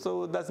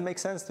 so does it make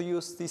sense to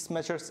use these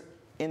measures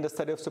in the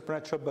study of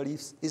supernatural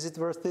beliefs? Is it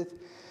worth it?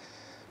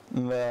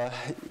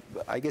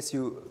 I guess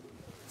you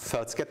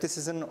felt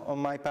skepticism on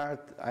my part.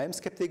 I am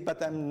skeptic,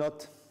 but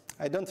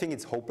I don't think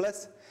it's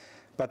hopeless.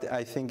 But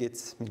I think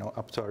it's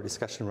up to our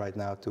discussion right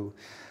now to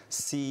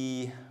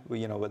see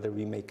whether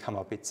we may come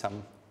up with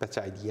some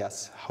better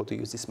ideas how to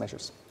use these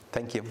measures.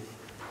 Thank you.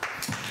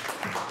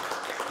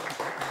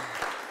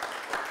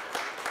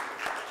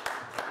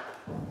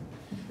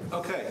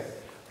 Okay,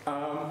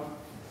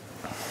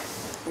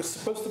 we're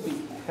supposed to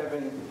be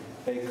having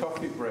a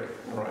coffee break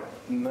right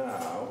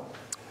now,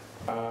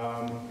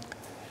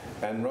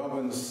 and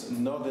Robin's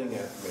nodding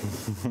at me.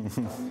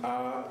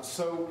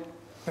 So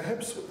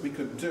perhaps what we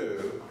could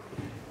do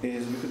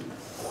is we could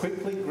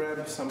quickly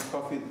grab some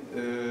coffee,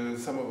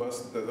 some of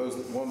us, those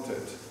that want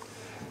it,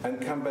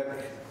 and come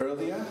back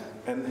earlier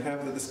and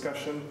have the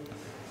discussion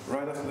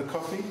right after the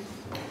coffee.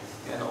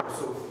 And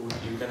also food,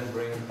 you can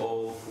bring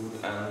all food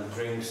and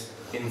drinks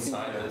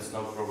inside, it's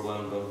no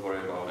problem, don't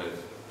worry about it.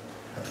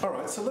 All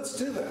right, so let's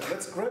do that.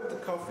 Let's grab the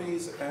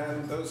coffees,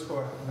 and those who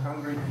are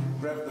hungry,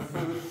 grab the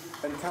food,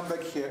 and come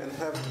back here and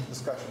have the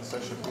discussion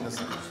session in a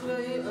second. Should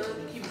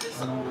I keep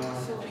this on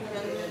so we can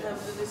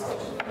have the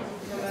discussion on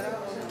camera?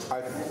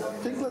 I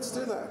think let's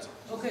do that.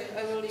 Okay,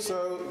 I will leave it.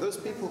 So those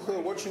people who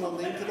are watching on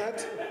the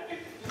internet,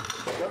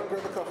 go and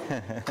grab a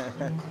coffee.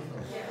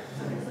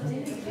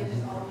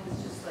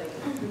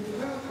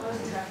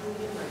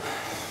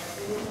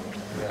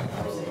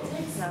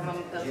 Já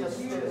mám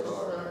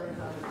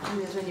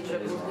měření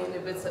prebudní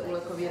inhibice,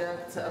 úlekové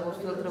reakce a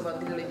filtrovat,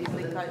 kdy lidi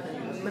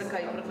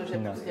mrkají, protože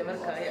prostě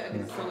mrkají a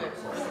když jsou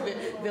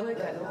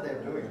vylekají.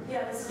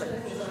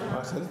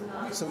 Martin,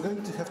 so I'm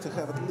going to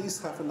have at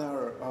least half an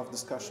hour of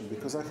discussion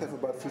because I have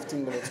about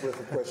 15 minutes worth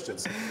of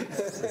questions.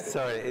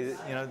 Sorry,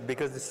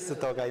 because this is a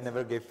talk I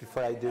never gave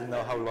before, I didn't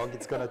know how long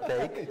it's going to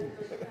take.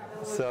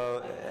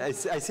 So I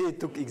see it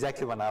took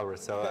exactly 1 hour,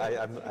 so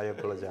I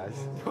apologize.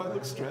 Do I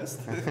look stressed?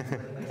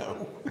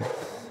 No.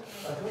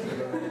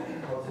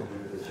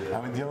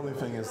 I mean, the only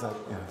thing is that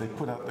they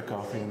put out the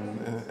coffee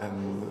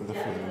and the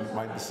food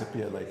might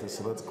disappear later,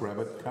 so let's grab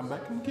it, come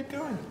back, and keep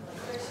going.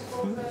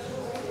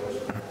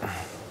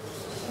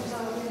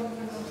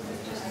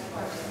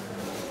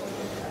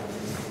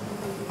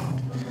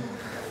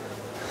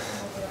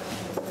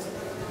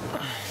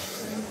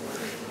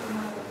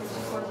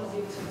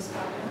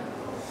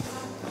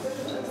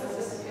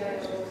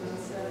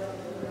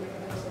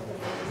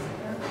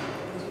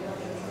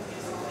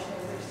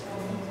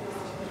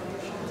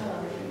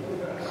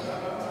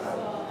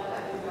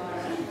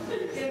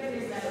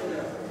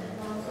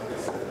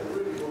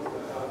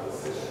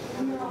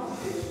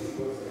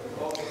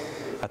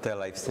 A to je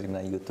live stream na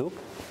YouTube?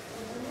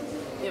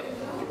 Jo.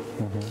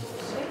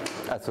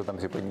 A jsou tam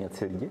připojení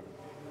nějací lidi?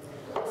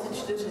 Asi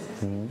 4.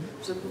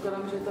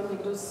 Předpokládám, že je tam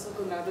někdo z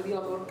nádobí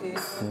laborky.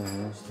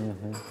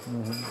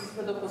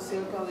 Jsme to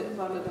posílkali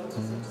pár lidem, co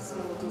se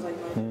přesně o to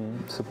zajímají.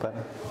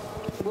 Super.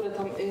 Bude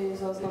tam i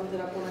záznam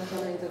teda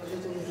ponechaný, takže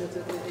to můžete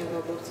klidně v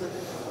laborce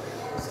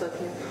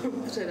ostatně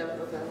předat.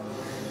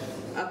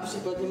 A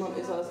případně mám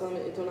i záznamy,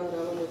 i to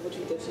nahrávám do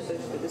počítače,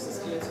 takže kdyby se s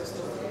tím něco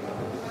stalo.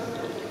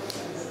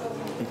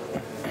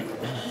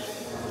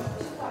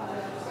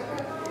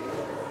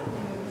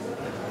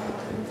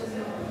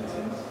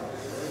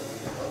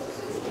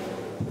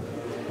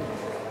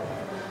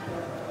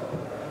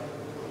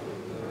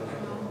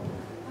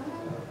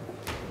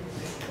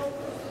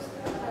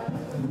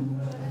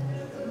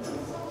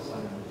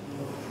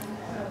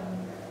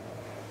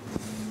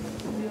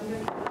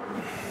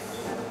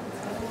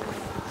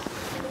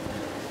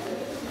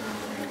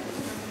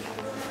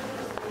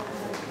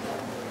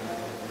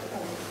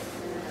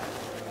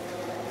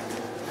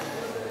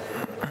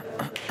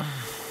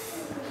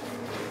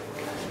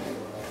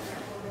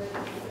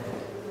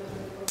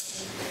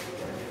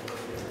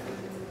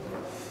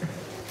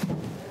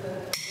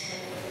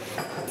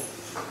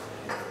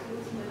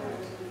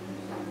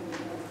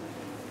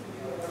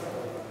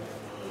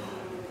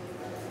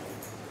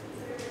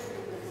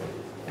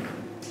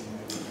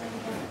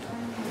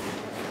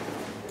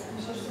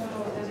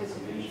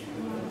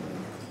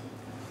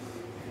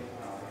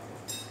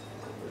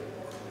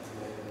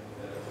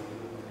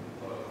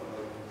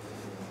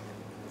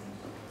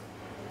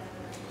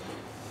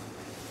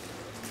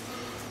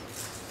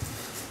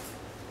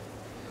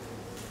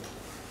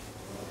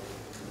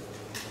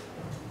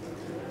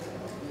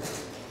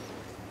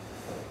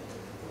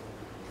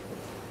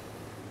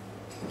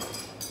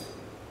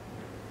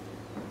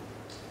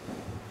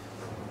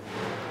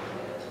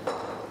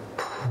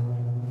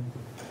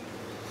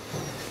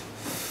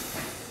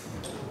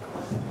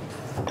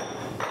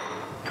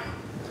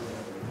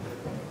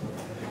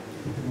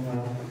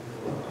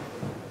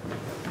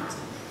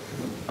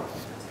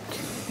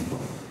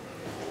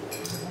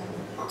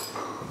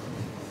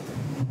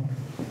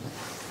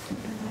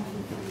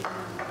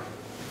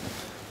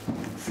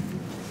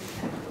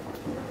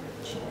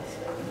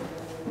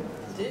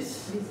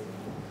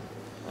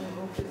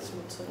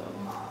 co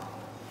dám.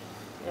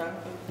 Jak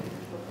bych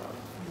vypadal.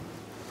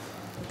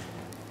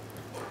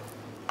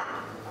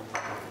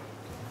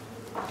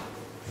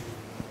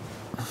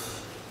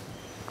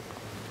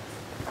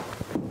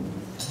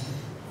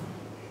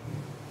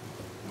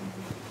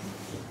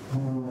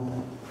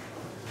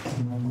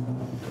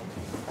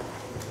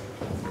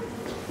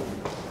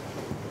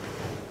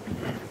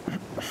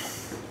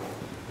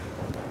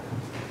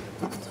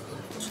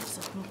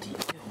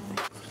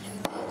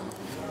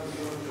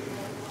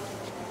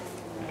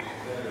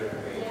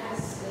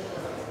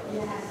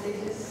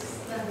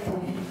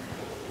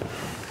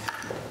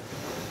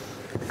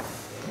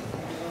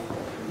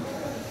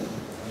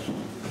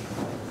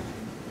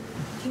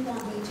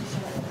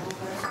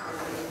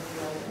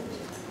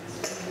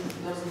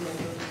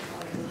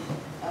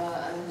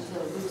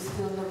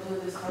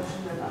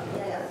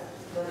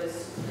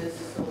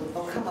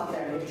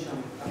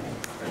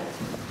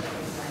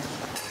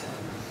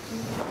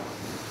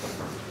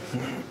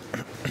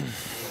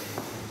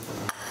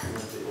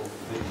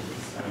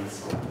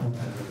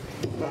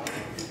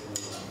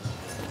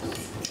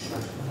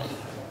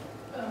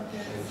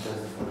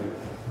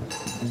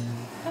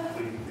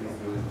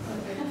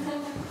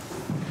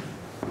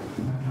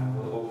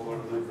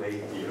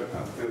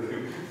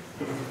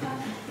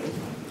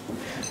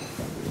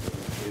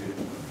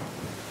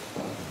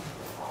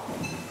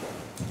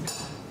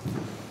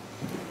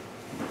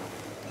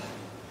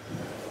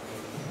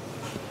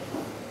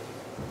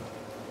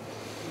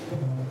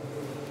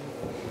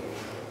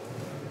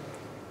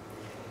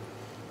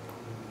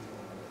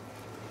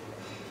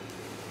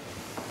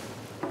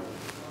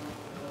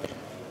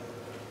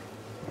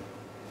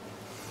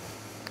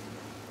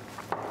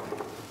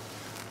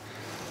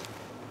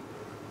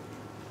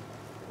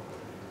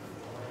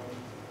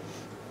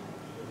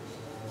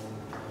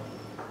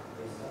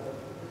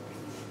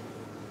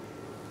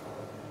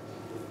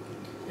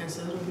 Já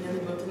se hrozně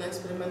líbil ten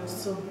experiment,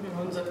 co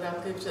Honza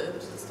krátký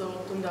představil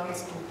v tom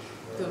Dánsku.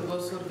 To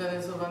bylo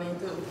zorganizovaný,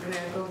 to je úplně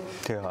jako...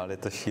 Jo, ale je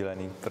to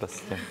šílený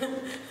prostě.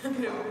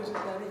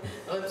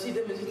 Ale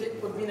přijde mi, že těch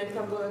podmínek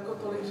tam bylo jako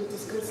tolik, že to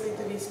zkreslí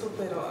ty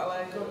výstupy, no, ale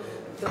jako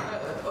ta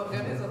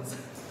organizace.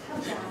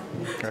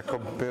 Jako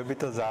byl by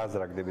to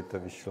zázrak, kdyby to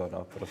vyšlo,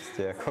 no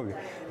prostě jako,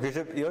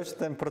 že jo, že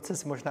ten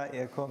proces možná i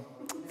jako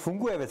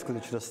funguje ve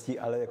skutečnosti,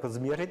 ale jako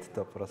změřit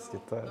to prostě,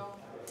 to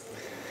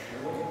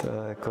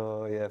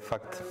jako je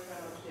fakt,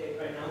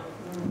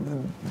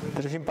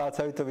 držím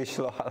palce, aby to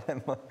vyšlo,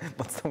 ale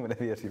moc tomu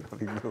nevěřím,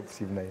 abych byl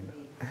upřímnej.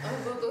 Ale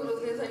bylo to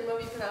hrozně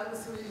zajímavý, právě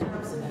myslím, že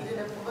nám se nikdy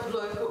nepovedlo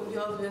jako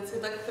udělat věci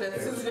tak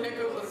precizně,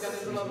 jako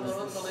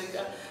organizovat tolik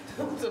a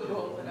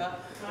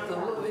to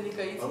bylo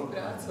vynikající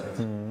práce.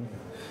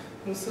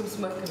 Musím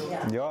smrknout.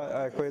 Jo, a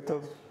jako je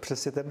to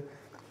přesně ten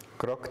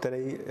krok,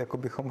 který jako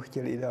bychom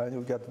chtěli ideálně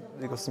udělat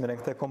jako směrem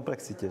k té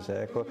komplexitě, že,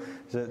 jako,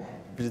 že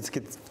vždycky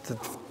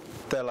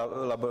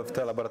v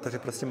té laboratoři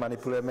prostě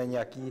manipulujeme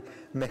nějaký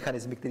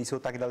mechanismy, které jsou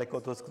tak daleko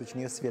od toho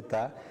skutečného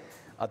světa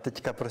a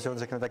teďka prostě on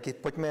řekne taky,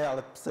 pojďme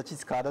ale začít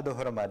skládat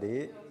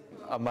dohromady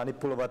a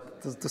manipulovat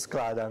tu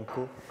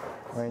skládanku,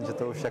 jenže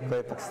to už jako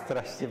je tak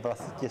strašně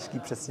vlastně těžký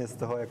přesně z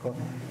toho jako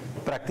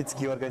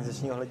praktického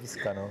organizačního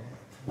hlediska, no.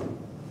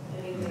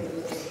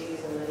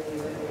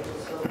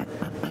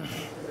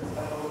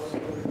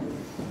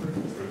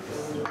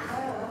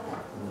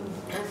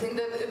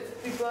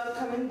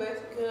 Coming back,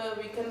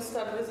 we can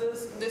start with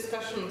this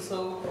discussion,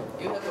 so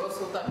you have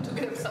also time to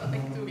get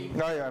something to eat.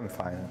 No, yeah, I'm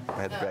fine.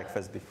 I had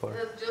breakfast before.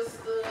 Just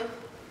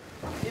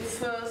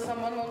if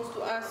someone wants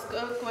to ask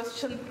a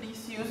question,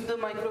 please use the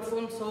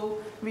microphone so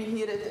we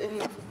hear it in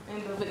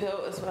the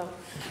video as well.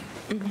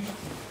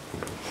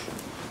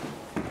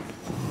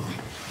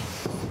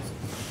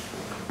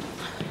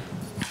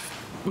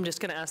 I'm just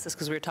going to ask this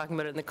because we were talking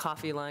about it in the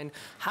coffee line.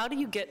 How do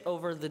you get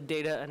over the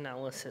data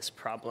analysis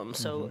problem?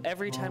 So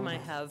every time I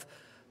have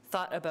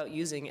thought about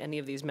using any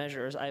of these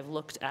measures, I've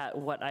looked at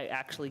what I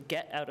actually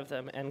get out of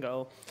them and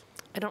go,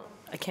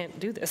 I can't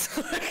do this.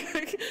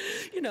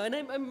 You know, and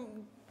I'm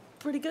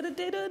pretty good at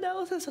data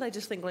analysis, and I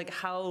just think, like,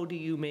 how do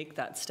you make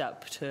that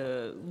step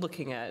to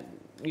looking at,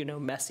 you know,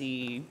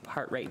 messy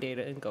heart rate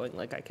data and going,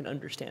 like, I can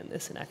understand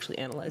this and actually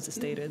analyze this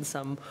data in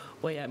some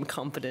way I'm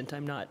confident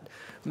I'm not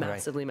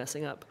massively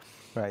messing up.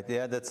 Right,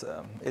 yeah, that's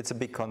it's a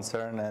big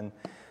concern, and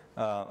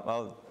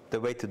well, the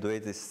way to do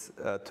it is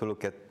to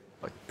look at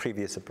like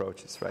previous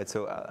approaches, right?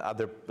 So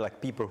other like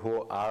people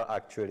who are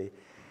actually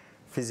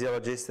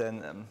physiologists,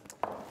 and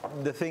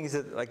the thing is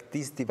that like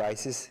these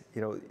devices,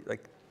 you know,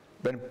 like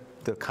when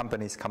the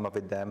companies come up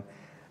with them,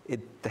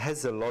 it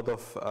has a lot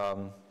of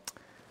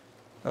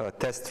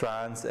test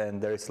runs,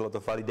 and there is a lot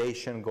of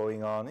validation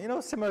going on, you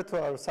know, similar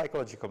to our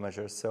psychological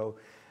measures. So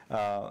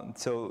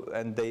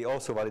and they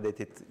also validate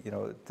it, you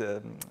know,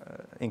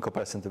 in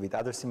comparison to with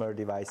other similar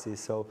devices.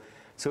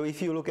 So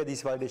if you look at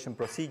these validation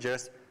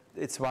procedures,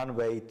 it's one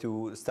way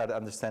to start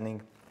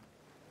understanding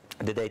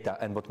the data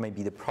and what may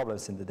be the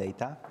problems in the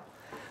data.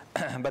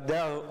 But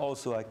there are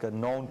also like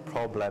known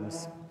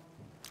problems,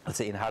 let's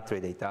say in heart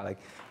rate data. Like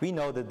we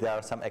know that there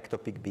are some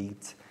ectopic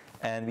beats,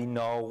 and we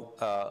know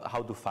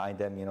how to find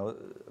them, you know.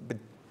 But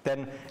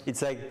then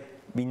it's like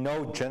we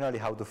know generally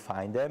how to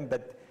find them,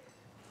 but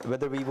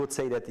whether we would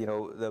say that, you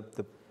know,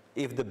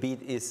 if the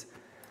beat is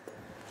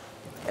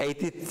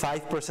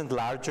 85%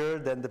 larger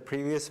than the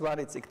previous one,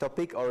 it's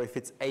ectopic, or if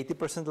it's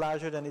 80%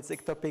 larger than it's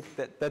ectopic,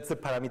 that's the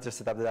parameter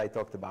setup that I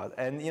talked about.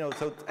 And, you know,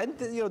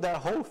 there are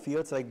whole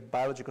fields like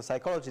biological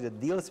psychology that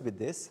deals with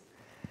this.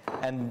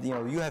 And, you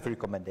know, you have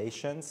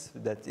recommendations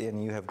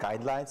and you have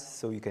guidelines,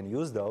 so you can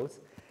use those.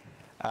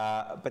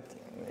 But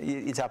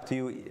it's up to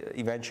you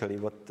eventually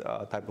what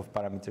type of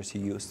parameters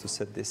you use to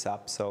set this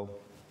up. So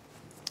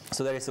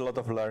there is a lot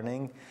of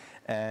learning,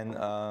 and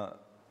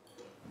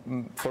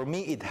for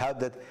me it helped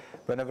that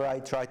whenever I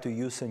try to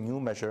use a new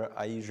measure,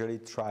 I usually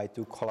try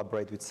to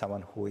collaborate with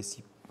someone who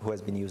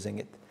has been using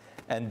it,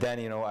 and then,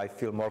 you know, I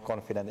feel more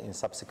confident in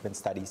subsequent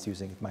studies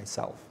using it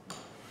myself.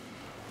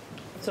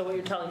 So what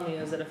you're telling me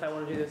is that if I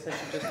want to do this, I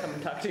should just come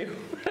and talk to you.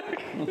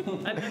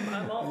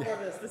 I'm all for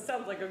this. This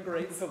sounds like a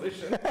great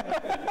solution.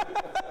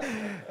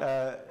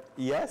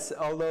 Yes,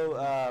 although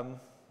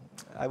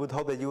I would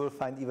hope that you will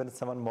find even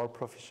someone more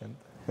proficient.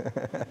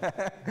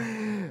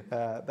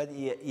 But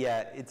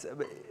yeah, it's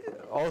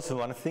also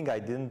one thing I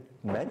didn't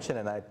mention,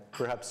 and I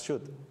perhaps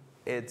should.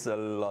 It's a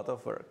lot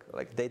of work.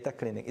 Like data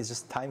cleaning is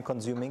just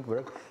time-consuming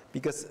work,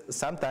 because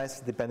sometimes,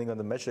 depending on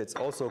the measure, it's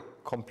also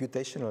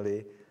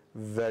computationally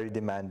very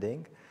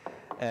demanding.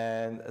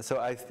 And so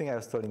I think I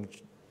was telling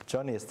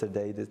John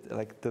yesterday that,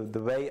 like,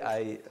 the way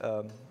I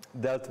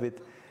dealt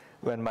with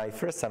when my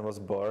first son was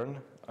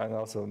born, and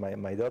also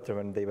my daughter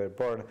when they were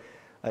born,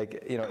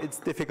 like, you know, it's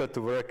difficult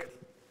to work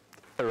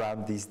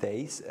around these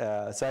days.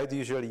 So I would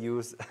usually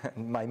use,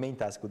 my main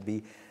task would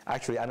be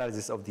actually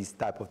analysis of these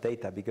type of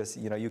data, because,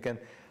 you know, you can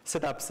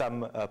set up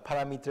some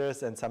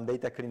parameters and some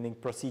data cleaning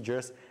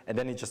procedures, and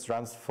then it just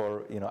runs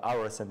for, you know,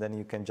 hours, and then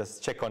you can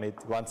just check on it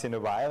once in a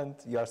while, and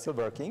you are still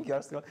working, you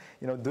are still,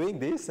 you know, doing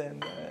this,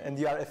 and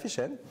you are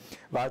efficient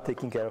while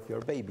taking care of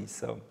your baby.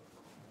 So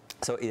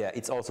yeah,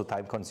 it's also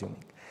time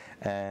consuming.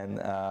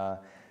 And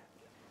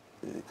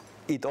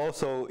it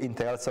also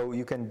entails, so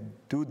you can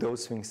do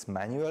those things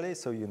manually,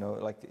 so, you know,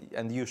 like,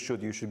 and you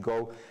should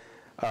go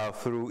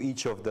through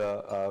each of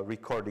the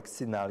recorded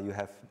signal you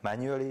have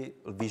manually,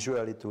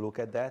 visually, to look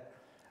at that.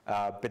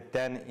 But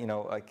then, you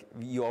know, like,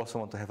 you also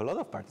want to have a lot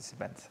of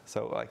participants.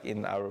 So, like,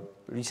 in our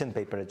recent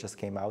paper that just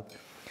came out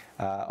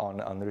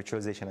on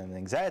ritualization and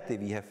anxiety,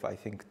 we have, I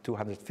think,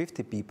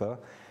 250 people.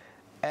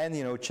 And,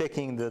 you know,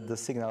 checking the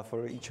signal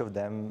for each of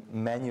them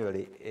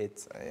manually,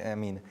 I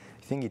mean,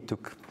 I think it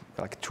took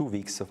like 2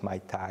 weeks of my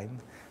time,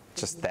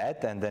 just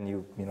that. And then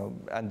you know,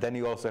 and then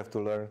you also have to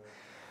learn.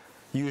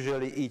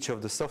 Usually each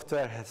of the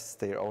software has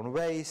their own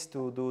ways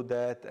to do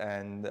that,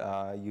 and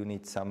you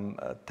need some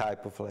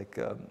type of, like,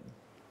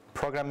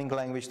 programming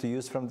language to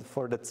use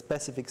for that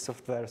specific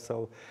software.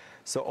 So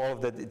all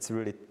of that, it's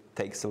really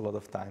takes a lot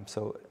of time.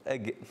 So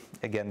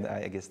again,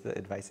 I guess the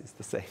advice is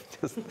the same.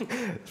 Just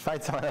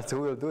find someone else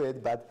who will do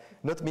it, but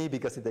not me,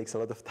 because it takes a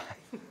lot of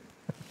time.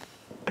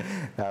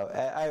 Now,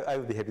 I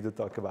would be happy to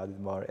talk about it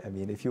more. I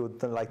mean, if you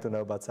would like to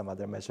know about some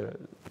other measure,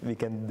 we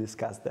can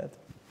discuss that.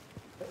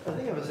 I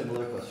think I have a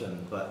similar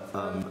question, but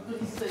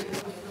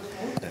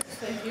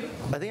Thank you.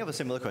 I think I have a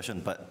similar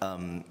question, but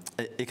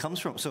it comes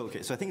from, so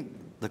I think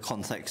the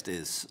context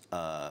is,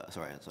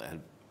 so I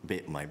had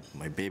my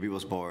baby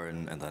was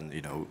born, and then,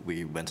 you know,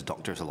 we went to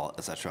doctors a lot,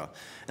 etc.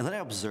 And then I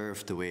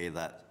observed the way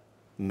that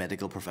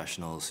medical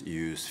professionals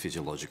use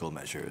physiological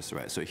measures,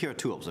 right? So here are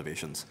two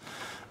observations.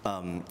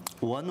 One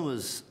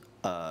was,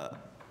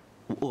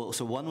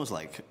 one was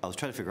like, I was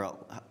trying to figure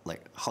out,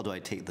 like, how do I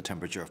take the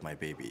temperature of my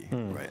baby,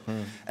 right?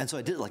 And so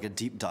I did, like, a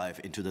deep dive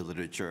into the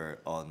literature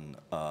on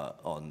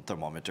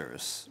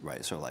thermometers,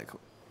 right? So, like,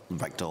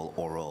 rectal,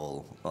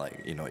 oral,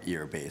 like, you know,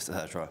 ear-based,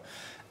 etc.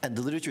 And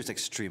the literature is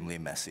extremely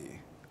messy,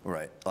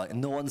 right? Like,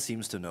 no one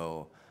seems to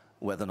know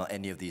whether or not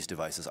any of these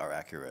devices are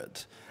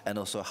accurate, and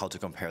also how to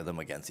compare them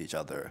against each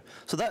other.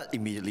 So that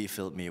immediately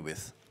filled me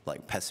with,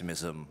 like,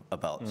 pessimism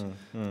about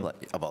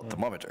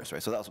thermometers,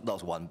 right? So that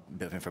was one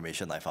bit of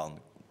information I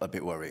found a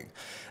bit worrying.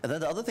 And then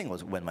the other thing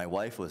was, when my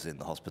wife was in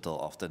the hospital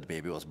after the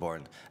baby was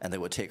born, and they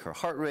would take her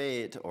heart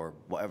rate or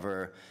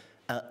whatever,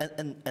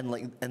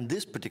 and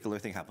this particular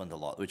thing happened a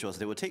lot, which was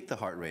they would take the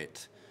heart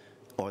rate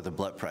or the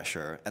blood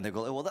pressure, and they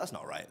go, well, that's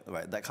not right,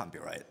 right? That can't be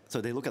right. So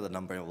they look at the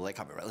number and, well, that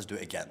can't be right, let's do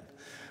it again,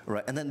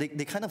 right? And then they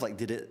kind of, like,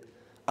 did it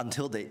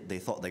until they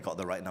thought they got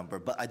the right number.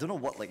 But I don't know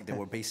what, like, they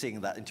were basing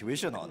that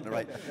intuition on,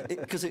 right?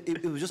 Because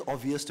it was just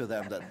obvious to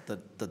them that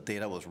the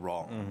data was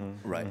wrong,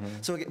 right?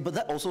 So, but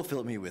that also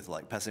filled me with,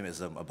 like,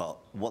 pessimism about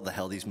what the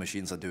hell these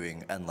machines are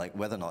doing, and, like,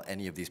 whether or not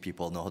any of these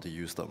people know how to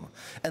use them.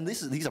 And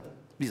these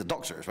are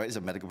doctors, right? These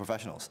are medical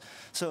professionals.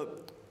 So,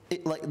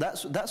 like, that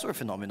sort of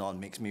phenomenon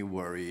makes me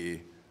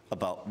worry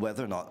about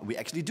whether or not we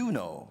actually do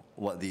know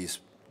what these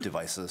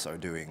devices are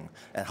doing,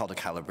 and how to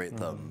calibrate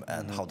them,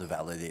 and how to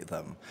validate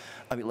them.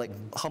 I mean, like,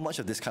 how much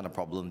of this kind of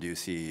problem do you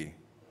see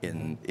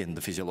in the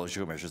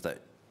physiological measures that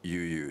you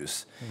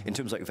use in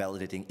terms of like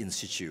validating in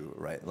situ,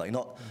 right? Like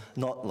not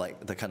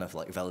like the kind of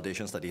like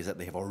validation studies that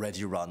they have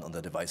already run on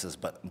the devices,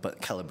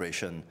 but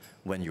calibration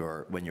when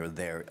you're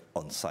there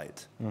on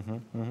site.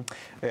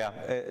 Yeah,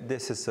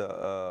 this is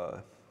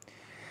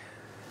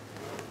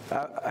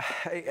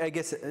I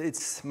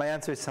guess my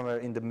answer is somewhere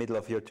in the middle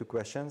of your two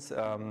questions,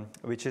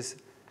 which is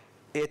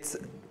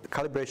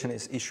calibration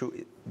is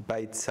issue by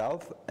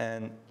itself,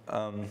 and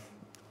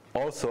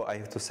also I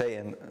have to say,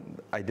 and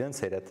I didn't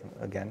say that,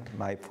 again,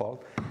 my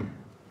fault,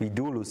 we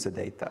do lose the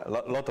data, a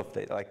lot of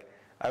data. Like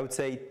I would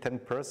say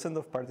 10%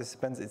 of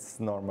participants,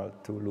 it's normal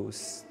to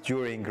lose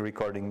during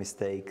recording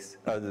mistakes,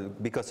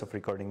 because of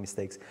recording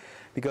mistakes,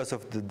 because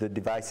of the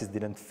devices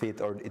didn't fit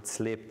or it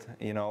slipped,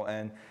 you know.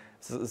 And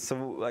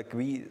so like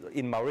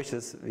in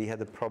Mauritius, we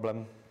had a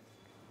problem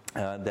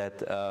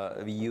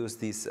that we use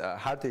these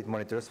heart rate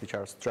monitors, which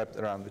are strapped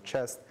around the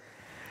chest.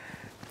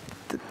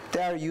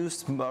 They are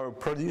used or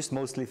produced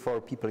mostly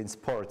for people in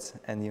sports,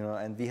 and you know,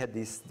 and we had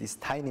these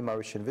tiny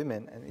Mauritian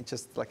women, and it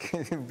just like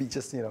we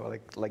just, you know,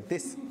 like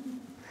this,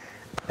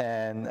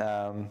 and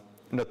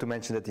not to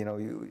mention that, you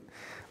know,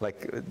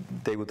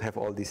 they would have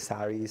all these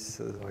saris,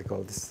 like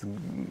all these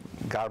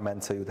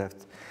garments, so you'd have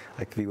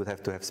we would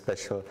have to have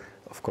special,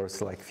 of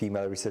course, like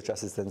female research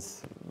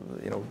assistants,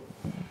 you know,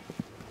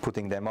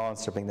 putting them on,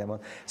 stripping them on.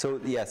 So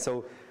yeah,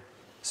 so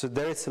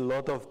there is a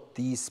lot of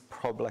these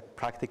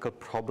practical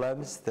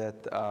problems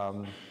that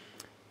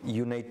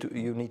you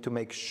need to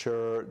make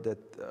sure that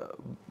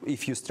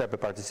if you strap a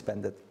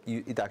participant, that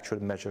it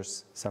actually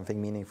measures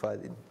something meaningful.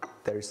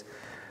 There is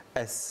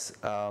as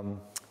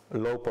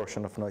low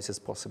portion of noise as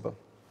possible,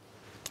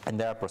 and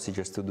there are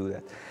procedures to do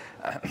that.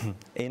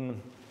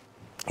 In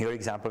your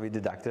example with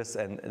the doctors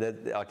and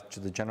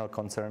the general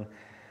concern,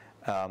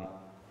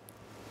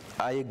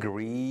 I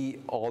agree.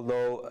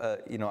 Although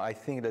you know, I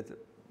think that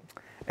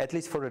at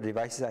least for the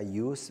devices I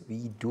use,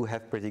 we do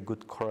have pretty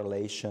good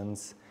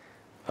correlations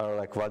or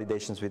like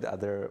validations with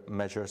other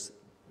measures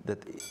that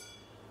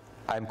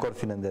I'm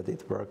confident that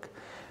it works.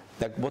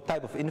 Like what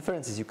type of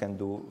inferences you can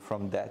do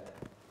from that,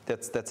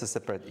 that's a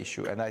separate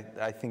issue. And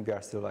I think we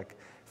are still like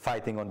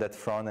fighting on that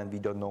front, and we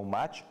don't know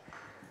much.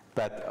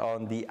 But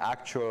on the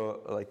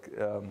actual, like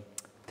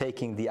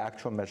taking the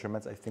actual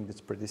measurements, I think it's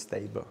pretty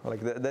stable.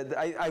 Like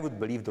I would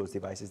believe those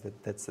devices.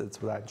 That's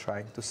what I'm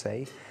trying to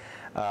say.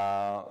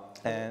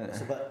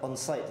 But on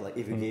site, like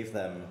if you gave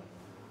them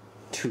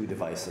two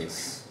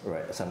devices,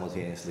 right,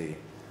 simultaneously,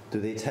 do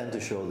they tend to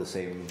show the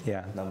same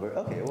number?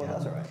 Okay, well,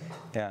 that's all right.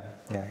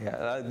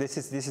 Yeah. This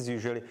is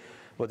usually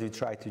what we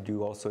try to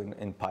do also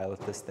in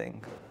pilot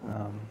testing.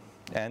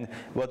 And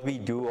what we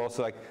do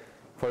also, like,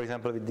 for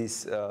example, with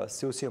these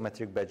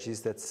sociometric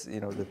badges, that's, you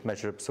know, that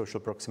measure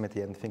social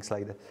proximity and things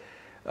like that.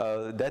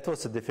 That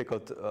was a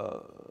difficult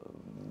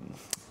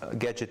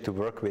gadget to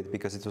work with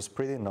because it was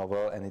pretty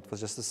novel and it was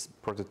just a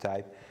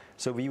prototype.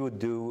 So we would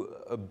do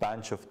a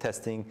bunch of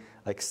testing,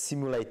 like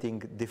simulating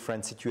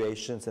different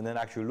situations and then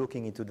actually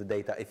looking into the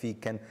data if we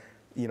can,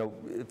 you know,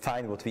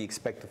 find what we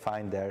expect to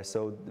find there.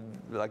 So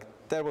like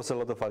there was a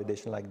lot of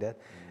validation like that,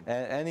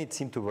 and it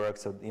seemed to work.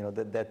 So, you know,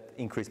 that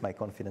increased my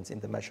confidence in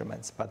the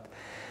measurements. But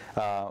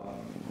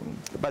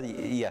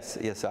yes,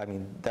 I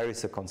mean, there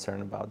is a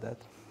concern about that.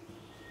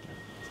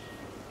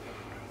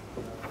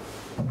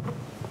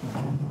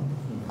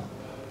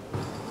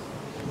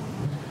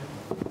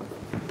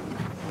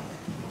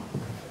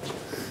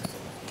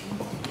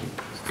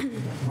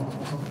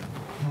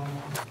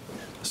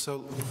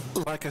 So,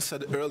 like I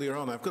said earlier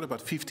on, I've got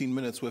about 15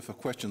 minutes worth of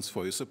questions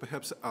for you, so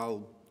perhaps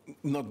I'll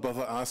not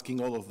bother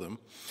asking all of them.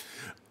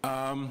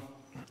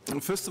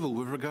 First of all,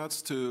 with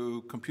regards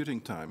to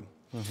computing time,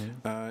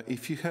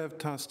 if you have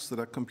tasks that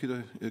are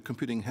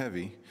computing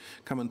heavy,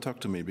 come and talk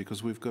to me,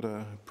 because we've got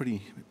a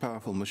pretty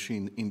powerful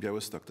machine in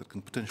Bialystok that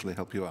can potentially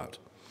help you out.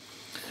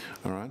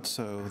 All right,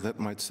 so that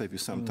might save you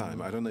some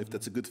time. I don't know if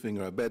that's a good thing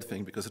or a bad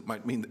thing, because it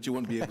might mean that you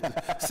won't be able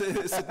to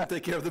sit and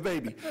take care of the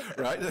baby,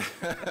 right?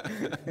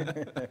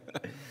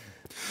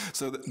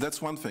 So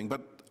that's one thing.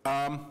 But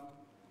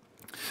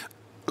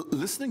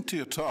listening to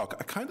your talk,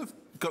 I kind of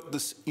got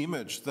this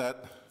image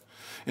that,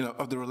 you know,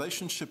 of the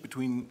relationship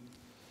between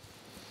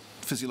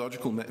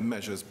physiological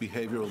measures,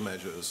 behavioral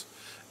measures,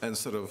 and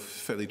sort of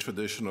fairly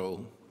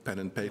traditional pen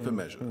and paper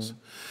measures.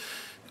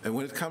 And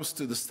when it comes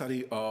to the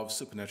study of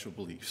supernatural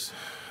beliefs,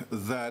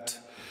 that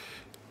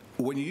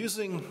when you're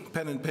using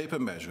pen and paper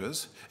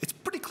measures, it's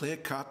pretty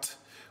clear-cut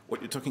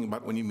what you're talking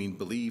about when you mean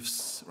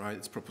beliefs, right?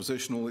 It's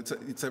propositional,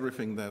 it's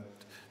everything that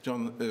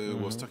John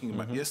was talking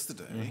about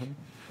yesterday.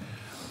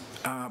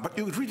 But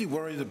you're really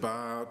worried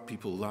about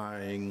people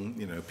lying,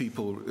 you know,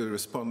 people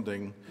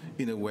responding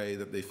in a way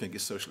that they think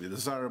is socially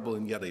desirable,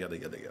 and yada, yada,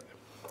 yada, yada,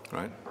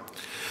 right?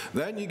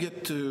 Then you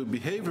get to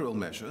behavioral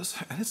measures,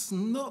 and it's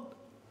not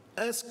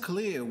as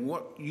clear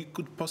what you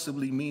could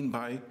possibly mean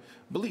by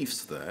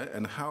beliefs there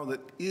and how that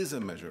is a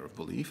measure of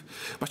belief,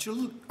 but you're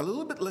a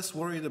little bit less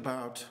worried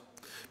about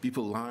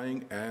people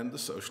lying and the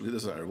socially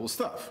desirable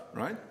stuff,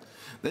 right?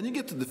 Then you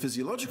get to the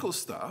physiological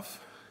stuff,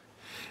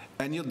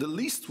 and you're the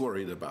least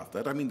worried about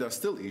that. I mean, there are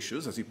still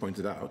issues, as you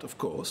pointed out, of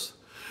course,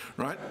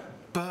 right?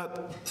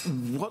 But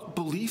what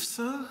beliefs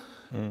are,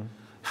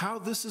 how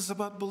this is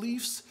about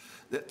beliefs,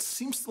 that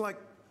seems to like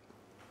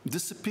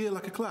disappear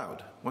like a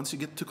cloud once you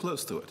get too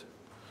close to it,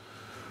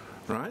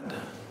 right?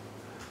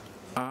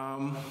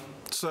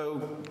 So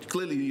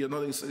clearly you're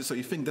nodding, so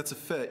you think that's a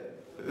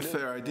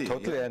fair idea.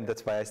 Totally, yeah? and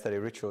that's why I study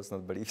rituals,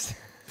 not beliefs.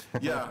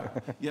 Yeah.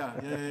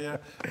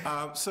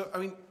 So, I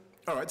mean,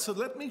 all right, so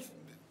let me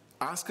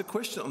ask a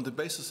question on the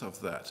basis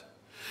of that.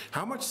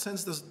 How much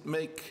sense does it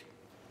make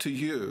to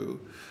you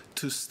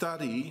to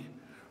study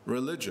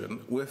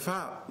religion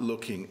without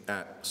looking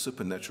at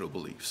supernatural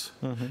beliefs?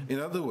 In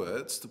other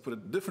words, to put it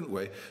a different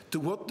way, to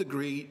what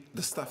degree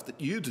the stuff that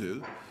you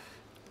do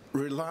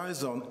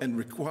relies on and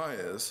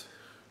requires,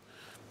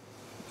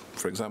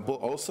 for example,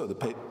 also the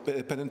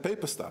pen and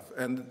paper stuff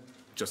and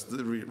just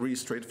the really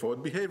straightforward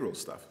behavioral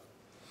stuff?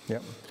 Yeah,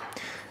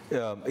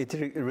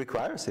 it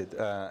requires it,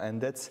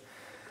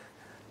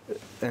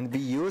 and we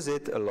use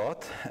it a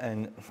lot.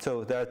 And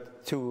so there are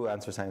two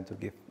answers I need to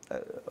give.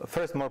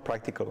 First, more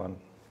practical one,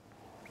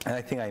 and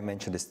I think I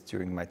mentioned this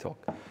during my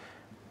talk.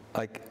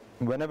 Like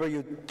whenever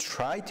you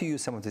try to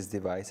use some of this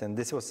device, and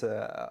this was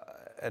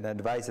an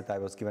advice that I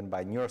was given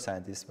by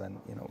neuroscientists when,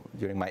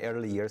 during my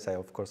early years, I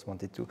of course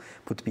wanted to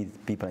put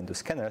people into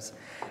scanners,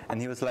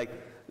 and he was like,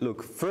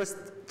 look, first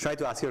try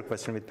to ask your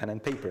question with pen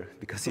and paper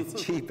because it's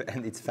cheap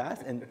and it's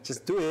fast, and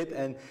just do it,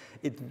 and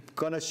it's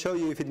gonna show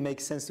you if it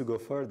makes sense to go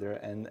further.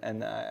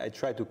 And I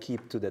try to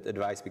keep to that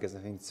advice because I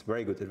think it's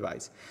very good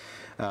advice.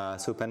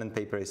 So pen and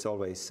paper is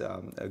always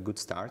a good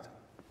start.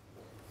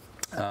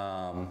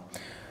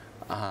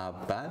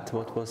 But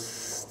what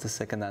was the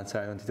second answer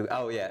I wanted to?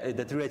 Oh yeah,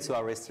 that relates to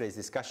our yesterday's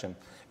discussion.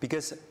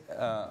 Because,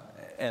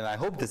 and I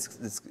hope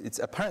it's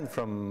apparent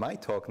from my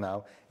talk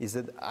now, is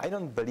that I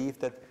don't believe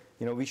that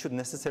we should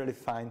necessarily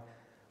find,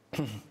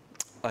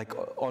 like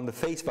on the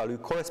face value,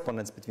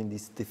 correspondence between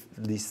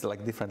these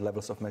like different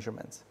levels of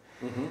measurements.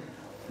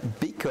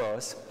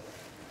 Because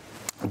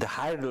the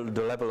higher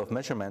the level of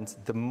measurements,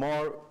 the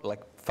more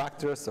like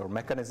factors or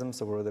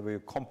mechanisms or whatever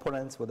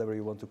components, whatever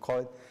you want to call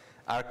it,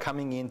 are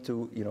coming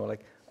into,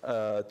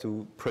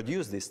 to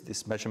produce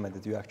this measurement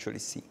that you actually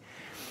see.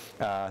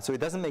 So it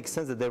doesn't make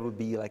sense that there would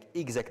be like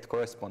exact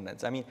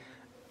correspondence. I mean,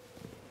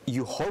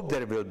 you hope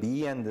there will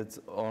be, and it's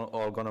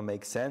all going to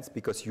make sense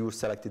because you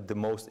selected the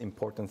most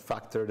important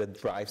factor that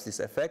drives this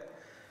effect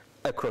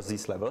across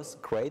these levels.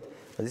 Great.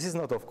 But this is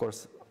not, of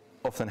course,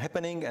 often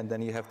happening, and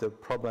then you have the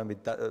problem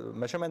with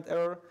measurement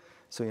error.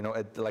 So,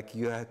 like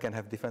you can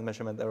have different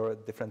measurement error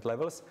at different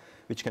levels,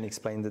 which can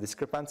explain the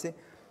discrepancy.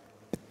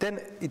 But then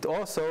it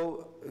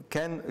also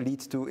can lead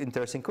to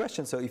interesting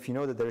questions. So if you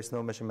know that there is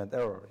no measurement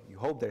error, you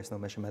hope there is no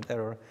measurement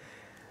error,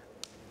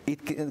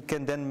 it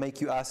can then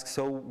make you ask,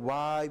 so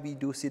why we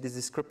do see this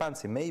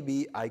discrepancy?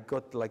 Maybe I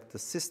got like the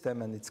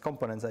system and its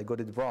components, I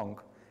got it wrong.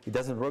 It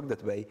doesn't work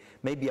that way.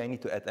 Maybe I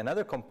need to add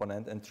another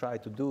component and try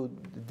to do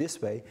it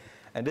this way.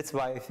 And that's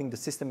why I think the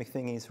systemic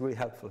thinking is really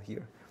helpful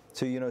here.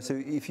 So, so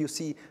if you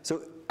see,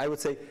 so I would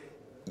say,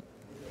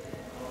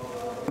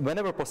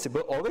 whenever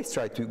possible, always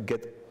try to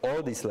get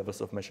all these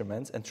levels of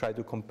measurements and try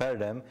to compare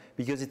them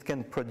because it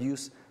can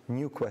produce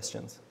new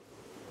questions.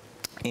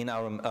 In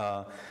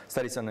our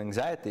studies on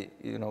anxiety,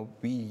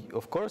 we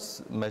of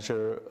course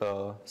measure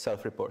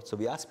self-report. So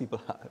we ask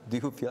people, do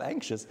you feel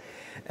anxious?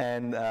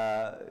 And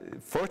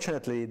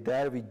fortunately,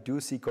 there we do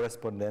see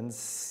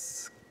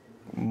correspondence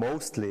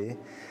mostly,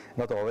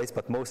 not always,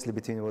 but mostly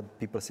between what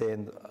people say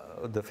and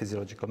the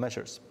physiological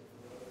measures.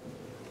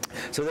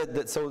 So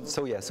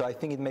so I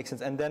think it makes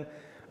sense. And then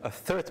a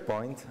third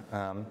point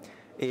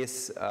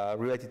is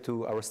related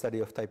to our study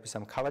of Taipu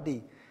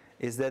Kavadi,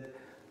 is that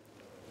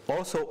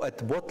also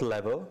at what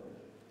level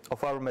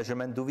of our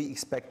measurement do we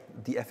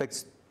expect the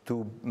effects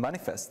to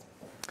manifest?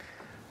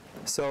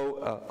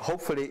 So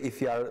hopefully if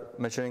you are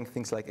measuring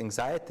things like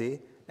anxiety,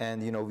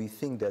 and we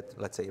think that,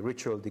 let's say,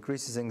 ritual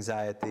decreases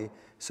anxiety,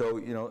 so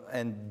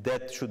and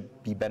that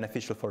should be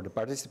beneficial for the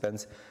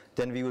participants,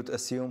 then we would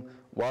assume,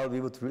 well,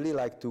 we would really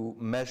like to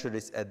measure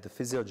this at the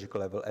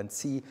physiological level and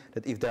see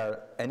that if there are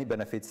any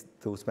benefits,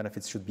 those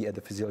benefits should be at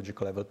the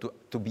physiological level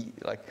to be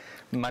like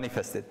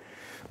manifested.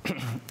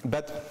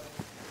 But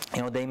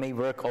they may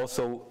work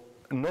also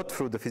not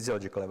through the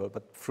physiological level,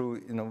 but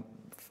through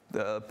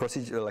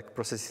processes like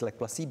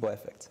placebo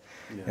effects.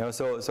 Yeah.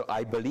 So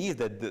I believe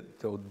that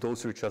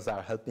those rituals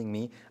are helping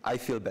me. I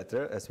feel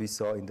better, as we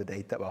saw in the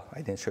data. Well,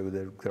 I didn't show you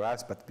the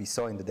graphs, but we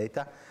saw in the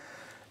data.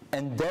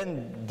 And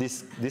then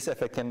this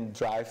effect can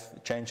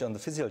drive change on the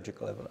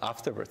physiological level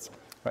afterwards,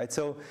 right?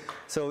 So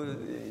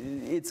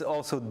it's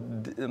also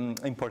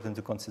important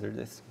to consider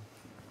this.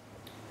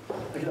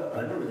 I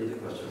have a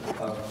related question.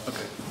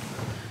 Okay.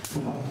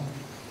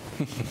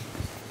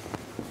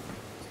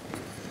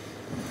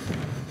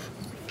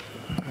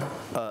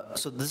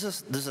 So this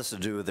has to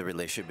do with the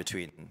relationship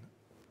between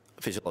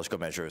physiological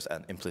measures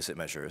and implicit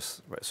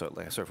measures, right? So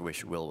like I sort of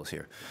wish Will was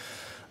here.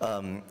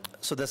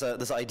 So there's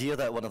this idea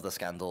that one of the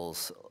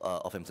scandals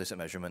of implicit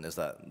measurement is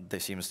that there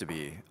seems to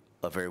be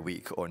a very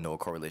weak or no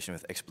correlation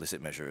with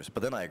explicit measures.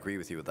 But then I agree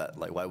with you that,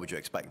 like, why would you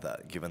expect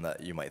that, given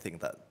that you might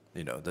think that,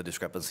 you know, the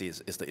discrepancy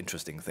is the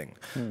interesting thing.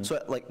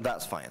 So, like,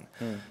 that's fine.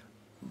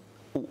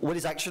 What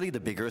is actually the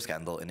bigger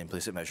scandal in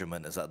implicit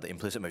measurement is that the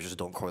implicit measures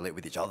don't correlate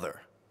with each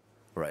other.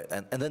 Right,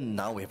 and then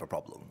now we have a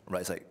problem,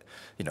 right? It's like,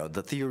 you know,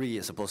 the theory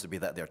is supposed to be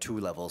that there are two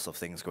levels of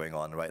things going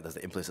on, right? There's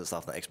the implicit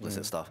stuff and the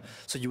explicit stuff.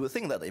 So you would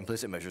think that the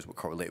implicit measures would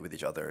correlate with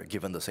each other,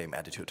 given the same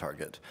attitude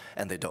target,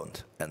 and they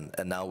don't. And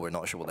now we're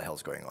not sure what the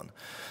hell's going on.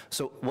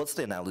 So what's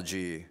the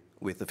analogy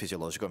with the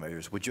physiological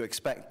measures? Would you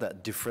expect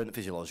that different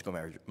physiological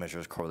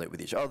measures correlate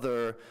with each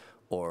other,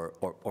 or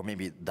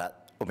maybe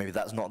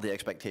that's not the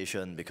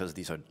expectation because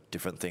these are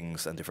different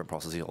things and different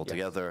processes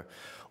altogether?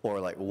 Or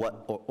like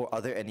or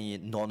are there any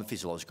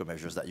non-physiological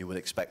measures that you would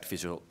expect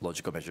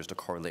physiological measures to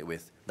correlate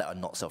with that are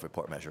not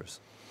self-report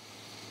measures?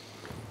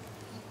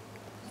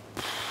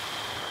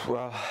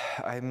 Well,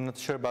 I'm not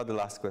sure about the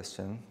last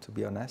question, to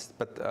be honest,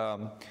 but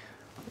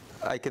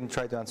I can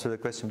try to answer the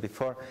question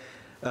before.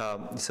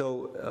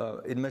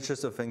 In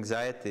measures of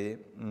anxiety,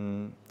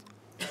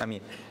 I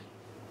mean,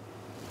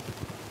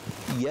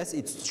 yes,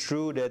 it's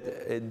true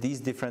that these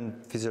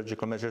different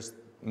physiological measures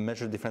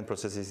measure different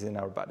processes in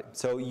our body.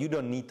 So you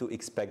don't need to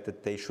expect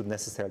that they should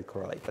necessarily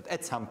correlate. But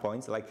at some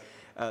points, like,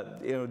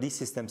 you know, these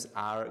systems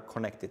are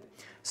connected.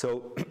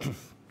 So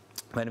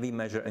when we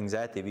measure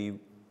anxiety,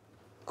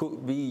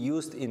 we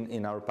used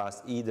in our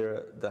past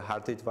either the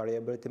heart rate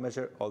variability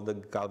measure or the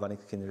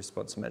galvanic skin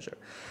response measure.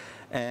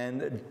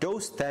 And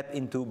those tap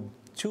into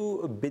two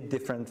a bit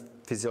different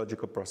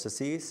physiological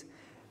processes.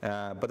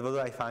 But what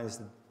I find is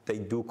that they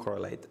do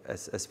correlate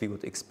as we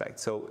would expect.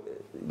 So,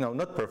 you know,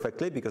 not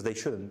perfectly, because they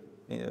shouldn't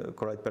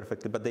correlate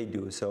perfectly, but they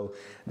do. So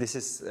this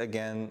is,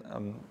 again,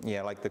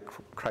 like the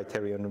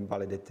criterion of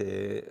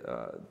validity,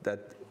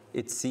 that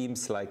it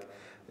seems like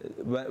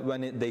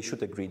when they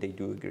should agree, they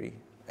do agree.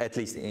 At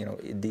least, you know,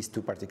 these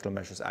two particular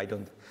measures. I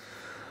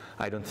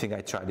don't think I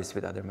tried this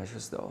with other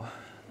measures, though.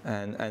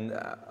 And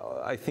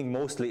I think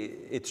mostly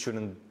it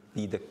shouldn't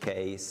be the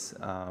case.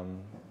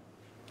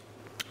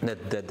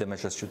 That the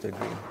measures should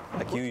agree.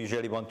 Like, you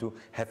usually want to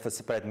have a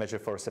separate measure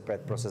for a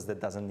separate process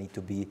that doesn't need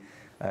to be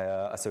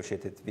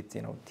associated with,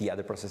 you know, the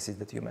other processes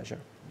that you measure.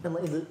 And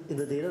like in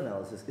the data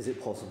analysis, is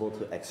it possible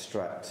to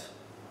extract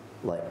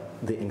like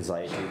the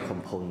anxiety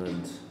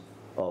component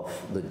of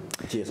the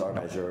GSR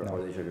measure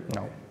or the HRV?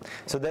 No.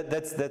 So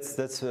that's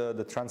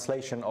the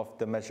translation of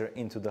the measure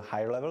into the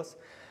higher levels,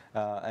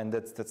 and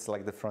that's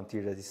like the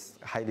frontier that is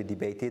highly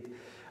debated.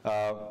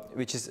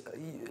 Which is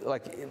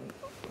like,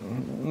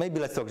 maybe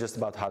let's talk just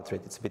about heart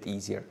rate. It's a bit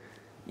easier.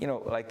 You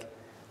know, like,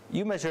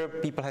 you measure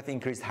people have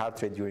increased heart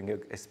rate during your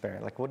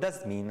experiment. Like, what does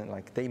it mean?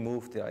 Like, they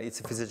moved. It's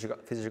a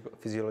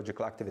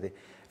physiological activity,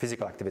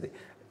 physical activity.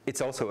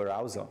 It's also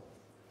arousal.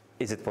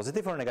 Is it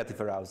positive or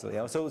negative arousal? You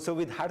know, so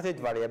with heart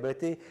rate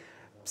variability,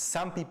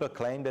 some people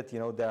claim that, you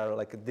know, there are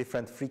like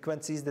different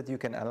frequencies that you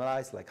can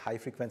analyze, like high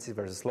frequency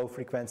versus low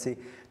frequency,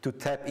 to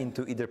tap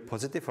into either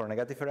positive or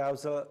negative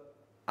arousal.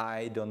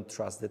 I don't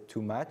trust that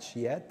too much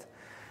yet,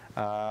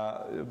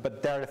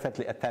 but there are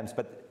definitely attempts.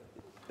 But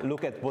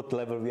look at what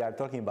level we are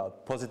talking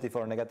about, positive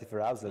or negative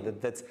arousal.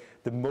 That's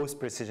the most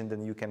precision that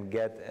you can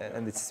get,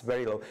 and it's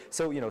very low.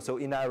 So, you know, so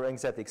in our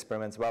anxiety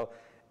experiments, well,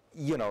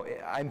 you know,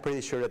 I'm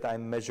pretty sure that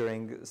I'm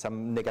measuring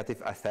some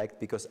negative effect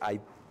because I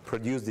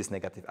produce this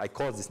negative, I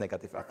cause this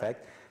negative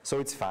effect. So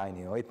it's fine,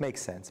 you know, it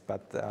makes sense.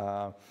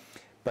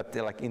 But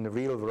like in the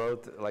real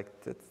world, like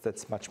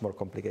that's much more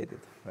complicated.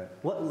 Right.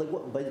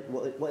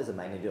 What is the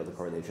magnitude of the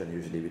correlation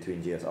usually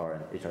between GSR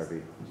and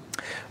HRV?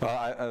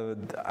 Well,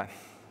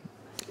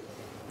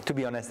 to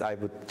be honest, I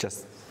would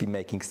just be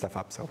making stuff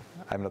up. So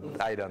I'm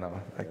not. I don't know.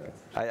 Like,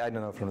 I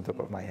don't know from the top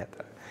of my head.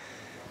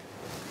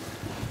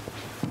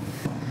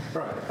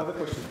 Right. Other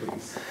questions,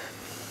 please.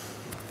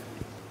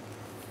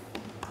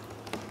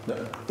 No,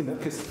 in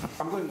that case,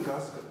 I'm going to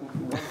ask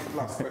one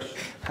last question.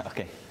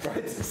 Okay.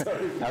 Right?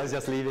 Sorry. I was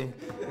just leaving.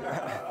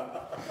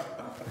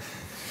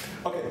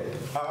 Okay.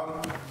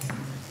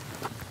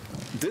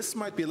 This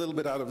might be a little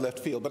bit out of left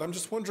field, but I'm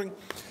just wondering,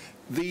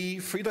 the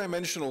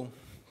three-dimensional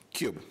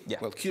cube,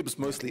 well, cubes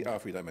mostly are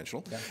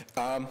three-dimensional,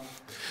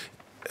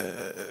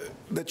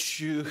 that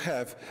you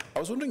have, I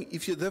was wondering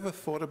if you'd ever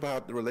thought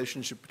about the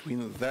relationship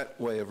between that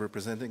way of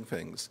representing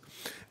things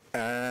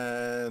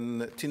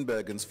and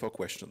Tinbergen's 4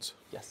 questions.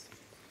 Yes.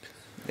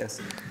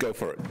 Yes. Go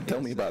for it. Tell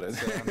me about it.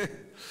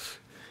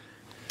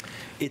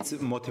 It's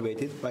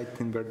motivated by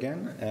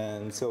Tinbergen,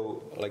 and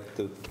so like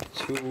the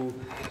 2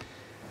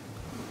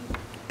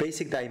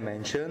 basic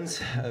dimensions,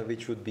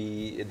 which would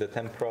be the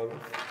temporal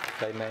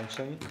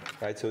dimension,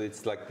 right? So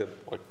it's like the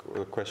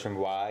question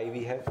why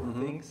we have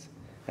things,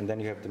 and then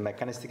you have the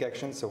mechanistic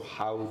action. So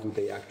how do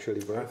they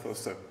actually work? I thought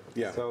so.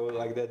 Yeah. So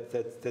like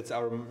that's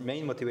our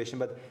main motivation.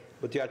 But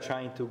what you are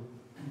trying to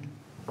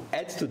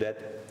add to that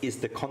is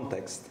the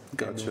context.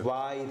 Gotcha. And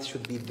why it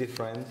should be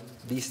different.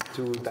 These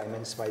 2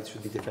 dimensions, why it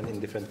should be different in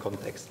different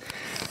contexts.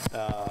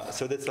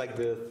 So that's like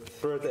the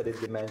 3rd added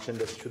dimension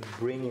that should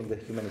bring in the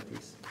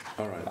humanities.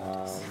 All right.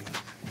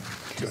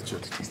 Gotcha.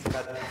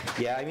 But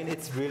yeah, I mean,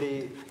 it's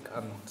really,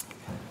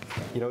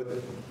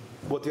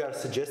 what we are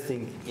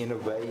suggesting in a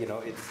way,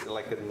 it's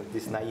like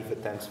this naive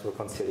attempts for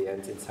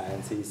consilience in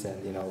sciences,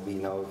 and we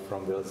know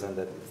from Wilson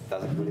that it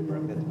doesn't really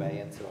work that way,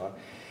 and so on.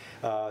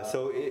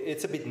 So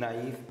it's a bit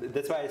naive.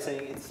 That's why I'm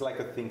saying it's like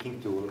a thinking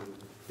tool,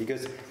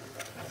 because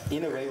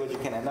in a way, what you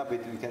can end up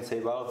with, we can say,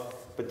 well,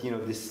 but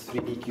this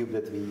 3D cube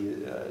that we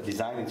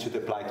designed, it should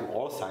apply to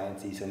all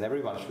sciences, and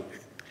everyone should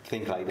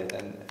think like that.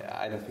 And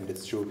I don't think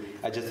that's true.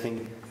 I just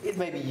think it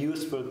may be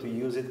useful to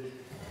use it.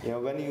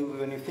 When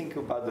you think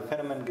about the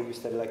phenomenon that you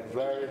study, like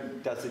where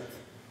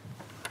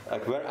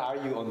are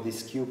you on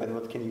this cube, and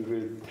what can you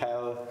really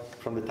tell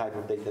from the type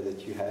of data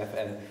that you have,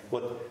 and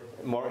what,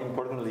 more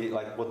importantly,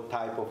 like what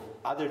type of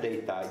other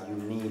data you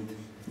need.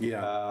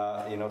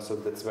 Yeah. So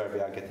that's where we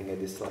are getting at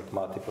this like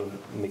multiple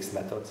mixed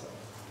methods.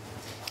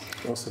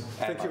 Awesome.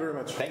 Thank you very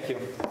much. Thank you.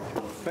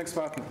 Thanks,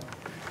 Martin.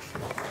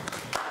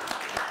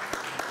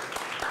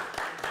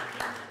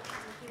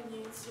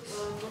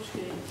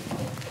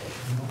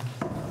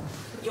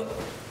 Jo,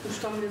 už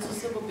tam něco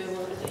se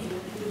objevilo,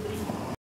 dobrý.